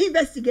sent to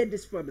investigate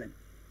this problem.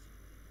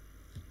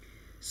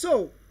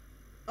 So,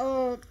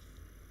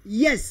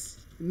 yes,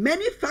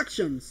 many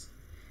factions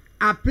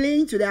are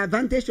playing to the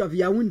advantage of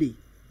Yaoundé,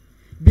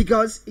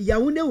 because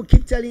Yaoundé will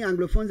keep telling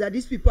Anglophones that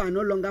these people are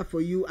no longer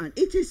for you, and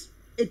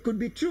it could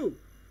be true.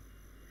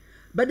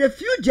 But the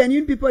few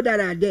genuine people that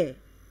are there,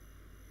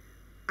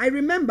 I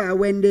remember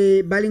when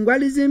the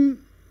bilingualism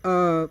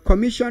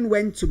commission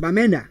went to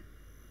Bamenda,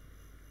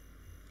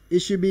 it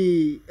should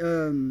be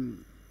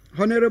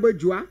Honorable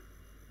Joa,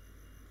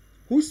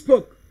 who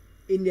spoke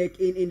in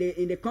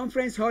the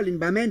conference hall in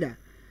Bamenda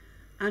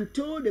and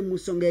told the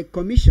Musonge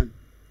Commission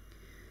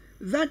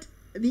that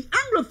the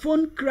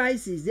Anglophone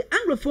crisis, the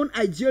Anglophone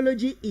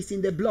ideology is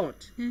in the blood.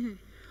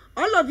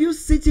 All of you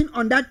sitting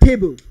on that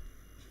table,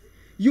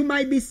 you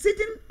might be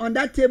sitting on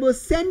that table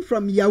sent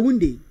from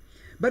Yaoundé,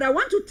 But I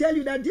want to tell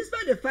you that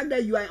despite the fact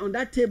that you are on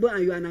that table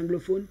and you are an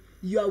Anglophone,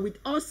 you are with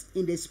us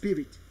in the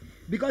spirit.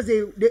 Because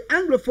the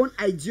Anglophone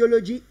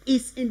ideology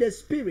is in the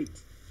spirit.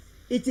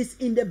 It is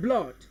in the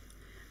blood.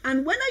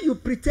 And whether you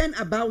pretend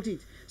about it,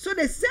 so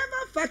the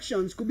several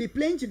factions could be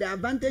playing to the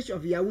advantage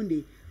of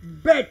Yaoundé,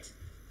 but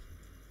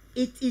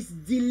it is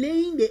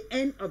delaying the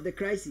end of the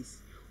crisis.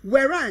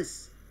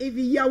 Whereas, if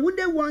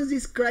Yaoundé wants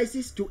this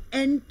crisis to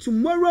end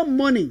tomorrow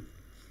morning,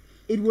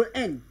 it will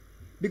end.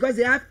 Because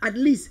they have at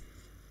least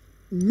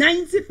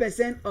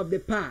 90% of the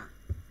power.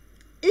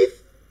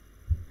 If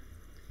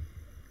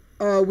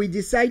we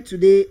decide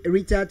today,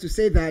 Rita, to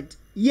say that,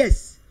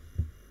 yes,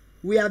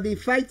 we have been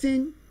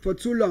fighting for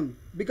too long,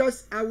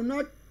 because I will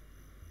not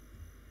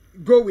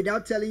go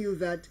without telling you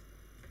that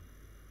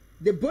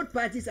the both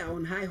parties are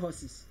on high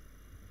horses.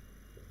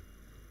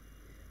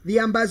 The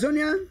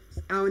Ambazonians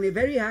are on a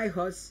very high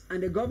horse,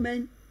 and the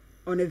government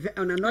on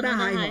another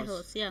high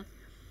horse. Yeah.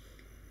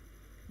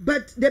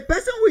 But the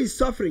person who is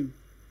suffering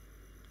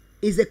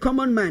is a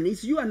common man.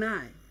 It's you and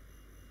I.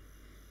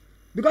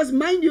 Because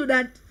mind you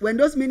that when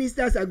those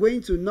ministers are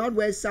going to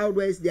Northwest,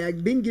 Southwest, they are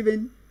being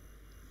given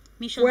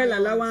fuel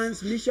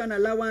allowance, mission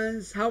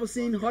allowance,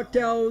 housing,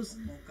 hotels,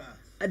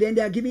 and then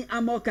they are giving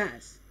armor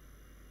cars.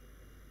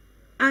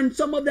 And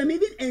some of them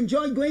even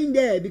enjoy going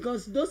there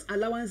because those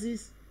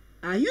allowances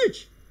are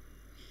huge.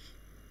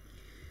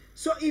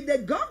 So if the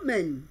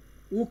government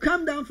will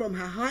come down from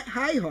her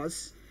high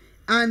horse,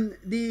 and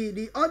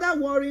the other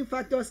worrying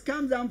factors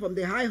come down from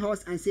the high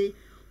horse and say,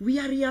 we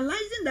are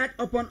realizing that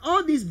upon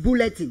all this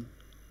bulletin,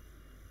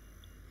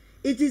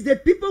 it is the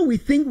people we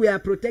think we are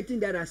protecting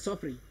that are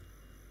suffering.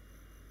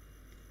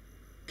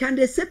 Can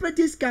the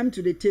separatists come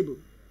to the table?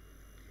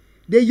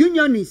 The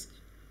unionists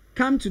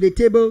come to the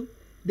table.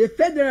 The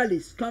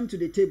federalists come to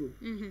the table.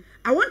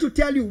 I want to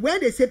tell you where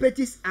the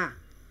separatists are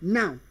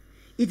now.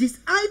 It is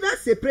either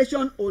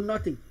separation or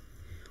nothing.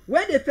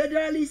 Where the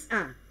federalists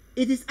are,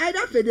 it is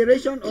either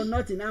federation or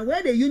nothing. And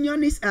where the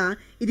unionists are,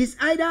 it is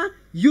either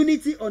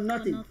unity or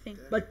nothing.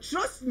 But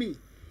trust me,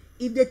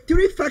 if the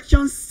three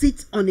factions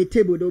sit on a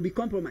table, there will be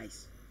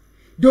compromise.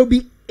 There will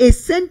be a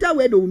center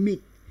where they will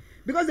meet.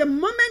 Because the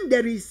moment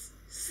there is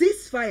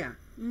ceasefire,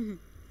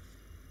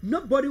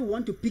 nobody will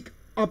want to pick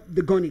up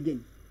the gun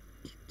again.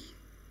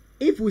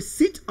 If we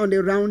sit on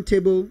the round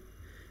table,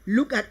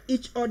 look at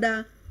each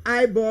other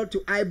eyeball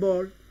to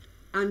eyeball,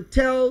 and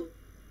tell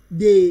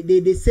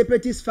the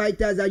separatist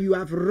fighters that you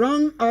have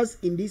wronged us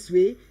in this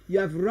way, you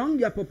have wronged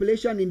your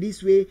population in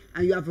this way,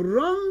 and you have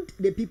wronged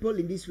the people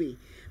in this way.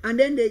 And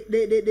then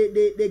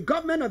the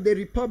government of the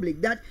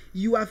republic, that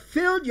you have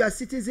failed your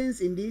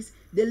citizens in this,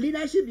 the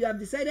leadership, you have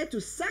decided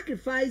to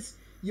sacrifice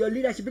your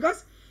leadership.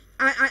 Because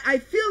I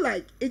feel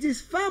like it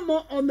is far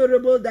more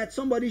honorable that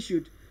somebody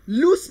should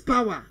lose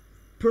power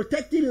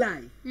protecting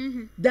life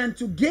than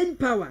to gain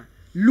power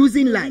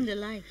losing life.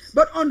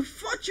 But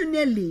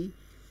unfortunately,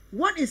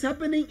 what is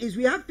happening is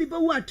we have people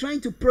who are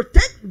trying to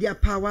protect their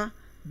power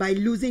by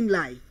losing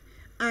life.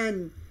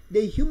 And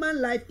the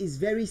human life is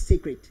very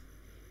sacred.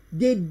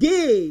 The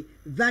day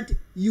that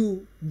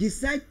you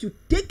decide to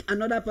take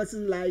another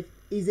person's life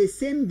is the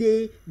same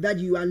day that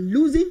you are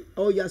losing,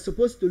 or you are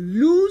supposed to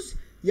lose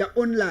your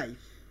own life.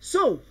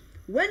 So,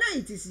 whether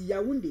it is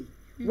Yaoundé,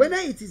 whether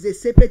it is a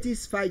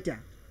separatist fighter,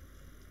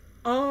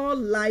 all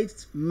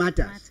lives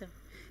matter.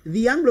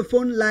 The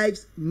Anglophone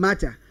lives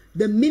matter.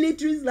 The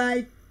military's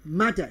life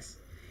matters.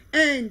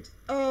 And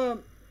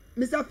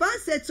Mr. Farr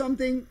said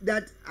something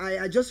that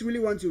I just really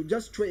want to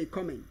just throw a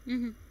comment.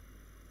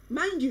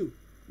 Mind you,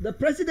 the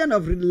president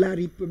of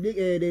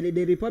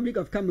the Republic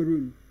of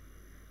Cameroon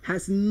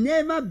has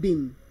never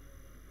been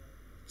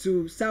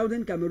to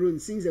southern Cameroon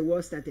since the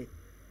war started.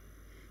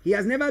 He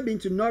has never been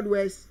to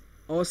Northwest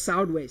or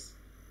Southwest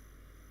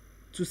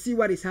to see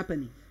what is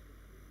happening.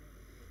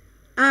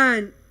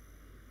 And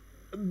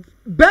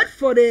but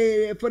for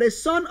the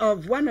son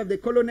of one of the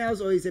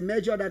colonels, or is a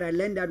major that I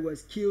learned that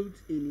was killed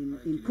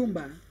in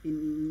Kumba,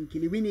 in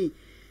Kiliwini,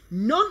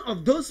 none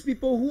of those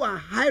people who are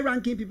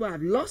high-ranking people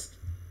have lost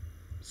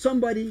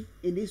somebody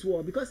in this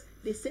war, because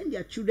they send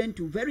their children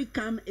to very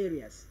calm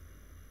areas.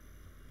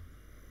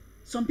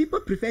 Some people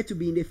prefer to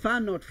be in the far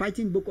north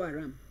fighting Boko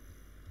Haram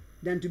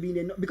than to be in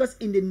the north, because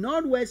in the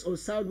Northwest or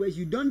Southwest,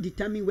 you don't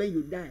determine when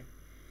you die.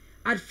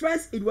 At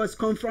first, it was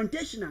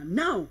confrontational.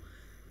 Now,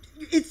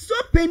 it's so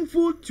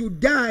painful to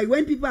die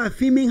when people are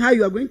filming how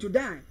you are going to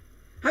die.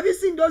 Have you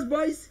seen those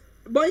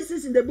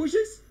voices in the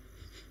bushes?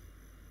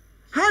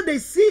 How they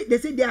say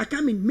they are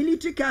coming,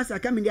 military cars are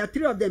coming, there are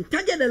 3 of them,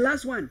 target the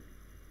last one.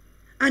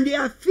 And they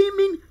are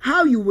filming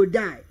how you will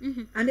die.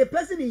 And the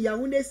person in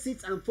Yaoundé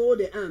sits and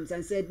folds the arms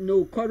and said,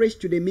 no, courage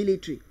to the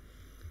military.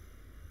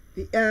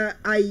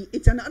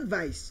 It's an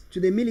advice to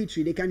the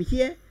military. They can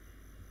hear,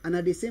 and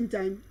at the same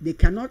time, they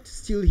cannot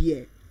still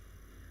hear.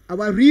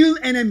 Our real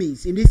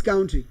enemies in this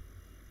country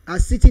are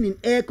sitting in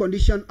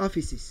air-conditioned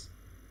offices,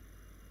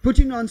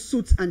 putting on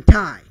suits and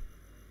tie.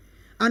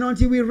 And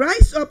until we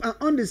rise up and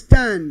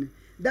understand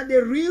that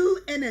the real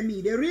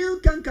enemy, the real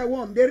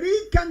cankerworm, the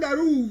real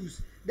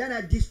kangaroos that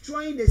are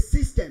destroying the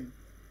system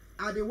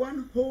are the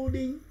one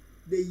holding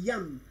the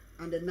yam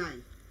and the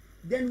knife.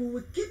 Then we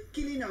will keep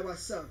killing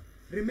ourselves.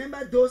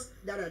 Remember, those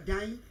that are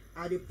dying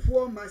are the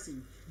poor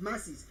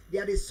masses. They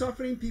are the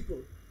suffering people.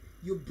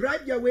 You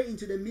bribe your way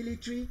into the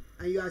military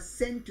and you are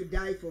sent to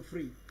die for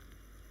free.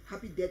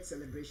 Happy death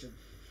celebration.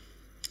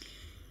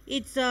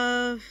 It's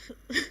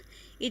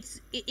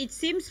it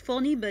seems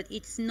funny, but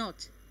it's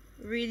not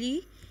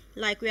really.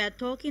 Like, we are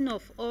talking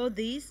of all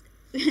these.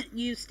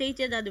 You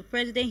stated that the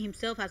president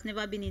himself has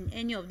never been in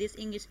any of these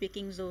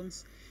English-speaking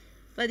zones,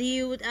 but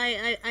he would.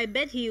 I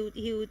bet he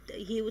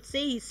would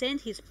say he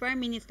sent his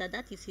prime minister,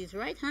 that is his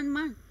right-hand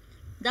man,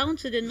 down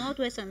to the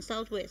northwest and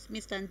southwest,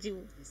 Mr.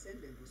 Ndiwu. He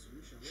sent them for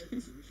solution. Where's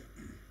the solution?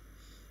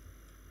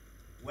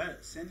 Well,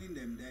 sending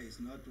them there is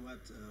not what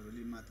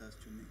really matters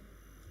to me.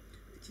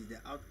 It is the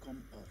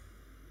outcome of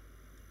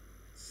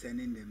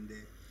sending them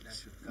there that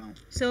should count.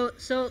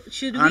 So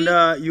should we?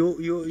 And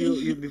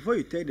you before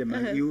you take them,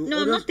 you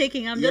no, I'm not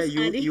taking. I'm just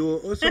adding. You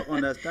also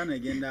understand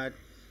again that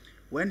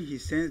when he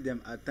sends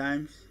them, at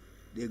times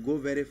they go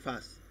very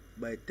fast,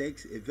 but it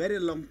takes a very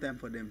long time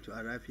for them to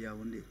arrive here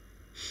one day.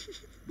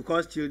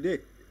 Because till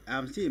date,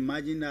 I'm still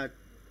imagining that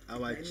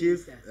our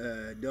chief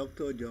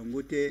Dr. John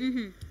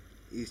Gute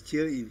is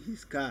still in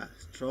his car,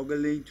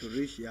 struggling to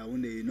reach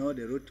Yaoundé. You know,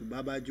 the road to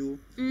Babaju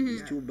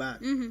is too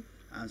bad.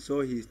 And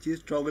so he's still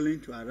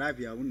struggling to arrive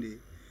Yaoundé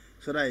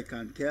so that he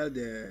can tell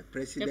the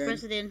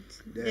president,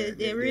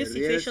 the real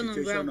situation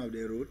of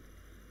the road,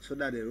 so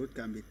that the road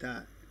can be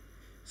tarred.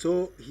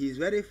 So he's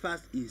very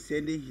fast in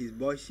sending his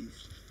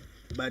voices,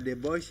 but the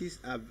voices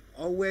are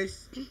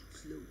always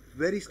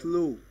very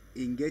slow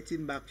in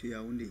getting back to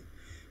Yaoundé.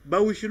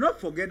 But we should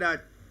not forget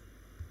that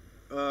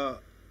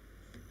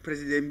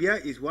President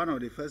Biya is one of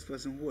the first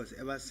person who was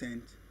ever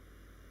sent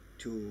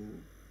to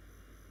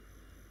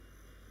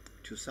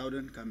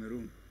southern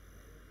Cameroon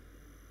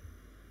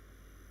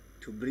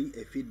to bring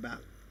a feedback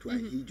to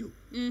Ahijo.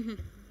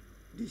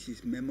 This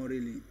is memory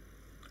lane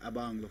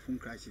about Anglophone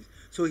crisis.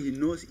 So he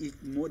knows it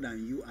more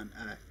than you and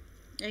I.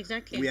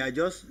 Exactly. We are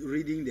just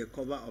reading the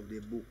cover of the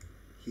book.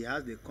 He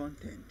has the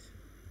content,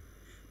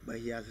 but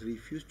he has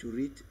refused to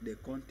read the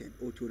content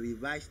or to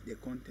revise the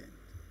content.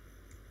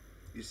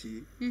 You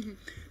see?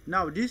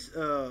 Now, this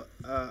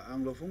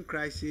Anglophone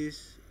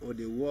crisis or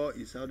the war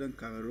in southern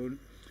Cameroon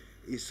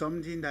is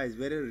something that is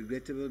very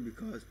regrettable,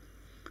 because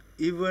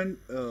even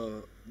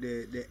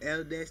the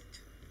eldest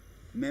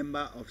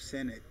member of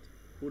Senate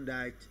who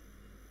died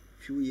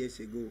a few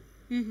years ago,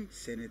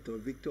 Senator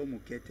Victor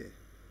Mukete,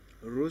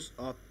 rose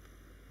up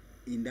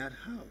in that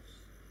house,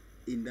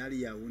 in that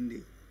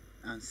Yaoundé,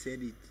 and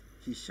said it.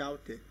 He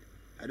shouted.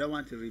 I don't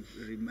want to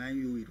remind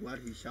you with what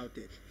he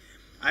shouted.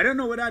 I don't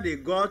know whether the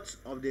gods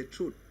of the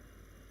truth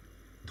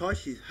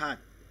touched his heart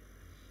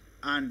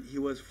and he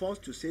was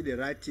forced to say the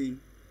right thing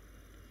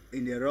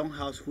in the wrong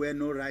house where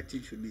no right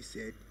thing should be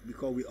said,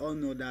 because we all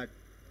know that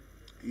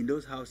in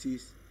those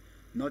houses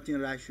nothing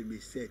right should be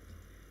said.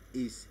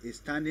 Is a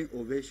standing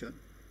ovation.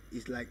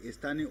 It's like a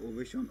standing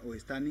ovation or a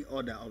standing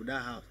order of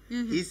that house.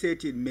 He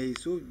said it, may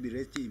his soul be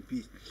resting in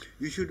peace.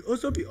 You should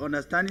also be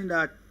understanding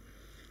that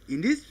in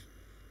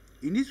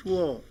this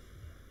war,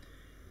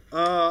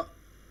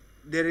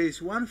 there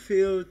is one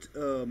failed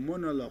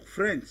monologue.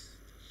 Friends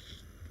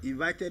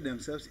invited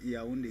themselves in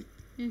Yaoundé,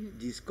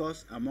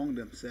 discussed among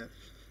themselves,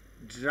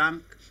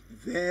 drank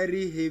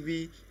very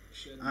heavy,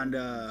 and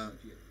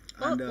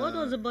what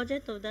was the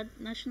budget of that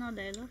national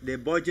dialogue? The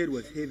budget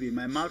was heavy.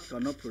 My mouth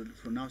cannot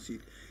pronounce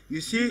it.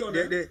 You see,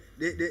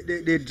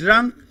 they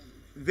drank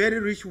very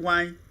rich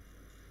wine.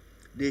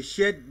 They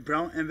shared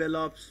brown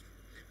envelopes,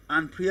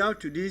 and prior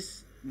to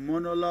this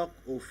monologue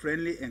or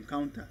friendly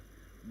encounter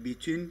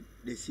between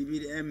the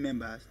CBDM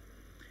members,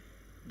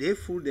 they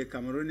fooled the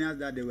Cameroonians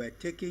that they were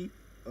taking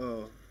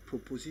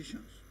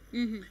propositions.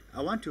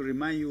 I want to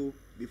remind you,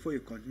 before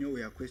you continue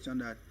with your question,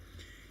 that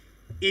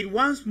it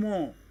once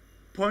more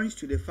points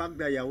to the fact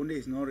that Yaoundé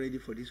is not ready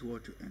for this war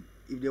to end.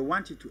 If they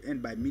want it to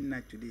end by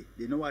midnight today,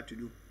 they know what to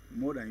do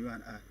more than you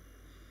and I.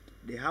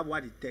 They have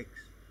what it takes.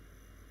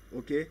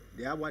 Okay?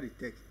 They have what it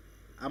takes.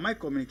 Am I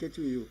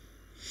communicating with you?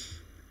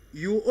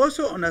 You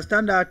also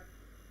understand that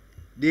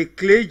the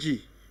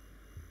clergy,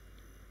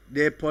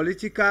 the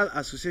political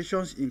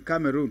associations in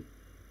Cameroon,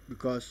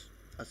 because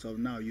as of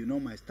now, you know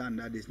my stand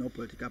that there's no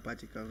political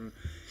party in Cameroon.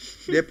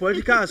 The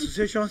political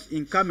associations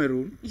in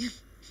Cameroon,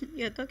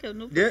 you're talking of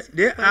no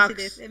they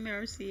asked,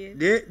 MRCA.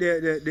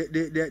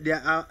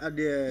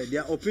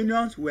 their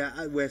opinions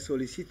were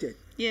solicited.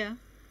 Yeah.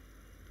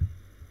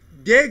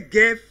 They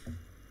gave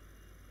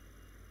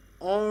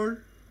all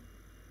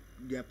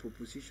their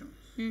propositions,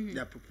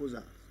 their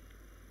proposals,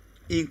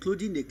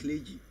 including the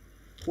clergy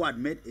who had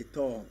made a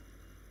tour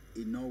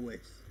in Norwest.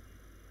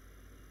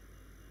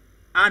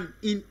 And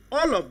in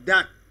all of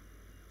that,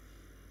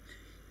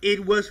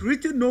 it was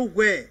written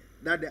nowhere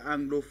that the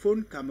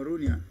Anglophone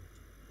Cameroonian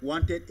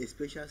wanted a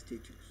special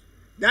status.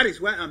 That is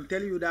why I'm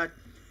telling you that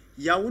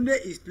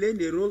Yaoundé is playing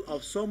the role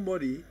of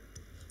somebody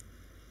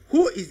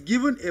who is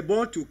given a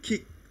ball to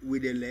kick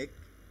with a leg.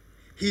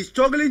 He's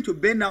struggling to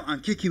bend down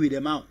and kick it with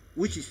a mouth,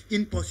 which is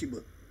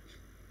impossible.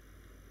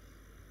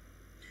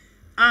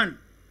 And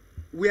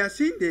we are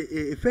seeing the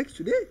effects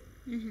today.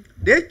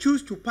 They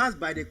choose to pass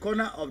by the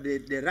corner of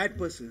the right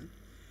person.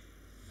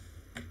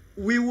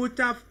 We would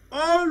have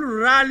all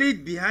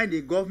rallied behind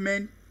the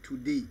government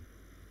today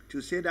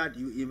to say that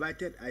you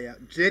invited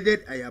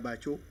dreaded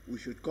Ayabacho. We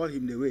should call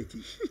him the way it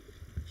is.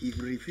 He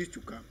refused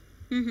to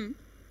come.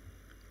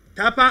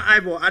 Tapa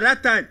Ivo at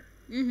that time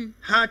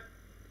had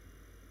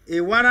a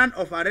warrant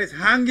of arrest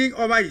hanging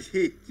over his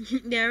head.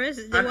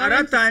 The And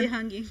at that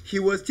time, he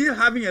was still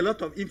having a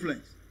lot of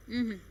influence.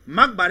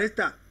 Mark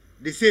Barista,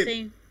 the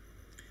same.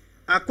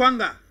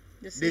 Akwanga,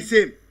 the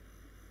same.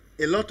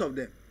 A lot of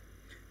them.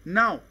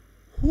 Now,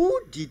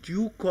 who did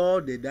you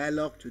call the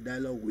dialogue to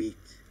dialogue with?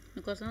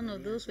 Because none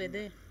of those were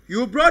there.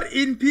 You brought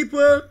in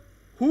people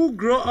who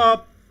grow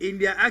up in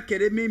their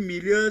academic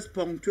milieus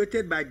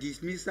punctuated by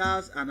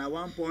dismissals and at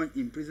one point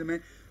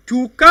imprisonment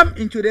to come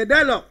into the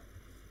dialogue.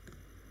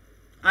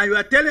 And you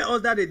are telling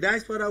us that the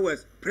diaspora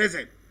was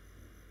present.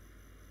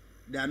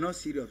 They are not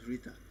serious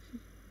readers.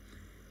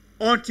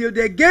 Until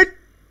they get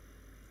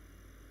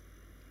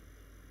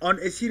on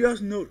a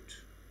serious note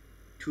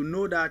to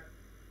know that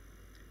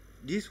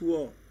this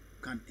war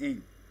can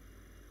end.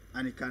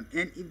 And it can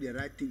end if the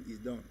right thing is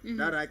done.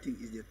 That right thing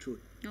is the truth.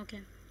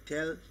 Okay.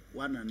 Tell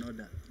one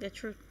another The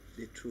truth.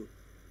 the truth.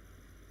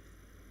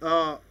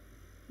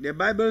 The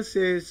Bible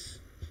says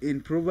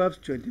in Proverbs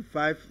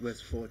 25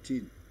 verse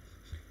 14,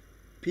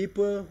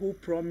 people who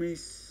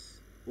promise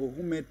or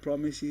who made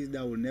promises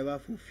that will never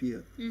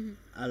fulfill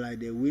are like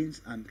the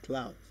winds and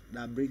clouds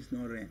that brings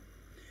no rain.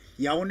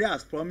 Yaoundé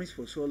has promised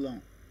for so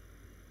long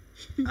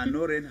and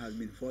no rain has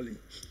been falling.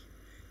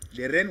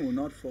 The rain will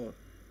not fall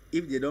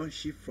if they don't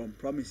shift from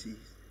promises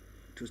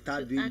to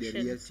start doing the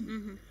real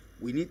thing.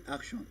 We need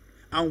action.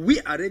 And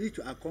we are ready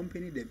to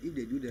accompany them if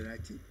they do the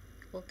right thing.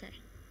 Okay.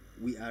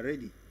 We are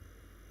ready.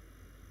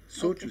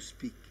 So to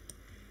speak.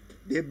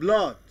 The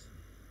blood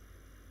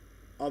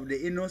of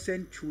the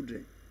innocent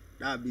children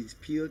that have been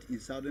spilled in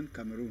southern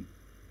Cameroon,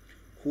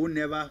 who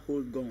never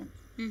hold guns,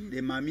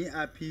 the Mami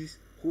Apis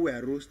who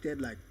were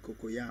roasted like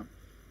cocoyam,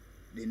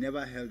 they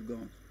never held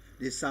guns.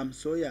 The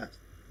Samsoyas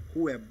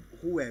who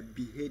were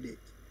beheaded,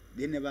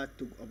 they never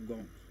took up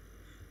guns.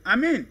 I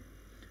mean,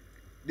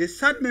 the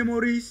sad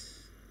memories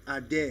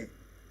are there,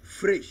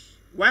 fresh.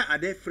 Why are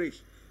they fresh?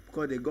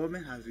 Because the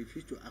government has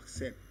refused to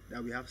accept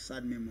that we have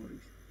sad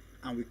memories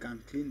and we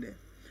can clean them.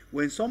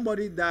 When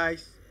somebody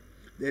dies,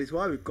 there is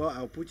what we call,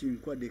 I'll put you in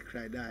quote, the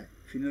cry die,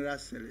 funeral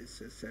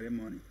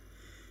ceremony.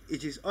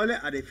 It is only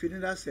at the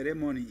funeral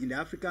ceremony in the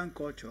African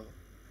culture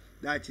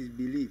that it is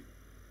believed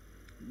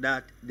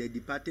that the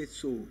departed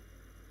soul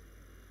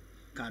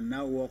can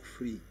now walk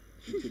free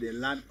into the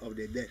land of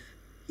the dead.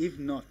 If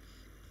not,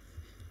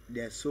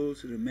 their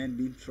souls remain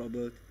being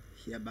troubled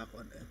here back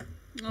on earth.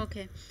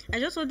 Okay. I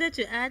just wanted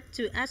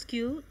to ask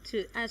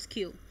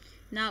you.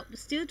 Now,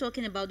 still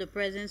talking about the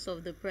presence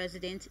of the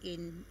president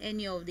in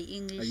any of the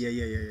English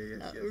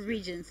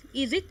regions.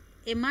 Is it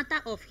a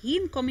matter of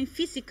him coming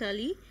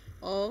physically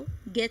or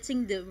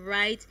getting the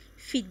right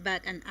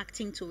feedback and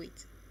acting to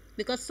it?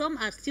 Because some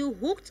are still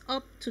hooked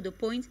up to the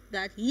point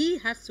that he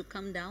has to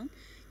come down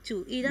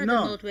to either the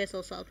northwest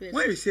or southwest.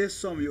 When you say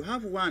some, you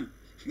have one.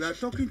 You are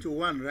talking to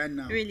one right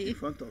now really? In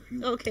front of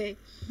you. Okay.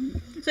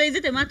 So is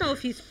it a matter of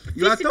his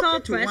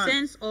physical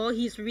presence or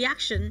his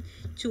reaction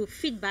to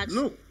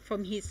feedbacks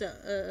from his...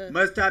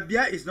 Mr.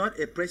 Bia is not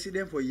a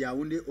president for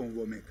Yaoundé or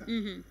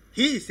Womeka.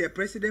 He is a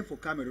president for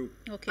Cameroon.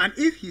 Okay. And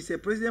if he's a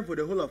president for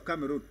the whole of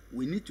Cameroon,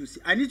 we need to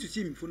see... I need to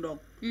see him in Fundong.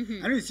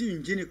 I need to see him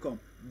in Ginicom,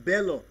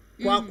 Bello,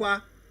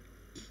 Kwakwa.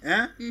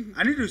 I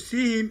need to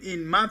see him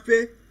in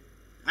Mamfe.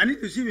 I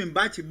need to see him in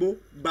Bachibo,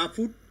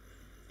 Bafut.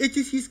 It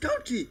is his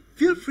country.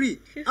 Feel free.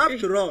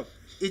 After all,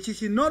 it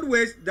is in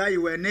Northwest that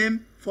you were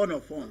named Fon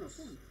of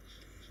Fonds.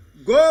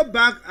 Go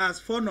back as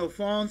Fon of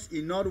Fonds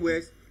in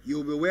Northwest. You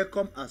will be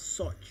welcome as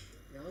such.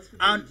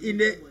 And in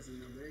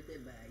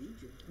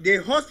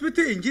the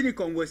hospital in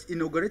Ginicom was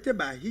inaugurated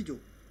by Hijo.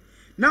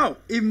 Now,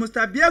 if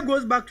Mr. Bia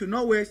goes back to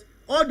Northwest,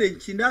 all the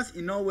Chindas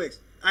in Northwest,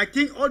 I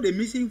think all the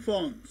missing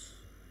funds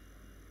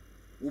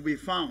will be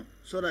found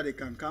so that they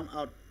can come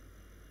out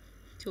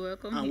to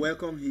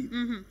welcome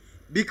him.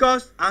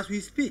 Because as we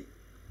speak,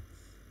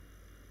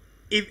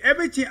 if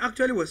everything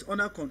actually was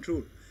under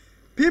control,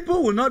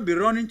 people will not be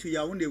running to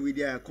Yaoundé with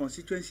their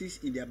constituencies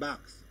in their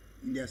bags,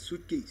 in their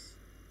suitcase.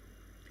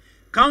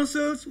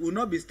 Councils will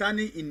not be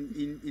standing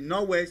in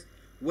Northwest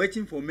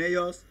waiting for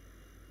mayors.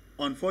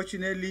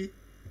 Unfortunately,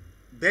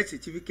 birth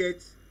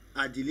certificates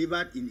are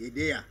delivered in a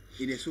day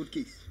in a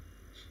suitcase.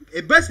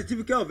 A birth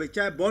certificate of a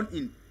child born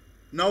in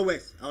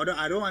Northwest,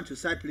 I don't want to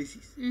cite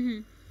places.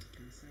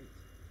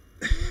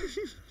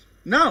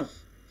 Now,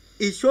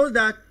 it shows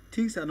that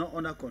things are not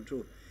under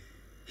control.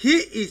 He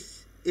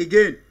is,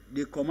 again,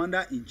 the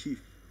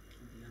commander-in-chief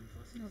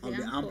of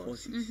the armed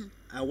forces.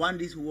 I want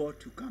this war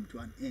to come to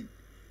an end.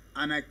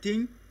 And I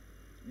think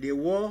the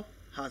war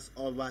has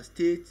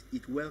overstayed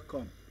its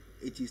welcome.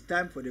 It is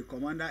time for the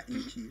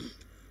commander-in-chief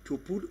to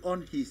put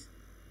on his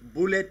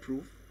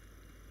bulletproof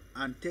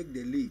and take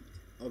the lead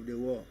of the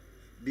war.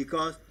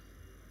 Because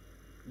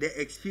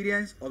the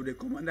experience of the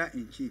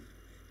commander-in-chief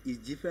is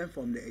different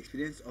from the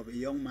experience of a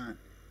young man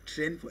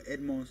trained for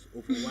 8 months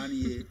or for 1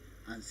 year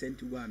and sent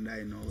to go and die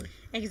in Norway.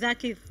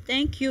 Exactly.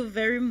 Thank you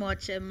very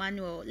much,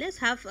 Emmanuel. Let's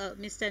have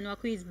Mr.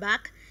 Nwaku is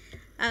back.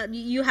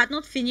 You had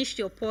not finished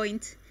your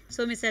point,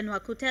 so Mr.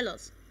 Nwaku, tell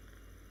us.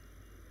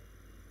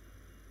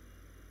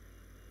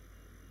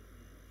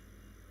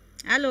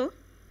 Hello?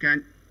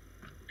 Can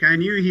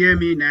you hear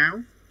me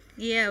now?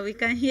 Yeah, we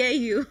can hear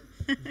you.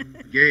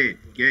 Good.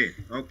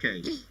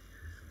 Okay.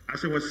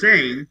 As I was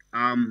saying,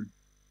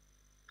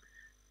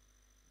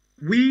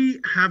 we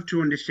have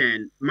to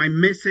understand, my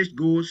message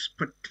goes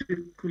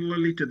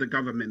particularly to the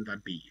government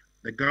that be,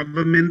 the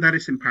government that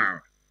is in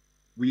power.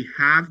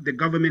 The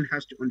government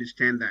has to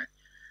understand that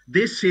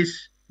this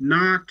is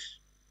not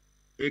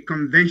a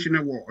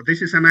conventional war.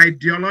 This is an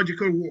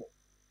ideological war.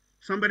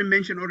 Somebody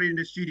mentioned already in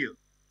the studio,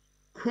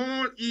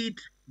 call it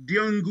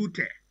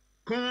Diongute,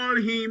 call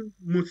him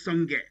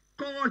Mutsonge,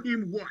 call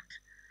him what?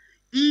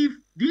 If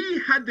he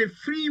had the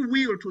free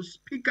will to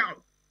speak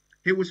out,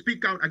 he would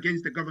speak out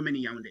against the government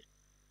in Yaoundé.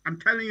 I'm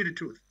telling you the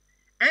truth.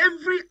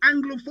 Every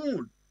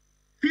Anglophone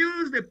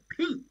feels the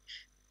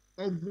pinch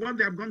of what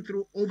they have gone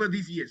through over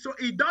these years. So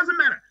it doesn't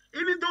matter.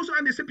 Even those who are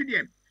in the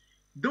CPDM,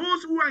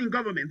 those who are in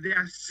government, they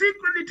are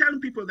secretly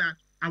telling people that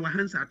our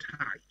hands are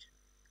tied.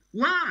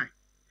 Why?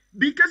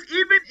 Because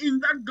even in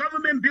that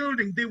government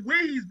building, the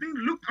way he's being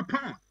looked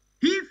upon,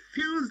 he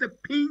feels the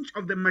pinch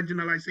of the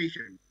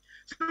marginalization.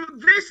 So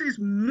this is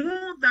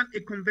more than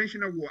a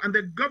conventional war, and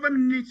the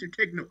government needs to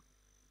take note.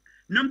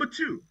 Number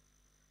two,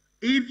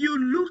 if you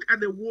look at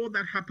the war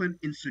that happened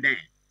in Sudan,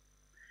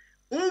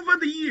 over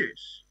the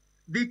years,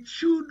 the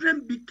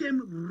children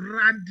became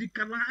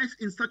radicalized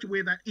in such a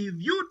way that if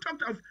you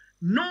talked of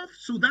North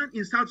Sudan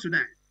in South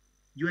Sudan,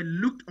 you are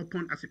looked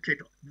upon as a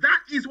traitor. That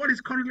is what is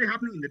currently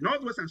happening in the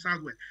Northwest and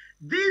Southwest.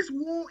 This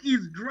war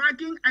is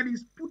dragging and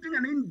is putting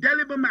an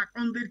indelible mark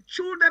on the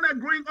children that are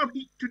growing up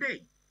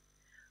today.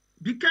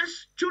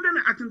 Because children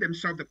are asking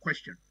themselves the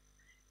question,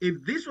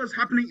 if this was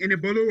happening in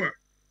Eboloa,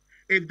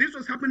 if this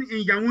was happening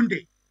in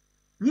Yaoundé,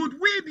 would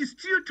we be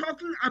still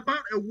talking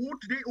about a war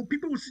today, or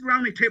people will sit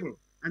around a table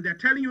and they're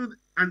telling you,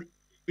 and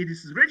it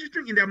is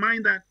registering in their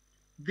mind that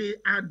there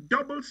are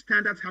double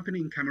standards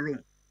happening in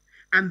Cameroon.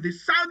 And the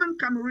Southern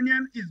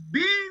Cameroonian is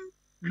being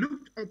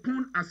looked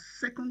upon as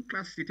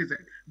second-class citizen.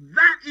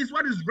 That is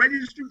what is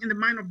registering in the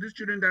mind of these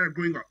children that are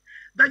growing up.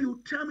 That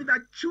you tell me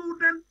that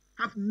children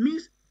have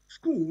missed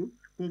school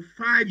for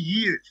 5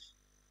 years.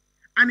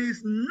 And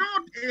it's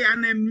not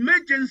an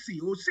emergency,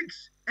 or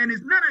 6, and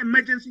it's not an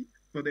emergency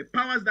for the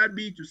powers that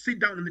be to sit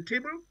down on the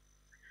table.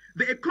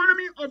 The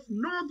economy of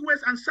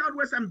Northwest and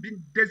Southwest have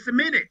been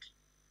decimated,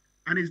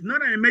 and it's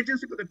not an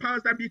emergency for the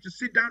powers that be to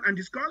sit down and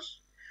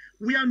discuss.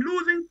 We are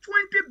losing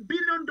 $20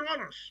 billion,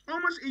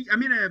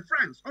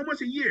 francs,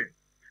 almost a year.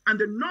 And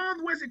the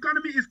Northwest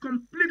economy is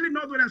completely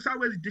Northwest and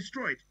Southwest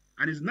destroyed.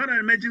 And it's not an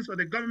emergency for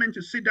the government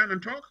to sit down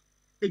and talk.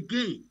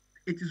 Again,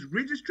 it is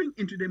registering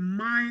into the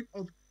mind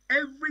of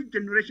every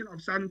generation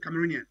of Southern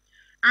Cameroonian.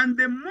 And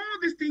the more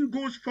this thing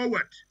goes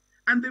forward,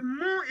 and the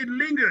more it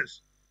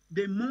lingers,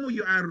 the more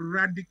you are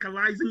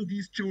radicalizing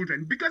these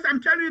children. Because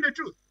I'm telling you the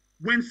truth,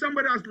 when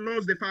somebody has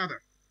lost the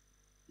father,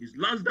 he's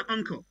lost the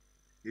uncle,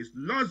 he's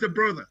lost the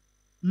brother,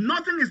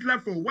 nothing is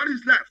left for what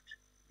is left.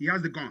 He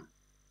has the gun.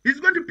 He's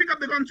going to pick up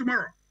the gun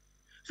tomorrow.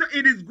 So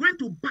it is going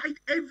to bite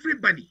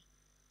everybody.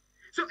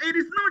 So it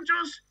is not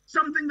just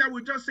something that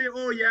we just say,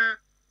 oh yeah,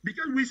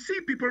 because we see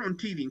people on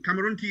TV,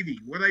 Cameroon TV,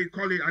 whether you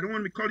call it, I don't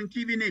want to be calling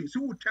TV names,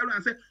 who will tell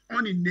and say,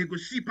 on the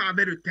negocie pas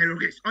avec the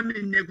terrorists, on the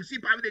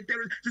negocie pas avec the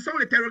terrorists. So some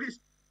of the terrorists,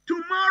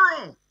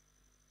 tomorrow,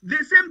 the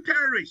same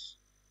terrorists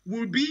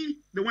will be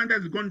the one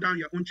that's gone down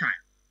your own child.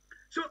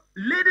 So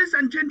ladies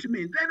and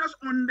gentlemen, let us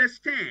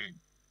understand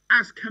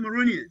as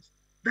Cameroonians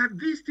that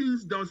these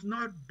things does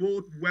not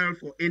bode well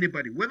for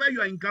anybody, whether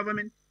you are in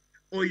government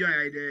or you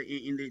are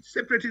in the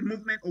separatist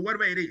movement or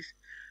whatever it is.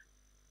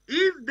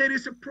 If there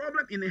is a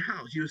problem in the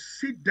house, you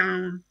sit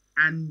down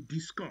and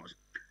discuss.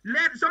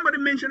 Let somebody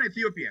mention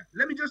Ethiopia.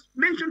 Let me just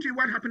mention to you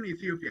what happened in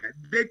Ethiopia.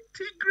 The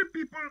Tigray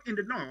people in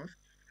the north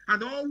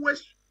had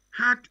always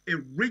had a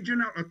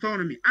regional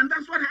autonomy, and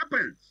that's what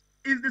happens.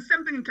 It's the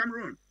same thing in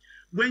Cameroon.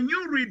 When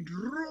you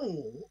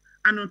withdraw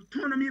an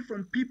autonomy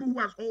from people who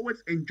has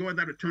always enjoyed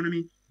that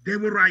autonomy, they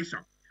will rise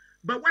up.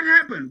 But what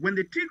happened when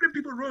the Tigray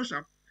people rose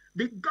up?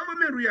 The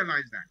government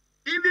realized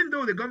that even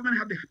though the government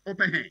had the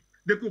upper hand,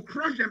 they could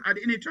crush them at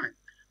any time.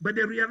 But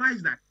they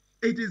realized that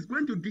it is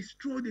going to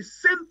destroy the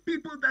same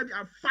people that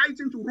are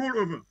fighting to roll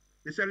over.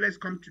 They said, let's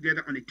come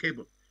together on a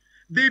table.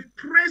 The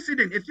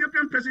president,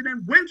 Ethiopian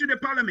president, went to the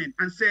parliament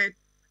and said,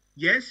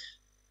 yes,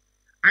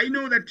 I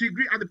know that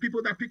Tigray are the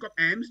people that pick up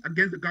arms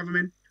against the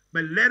government,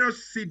 but let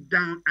us sit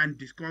down and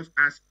discuss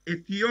as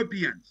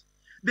Ethiopians.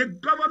 The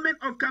government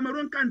of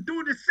Cameroon can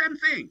do the same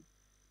thing.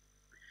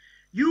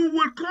 You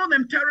will call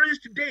them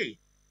terrorists today,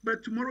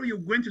 but tomorrow you're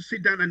going to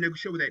sit down and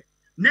negotiate with them.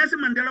 Nelson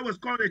Mandela was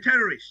called a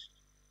terrorist,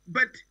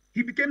 but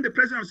he became the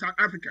president of South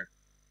Africa.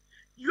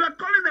 You are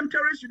calling them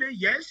terrorists today,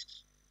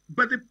 yes,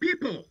 but the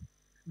people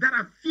that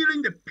are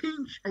feeling the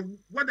pinch of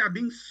what they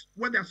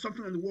are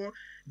suffering on the war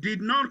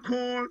did not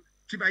call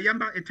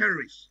Chibayamba a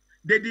terrorist.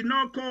 They did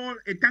not call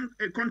a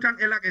Kontang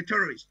Elak a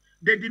terrorist.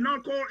 They did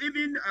not call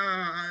even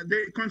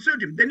the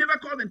consortium. They never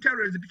called them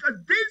terrorists because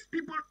these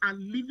people are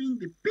living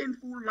the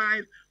painful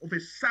life of a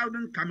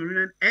southern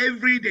Cameroonian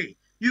every day.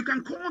 You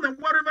can call them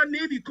whatever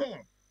name you call,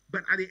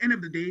 but at the end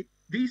of the day,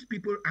 these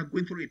people are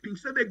going through a pinch.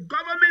 So the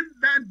government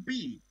that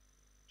be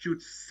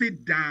should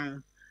sit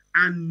down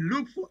and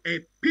look for a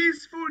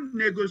peaceful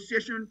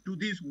negotiation to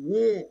this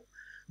war,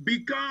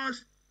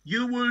 because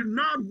you will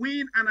not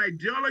win an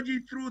ideology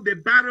through the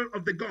battle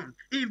of the gun.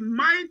 If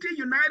mighty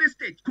United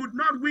States could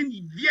not win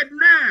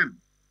Vietnam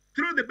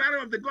through the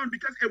battle of the gun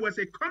because it was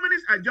a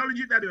communist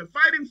ideology that they were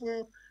fighting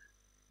for,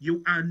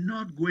 you are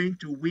not going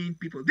to win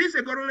people. This is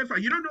a guerrilla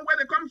fight. You don't know where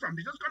they come from.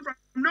 They just come from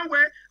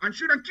nowhere and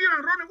shoot and kill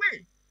and run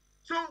away.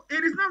 So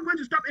it is not going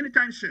to stop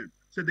anytime soon.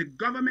 So the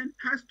government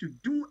has to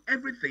do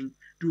everything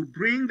to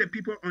bring the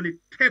people on the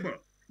table.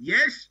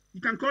 Yes,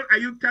 you can call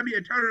Ayub Tabi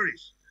a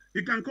terrorist.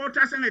 You can call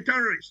Tassan a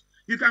terrorist.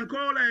 You can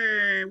call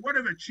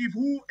whatever, Chief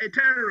Wu a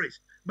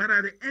terrorist. But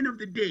at the end of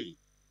the day,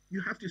 you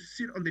have to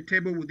sit on the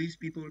table with these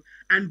people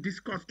and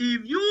discuss.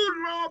 If you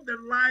love the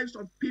lives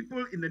of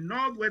people in the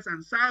Northwest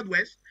and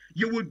Southwest,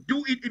 you will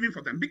do it even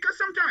for them. Because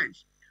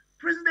sometimes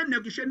presidents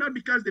negotiate not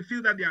because they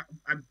feel that they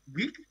are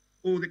weak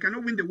or they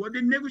cannot win the war.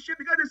 They negotiate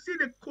because they see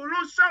the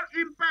colossal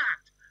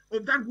impact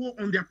of that war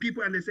on their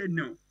people, and they say,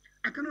 no,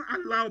 I cannot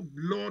allow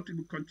blood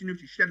to continue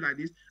to shed like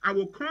this. I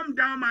will come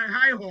down my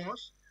high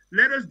horse.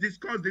 Let us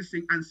discuss this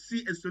thing and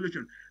see a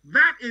solution.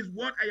 That is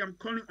what I am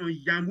calling on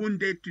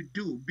Yaoundé to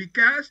do,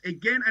 because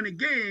again and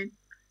again,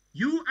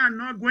 you are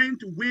not going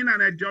to win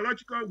an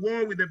ideological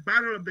war with the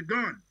battle of the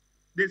gun.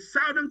 The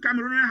Southern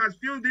Cameroon has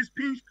felt this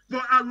pinch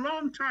for a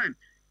long time.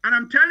 And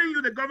I'm telling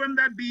you, the government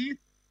that be,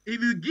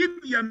 if you give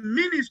your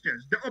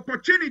ministers the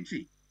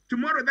opportunity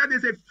tomorrow that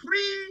there's a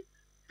free,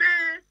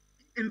 fair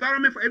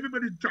environment for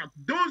everybody to talk,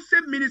 those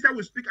same ministers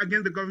will speak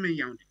against the government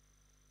in Yaoundé.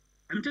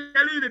 I'm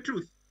telling you the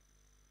truth.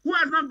 Who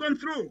has not gone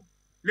through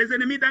les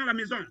ennemis dans la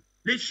maison,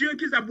 les chiens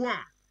qui s'aboient?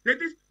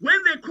 When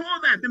they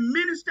call that, the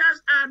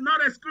ministers are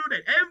not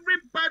excluded.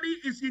 Everybody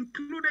is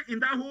included in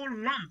that whole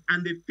lump,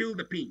 and they feel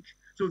the pinch.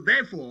 So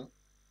therefore,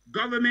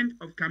 government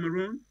of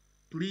Cameroon,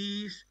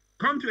 please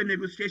come to a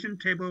negotiation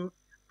table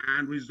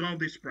and resolve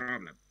this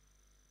problem.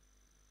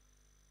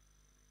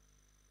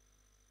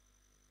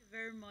 Thank you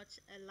very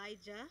much,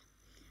 Elijah.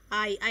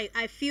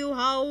 I feel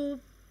how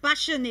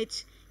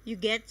passionate you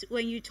get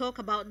when you talk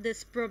about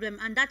this problem,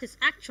 and that is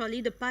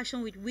actually the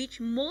passion with which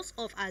most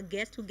of our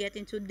guests who get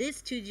into this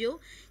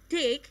studio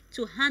take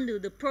to handle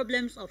the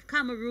problems of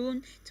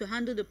Cameroon, to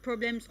handle the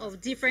problems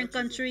of different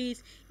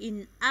countries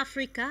in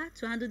Africa,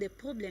 to handle the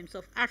problems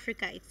of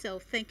Africa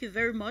itself. Thank you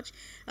very much,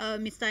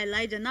 Mr.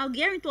 Elijah. Now,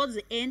 gearing towards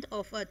the end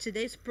of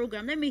today's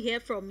program, let me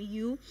hear from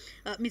you,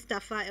 Mr.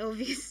 Fa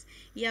Elvis.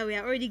 Yeah, we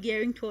are already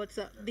gearing towards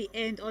the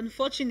end,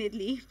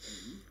 unfortunately.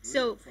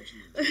 So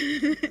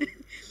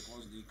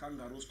the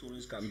kangaroo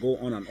stories can go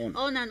on and on.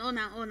 On and on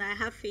and on. I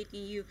have faith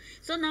in you.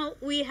 So now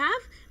we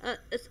have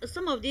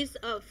some of these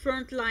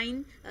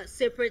frontline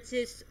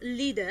separatist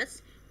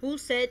leaders who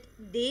said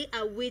they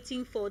are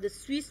waiting for the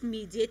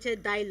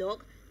Swiss-mediated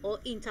dialogue or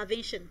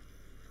intervention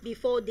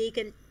before they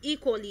can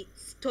equally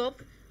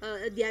stop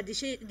their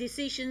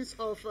decisions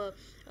of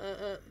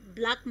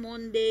Black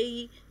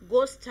Monday,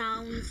 ghost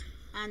towns,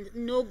 and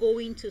no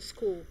going to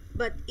school.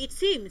 But it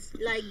seems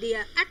like they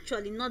are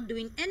actually not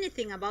doing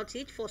anything about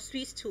it for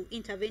Swiss to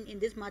intervene in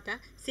this matter,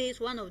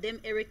 says one of them,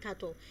 Eric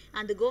Tato.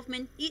 And the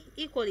government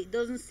equally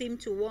doesn't seem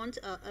to want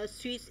a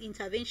Swiss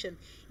intervention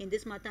in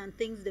this matter and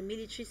thinks the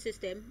military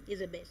system is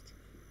the best.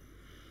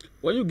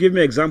 When you give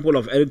me an example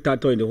of Eric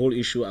Tato in the whole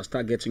issue, I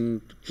start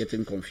getting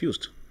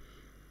confused.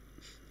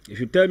 If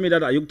you tell me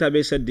that Ayuk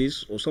Tabe said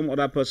this or some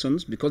other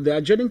persons, because there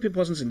are genuine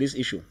persons in this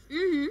issue,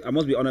 I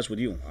must be honest with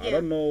you. Yeah. I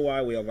don't know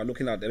why we are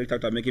overlooking at Eric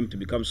Tato, make him to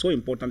become so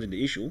important in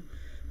the issue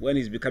when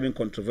he's becoming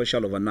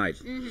controversial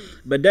overnight.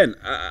 But then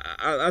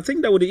I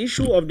think that with the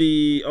issue of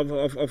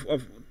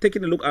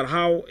taking a look at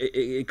how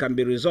it can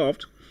be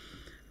resolved,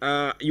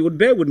 you would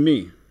bear with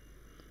me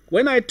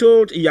when I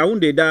told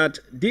Yaoundé that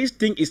this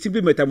thing is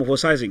simply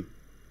metamorphosizing.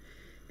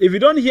 If you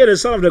don't hear the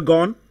sound of the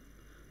gun,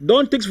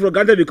 don't take it for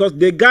granted, because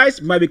the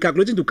guys might be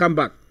calculating to come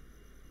back.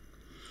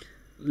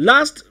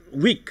 Last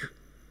week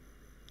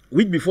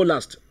before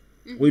last,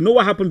 we know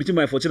what happened between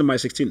my 14 and my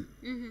 16.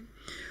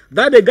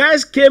 That the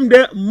guys came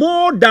there,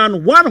 more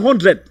than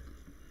 100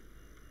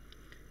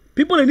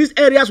 people in these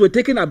areas were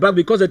taken aback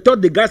because they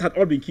thought the guys had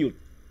all been killed.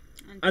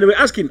 And they were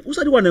asking, who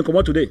said you want to come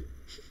out today?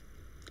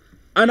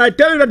 And I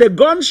tell you that the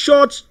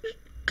gunshots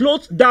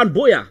closed down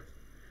Boya.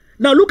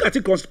 Now look at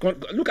it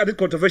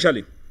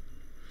controversially.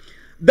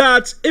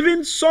 That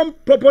even some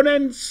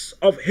proponents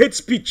of hate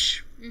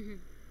speech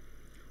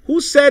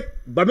who said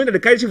Bamenda the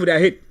carry for their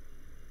hate,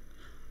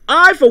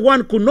 I for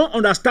one could not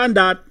understand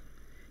that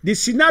the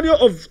scenario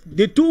of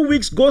the 2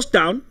 weeks ghost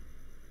town,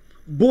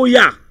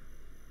 Boya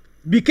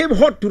became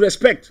hot to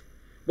respect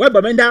while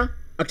Bamenda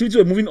activities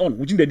were moving on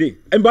within the day.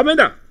 And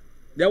Bamenda,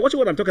 They are watching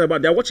what I'm talking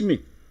about. They are watching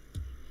me.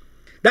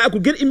 That I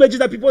could get images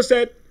that people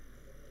said,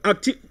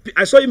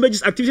 I saw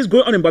images, activities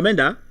going on in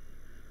Bamenda,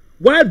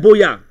 while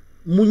Boya,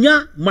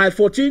 Munya, Mile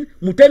 14,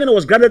 Mutengene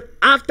was granted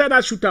after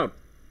that shootout.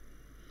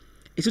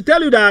 It's to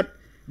tell you that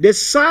the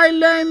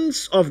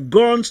silence of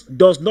guns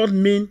does not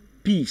mean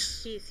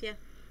peace. Peace, yeah.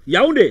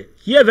 Yaoundé,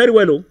 hear very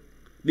well, oh,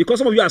 because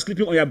some of you are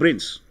sleeping on your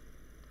brains.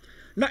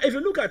 Now, if you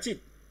look at it,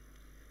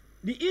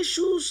 the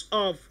issues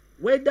of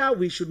whether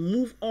we should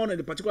move on in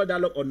a particular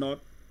dialogue or not,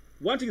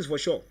 one thing is for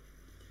sure.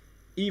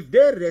 If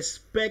they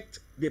respect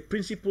the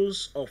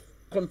principles of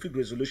conflict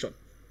resolution,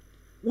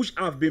 which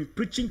I've been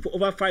preaching for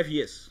over 5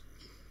 years,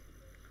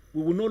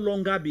 we will no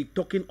longer be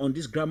talking on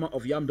this grammar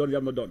of yam done,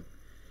 yam not done.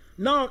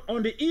 Now,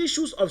 on the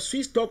issues of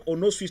Swiss talk or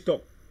no Swiss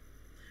talk,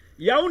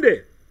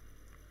 Yaoundé,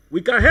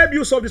 we can help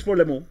you solve this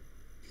problem. Oh.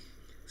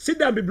 Sit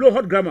down and blow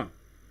hot grammar.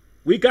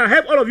 We can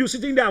help all of you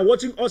sitting there and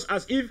watching us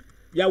as if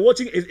you are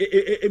watching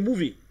a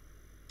movie.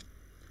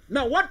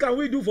 Now, what can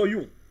we do for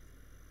you?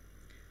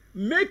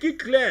 Make it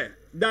clear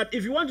that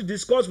if you want to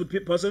discuss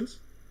with persons,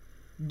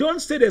 don't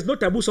say there's no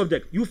taboo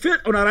subject. You failed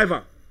on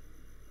arrival.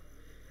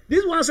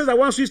 This one says I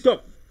want Swiss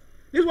talk.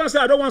 This one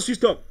says I don't want Swiss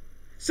talk.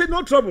 Say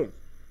no trouble.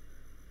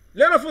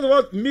 Let us first of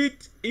all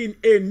meet in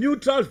a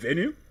neutral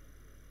venue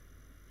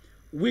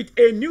with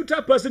a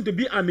neutral person to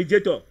be a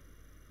mediator,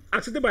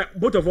 accepted by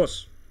both of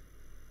us.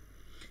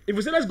 If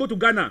we say let's go to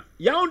Ghana,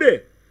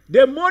 Yaoundé,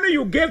 the money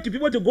you gave to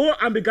people to go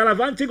and be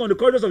gallivanting on the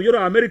corridors of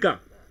Europe and America,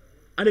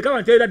 and they come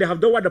and tell you that they have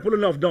done what the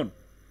Poland have done.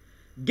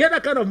 Get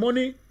that kind of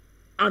money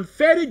and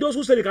ferry those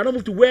who say they cannot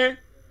move to where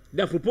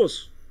they have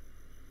proposed.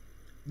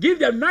 Give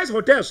them nice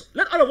hotels.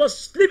 Let all of us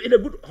sleep in a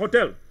good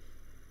hotel.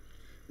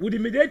 With the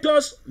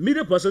mediators,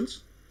 middle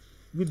persons,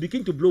 we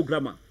begin to blow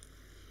grammar.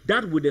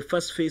 That will be the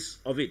first phase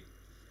of it.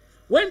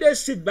 When they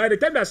sit, by the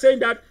time they are saying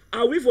that,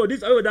 are we for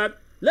this, are we for that,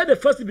 let the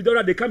first thing be done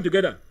that they come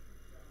together.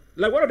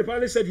 Like one of the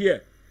panelists said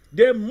here,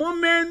 the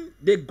moment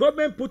the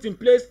government put in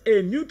place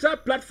a neutral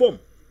platform,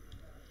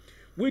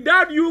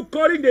 without you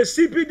calling the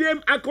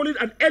CPDM acolytes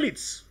and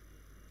elites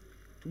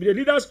to be the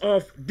leaders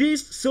of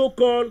this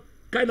so-called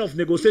kind of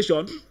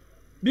negotiation,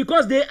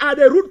 because they are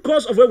the root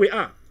cause of where we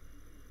are.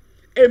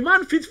 A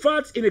man fit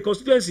farts in a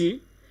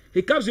constituency,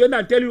 he comes to you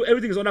and tell you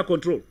everything is under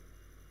control.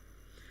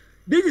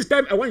 This is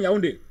time I want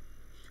Yaoundé.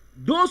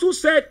 Those who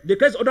said the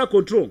case is under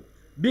control,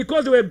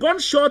 because there were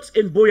gunshots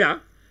in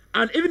Boya,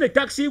 and even a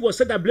taxi was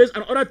set ablaze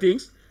and other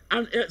things,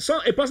 and saw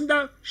a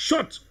passenger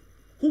shot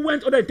who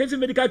went under intensive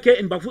medical care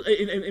in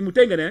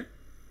Mutengene,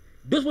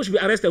 those people should be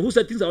arrested who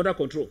said things are under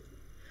control.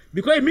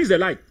 Because it means they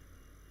lied.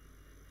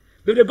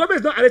 But if the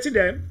government is not arresting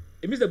them,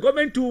 it means the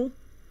government too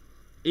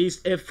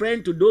is a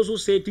friend to those who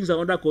say things are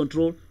under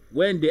control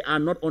when they are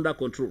not under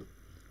control.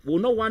 We will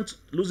not want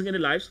losing any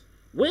lives.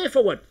 Way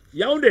forward.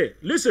 Yaoundé,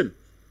 listen.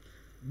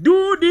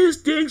 Do these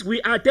things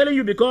we are telling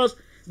you, because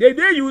the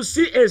day you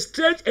see a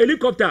strange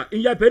helicopter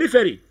in your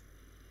periphery,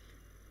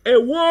 a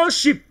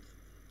warship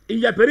in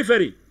your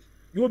periphery,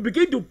 you will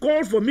begin to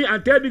call for me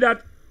and tell me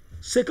that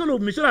c'est que le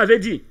mission avait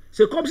dit,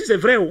 c'est comme si c'est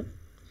vrai. Oh.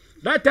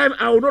 That time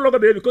I will no longer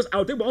be there, because I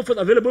will take my own first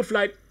available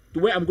flight to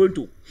where I'm going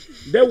to.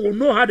 Then we'll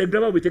know how the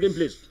drama will be taking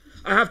place.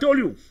 I have told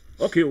you.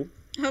 Okay. Oh.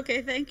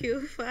 Okay, thank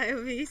you for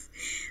this.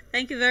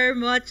 Thank you very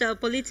much,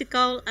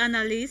 political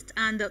analyst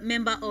and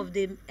member of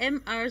the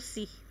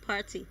MRC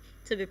party,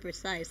 to be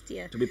precise.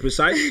 Yeah. To be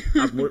precise,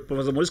 as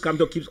Professor Maurice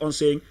Kamto keeps on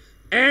saying,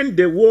 end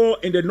the war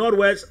in the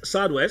northwest,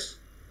 southwest.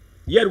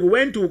 Yet we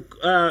went to,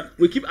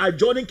 we keep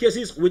adjourning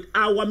cases with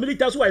our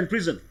militaries who are in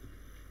prison.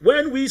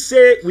 When we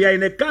say we are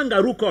in a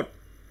kangaroo court,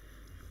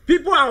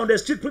 people are on the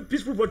street,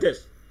 peaceful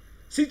protest.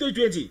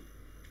 2020.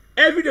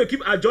 Every day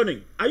keep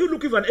adjourning. Are you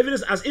looking for an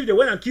evidence as if they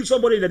went and killed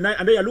somebody in the night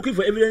and then you're looking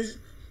for evidence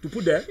to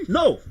put there?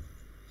 No.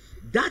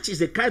 That is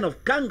the kind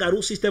of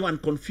kangaroo system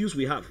and confused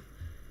we have.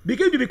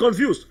 Begin to be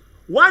confused.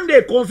 One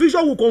day,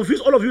 confusion will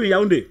confuse all of you in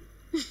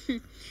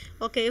Yaoundé.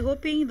 Okay,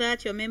 hoping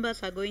that your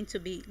members are going to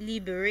be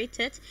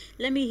liberated.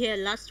 Let me hear a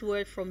last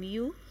word from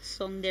you,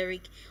 Song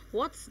Derek.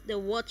 What's the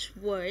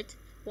watchword?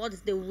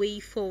 What's the way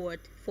forward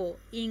for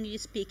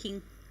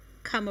English-speaking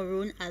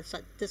Cameroon at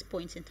this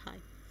point in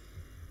time?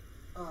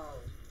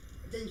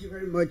 Thank you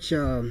very much,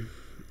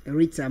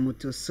 Rita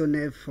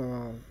Motosone,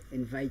 for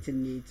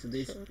inviting me to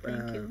this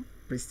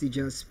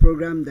prestigious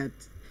program that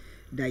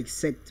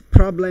dissects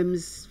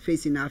problems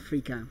facing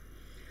Africa.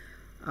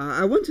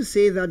 I want to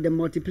say that the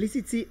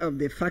multiplicity of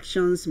the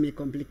factions may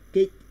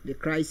complicate the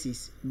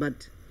crisis,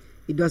 but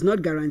it does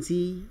not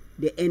guarantee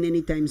the end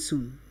anytime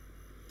soon.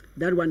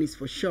 That one is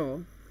for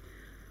sure.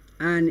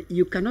 And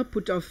you cannot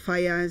put off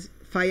fire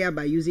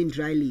by using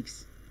dry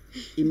leaves.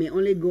 It may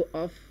only go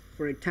off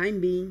for a time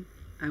being,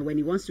 and when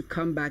it wants to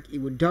come back,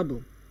 it will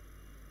double.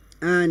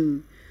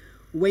 And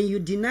when you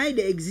deny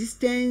the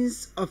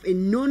existence of a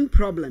known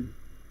problem,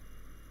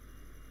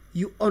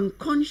 you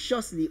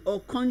unconsciously or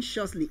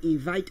consciously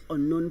invite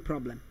unknown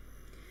problem.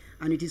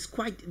 And it is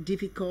quite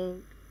difficult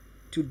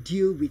to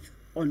deal with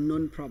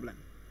unknown problem.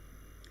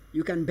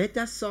 You can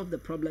better solve the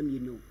problem you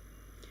know.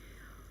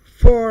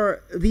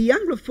 For the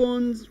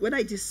Anglophones, whether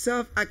it is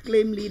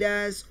self-acclaimed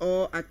leaders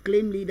or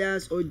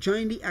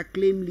jointly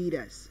acclaimed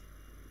leaders,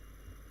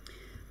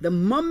 the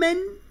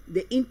moment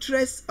the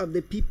interest of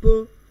the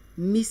people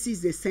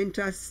misses the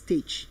central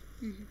stage,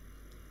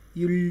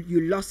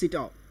 you lost it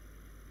all.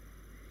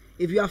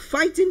 If you are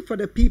fighting for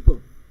the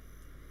people,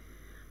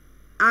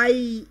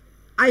 I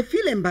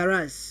feel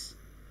embarrassed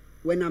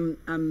when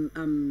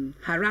I'm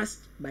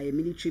harassed by a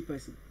military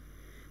person,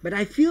 but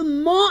I feel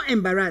more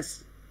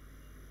embarrassed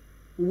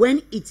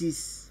when it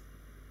is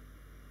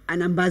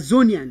an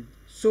Amazonian,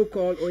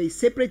 so-called, or a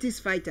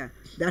separatist fighter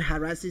that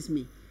harasses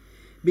me,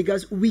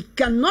 because we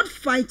cannot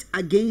fight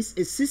against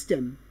a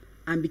system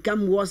and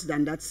become worse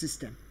than that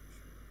system.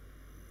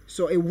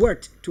 So a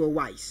word to a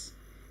wise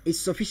is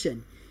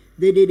sufficient.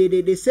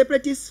 The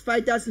separatist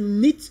fighters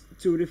need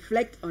to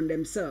reflect on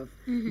themselves.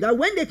 That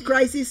when the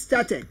crisis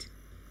started,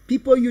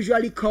 people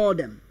usually call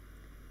them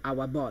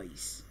our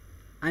boys,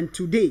 and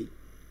today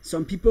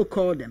some people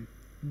call them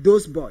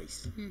those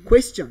boys.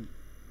 Question: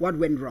 what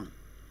went wrong?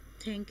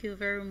 Thank you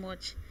very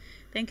much.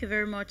 Thank you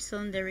very much,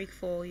 Son Derek,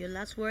 for your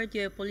last word.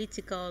 You're a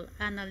political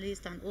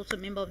analyst and also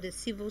member of the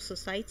civil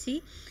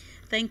society.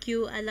 Thank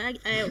you.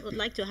 I would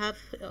like to have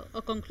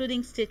a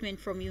concluding statement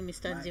from you,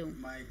 Mr. Dium.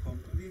 My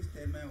concluding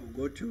statement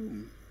will go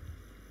to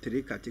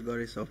three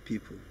categories of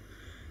people.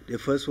 The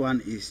first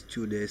one is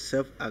to the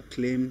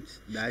self-acclaimed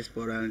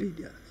diaspora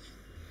leaders.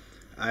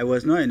 I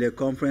was not in the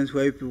conference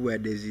where people were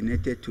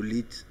designated to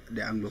lead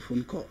the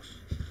Anglophone cause,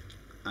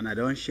 and I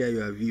don't share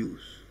your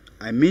views.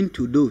 I mean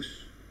to those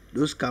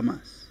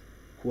scammers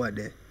who are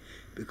there,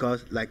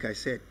 because like I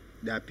said,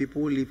 there are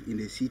people who live in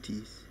the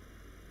cities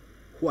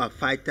who are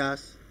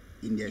fighters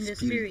in their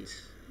spirit.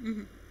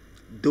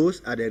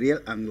 Those are the real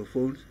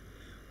Anglophones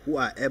who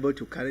are able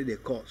to carry the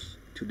cause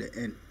to the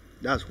end.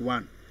 That's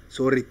one.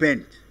 So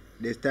repent.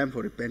 There's time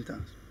for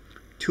repentance.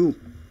 Two,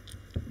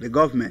 the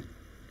government.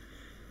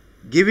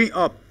 Giving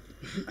up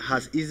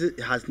has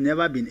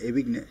never been a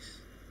weakness.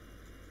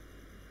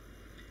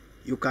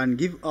 You can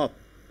give up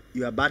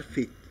your bad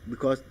faith,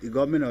 because the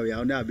government of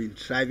Yaoundé have been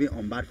thriving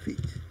on bad faith.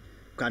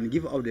 You can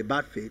give up the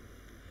bad faith,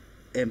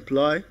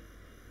 employ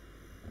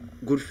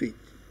good faith.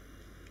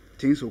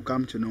 Things will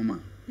come to normal.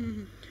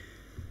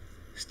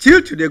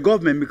 Still to the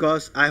government,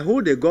 because I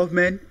hold the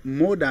government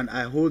more than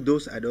I hold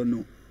those I don't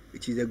know.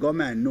 It is the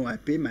government I know. I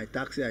pay my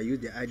taxes. I use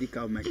the ID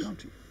card of my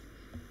country.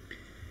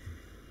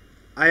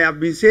 I have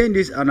been saying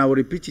this and I will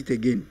repeat it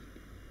again.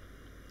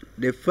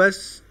 The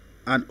first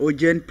and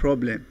urgent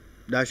problem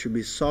that should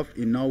be solved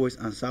in Northwest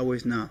and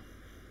Southwest now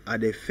are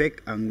the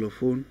fake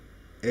Anglophone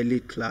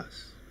elite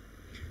class.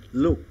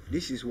 Look,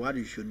 this is what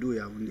you should do,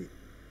 Yaoundé.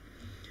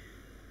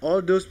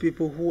 All those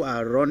people who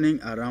are running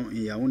around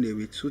in Yaoundé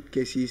with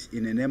suitcases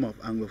in the name of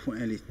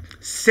Anglophone elite,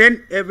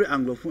 send every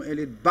Anglophone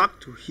elite back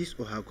to his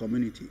or her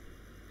community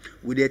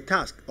with a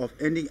task of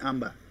ending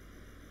Amber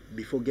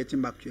before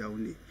getting back to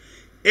Yaoundé.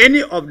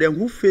 Any of them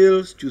who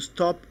fails to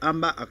stop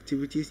Amber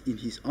activities in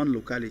his own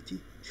locality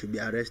should be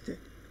arrested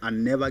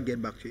and never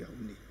get back to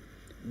Yaoundé.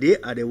 They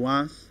are the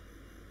ones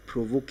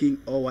provoking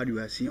all what you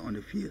are seeing on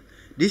the field.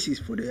 This is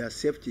for their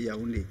safety,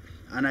 Yaoundé.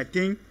 And I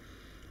think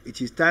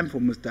it is time for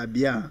Mr.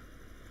 Biya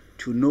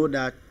to know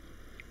that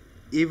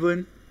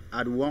even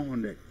at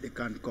 100, they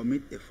can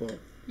commit a fall.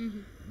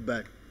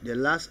 But the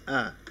last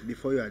hour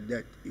before you are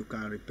dead, you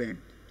can repent.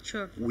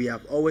 Sure. We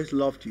have always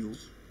loved you.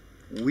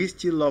 We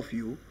still love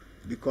you,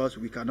 because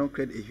we cannot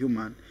create a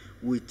human.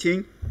 We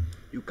think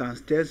you can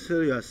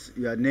stencil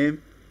your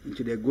name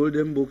into the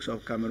golden books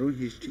of Cameroon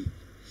history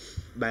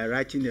by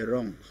righting the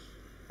wrongs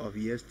of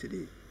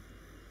yesterday.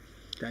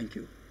 Thank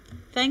you.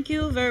 Thank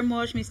you very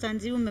much, Mr.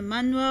 Ndium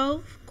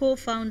Emmanuel,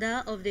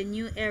 co-founder of the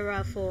New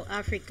Era for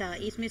Africa.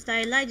 Is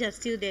Mr. Elijah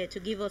still there to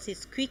give us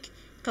his quick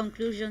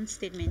conclusion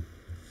statement?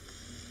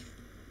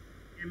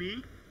 Hear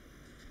me?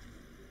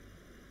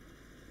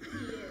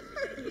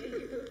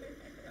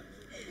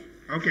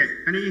 Okay,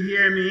 can you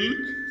hear me?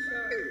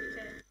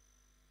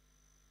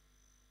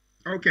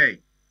 Okay.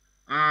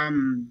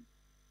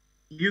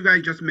 You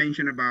guys just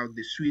mentioned about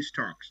the Swiss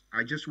talks.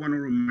 I just want to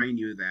remind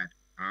you that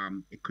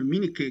a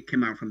communique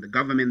came out from the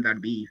government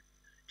that be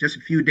just a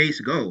few days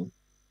ago,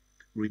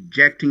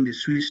 rejecting the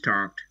Swiss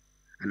talk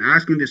and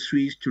asking the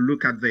Swiss to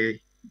look at the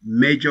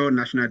major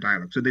national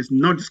dialogue. So there's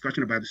no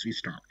discussion about the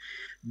Swiss talk.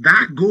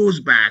 That goes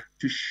back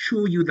to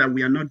show you that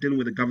we are not dealing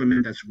with a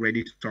government that's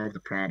ready to solve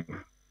the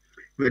problem.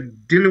 We're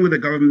dealing with a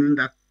government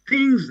that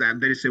thinks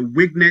that there is a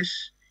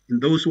weakness in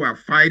those who are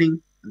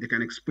fighting, and they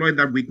can exploit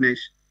that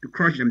weakness to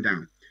crush them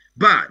down.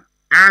 But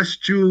as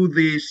to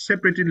the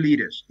separatist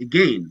leaders,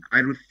 again, I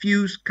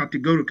refuse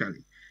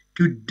categorically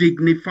to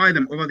dignify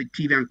them over the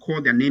TV and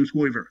call their names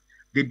whoever.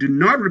 They do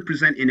not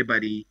represent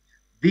anybody.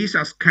 These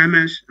are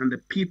scammers and the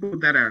people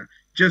that are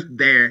just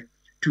there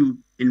to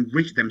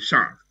enrich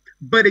themselves.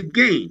 But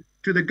again,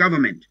 to the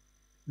government,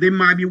 there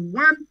might be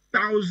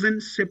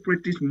 1,000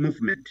 separatist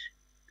movement.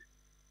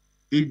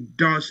 It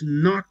does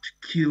not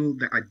kill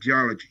the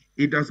ideology.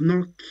 It does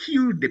not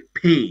kill the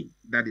pain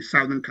that the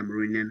Southern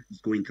Cameroonian is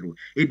going through.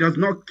 It does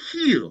not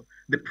kill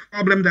the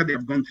problem that they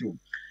have gone through.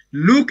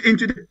 Look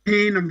into the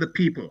pain of the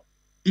people.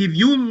 If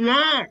you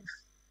love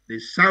the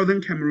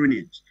Southern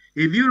Cameroonians,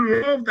 if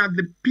you love that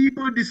the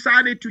people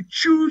decided to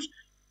choose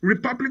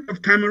Republic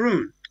of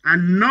Cameroon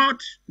and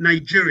not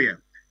Nigeria,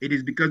 it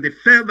is because they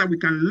felt that we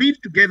can live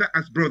together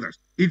as brothers.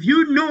 If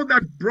you know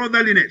that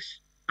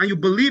brotherliness and you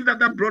believe that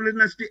that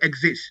brotherliness still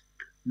exists,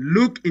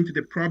 look into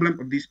the problem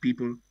of these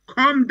people,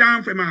 come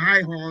down from a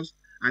high horse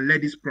and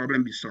let this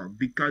problem be solved,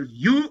 because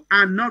you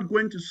are not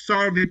going to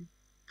solve it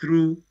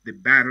through the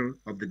battle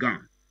of the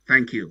gun.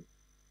 Thank you.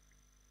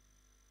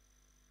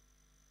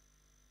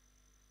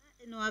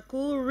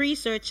 Nwaku,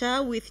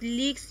 researcher with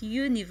Leeds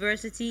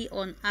University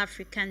on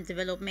African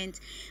Development,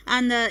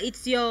 and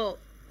it's your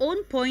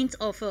own point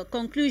of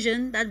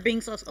conclusion that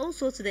brings us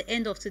also to the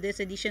end of today's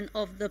edition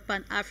of the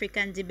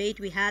Pan-African debate.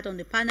 We had on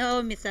the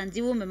panel Mr.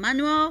 Ndiwum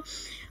Emmanuel,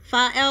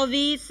 Far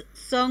Elvis,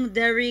 Song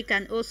Derrick,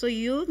 and also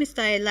you, Mr.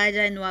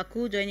 Elijah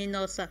Nwaku, joining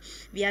us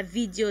via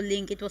video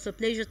link. It was a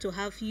pleasure to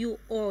have you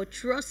all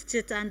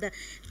trusted and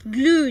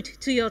glued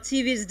to your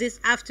TVs this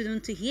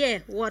afternoon to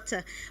hear what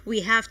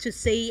we have to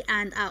say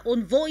and our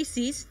own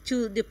voices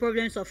to the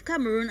problems of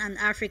Cameroon and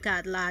Africa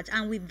at large.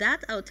 And with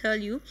that, I'll tell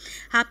you,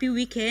 happy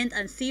weekend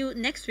and see you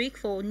next week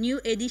for new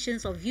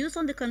editions of Views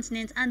on the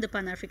Continent and the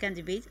Pan-African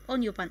debate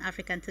on your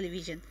Pan-African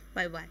television.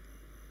 Bye-bye.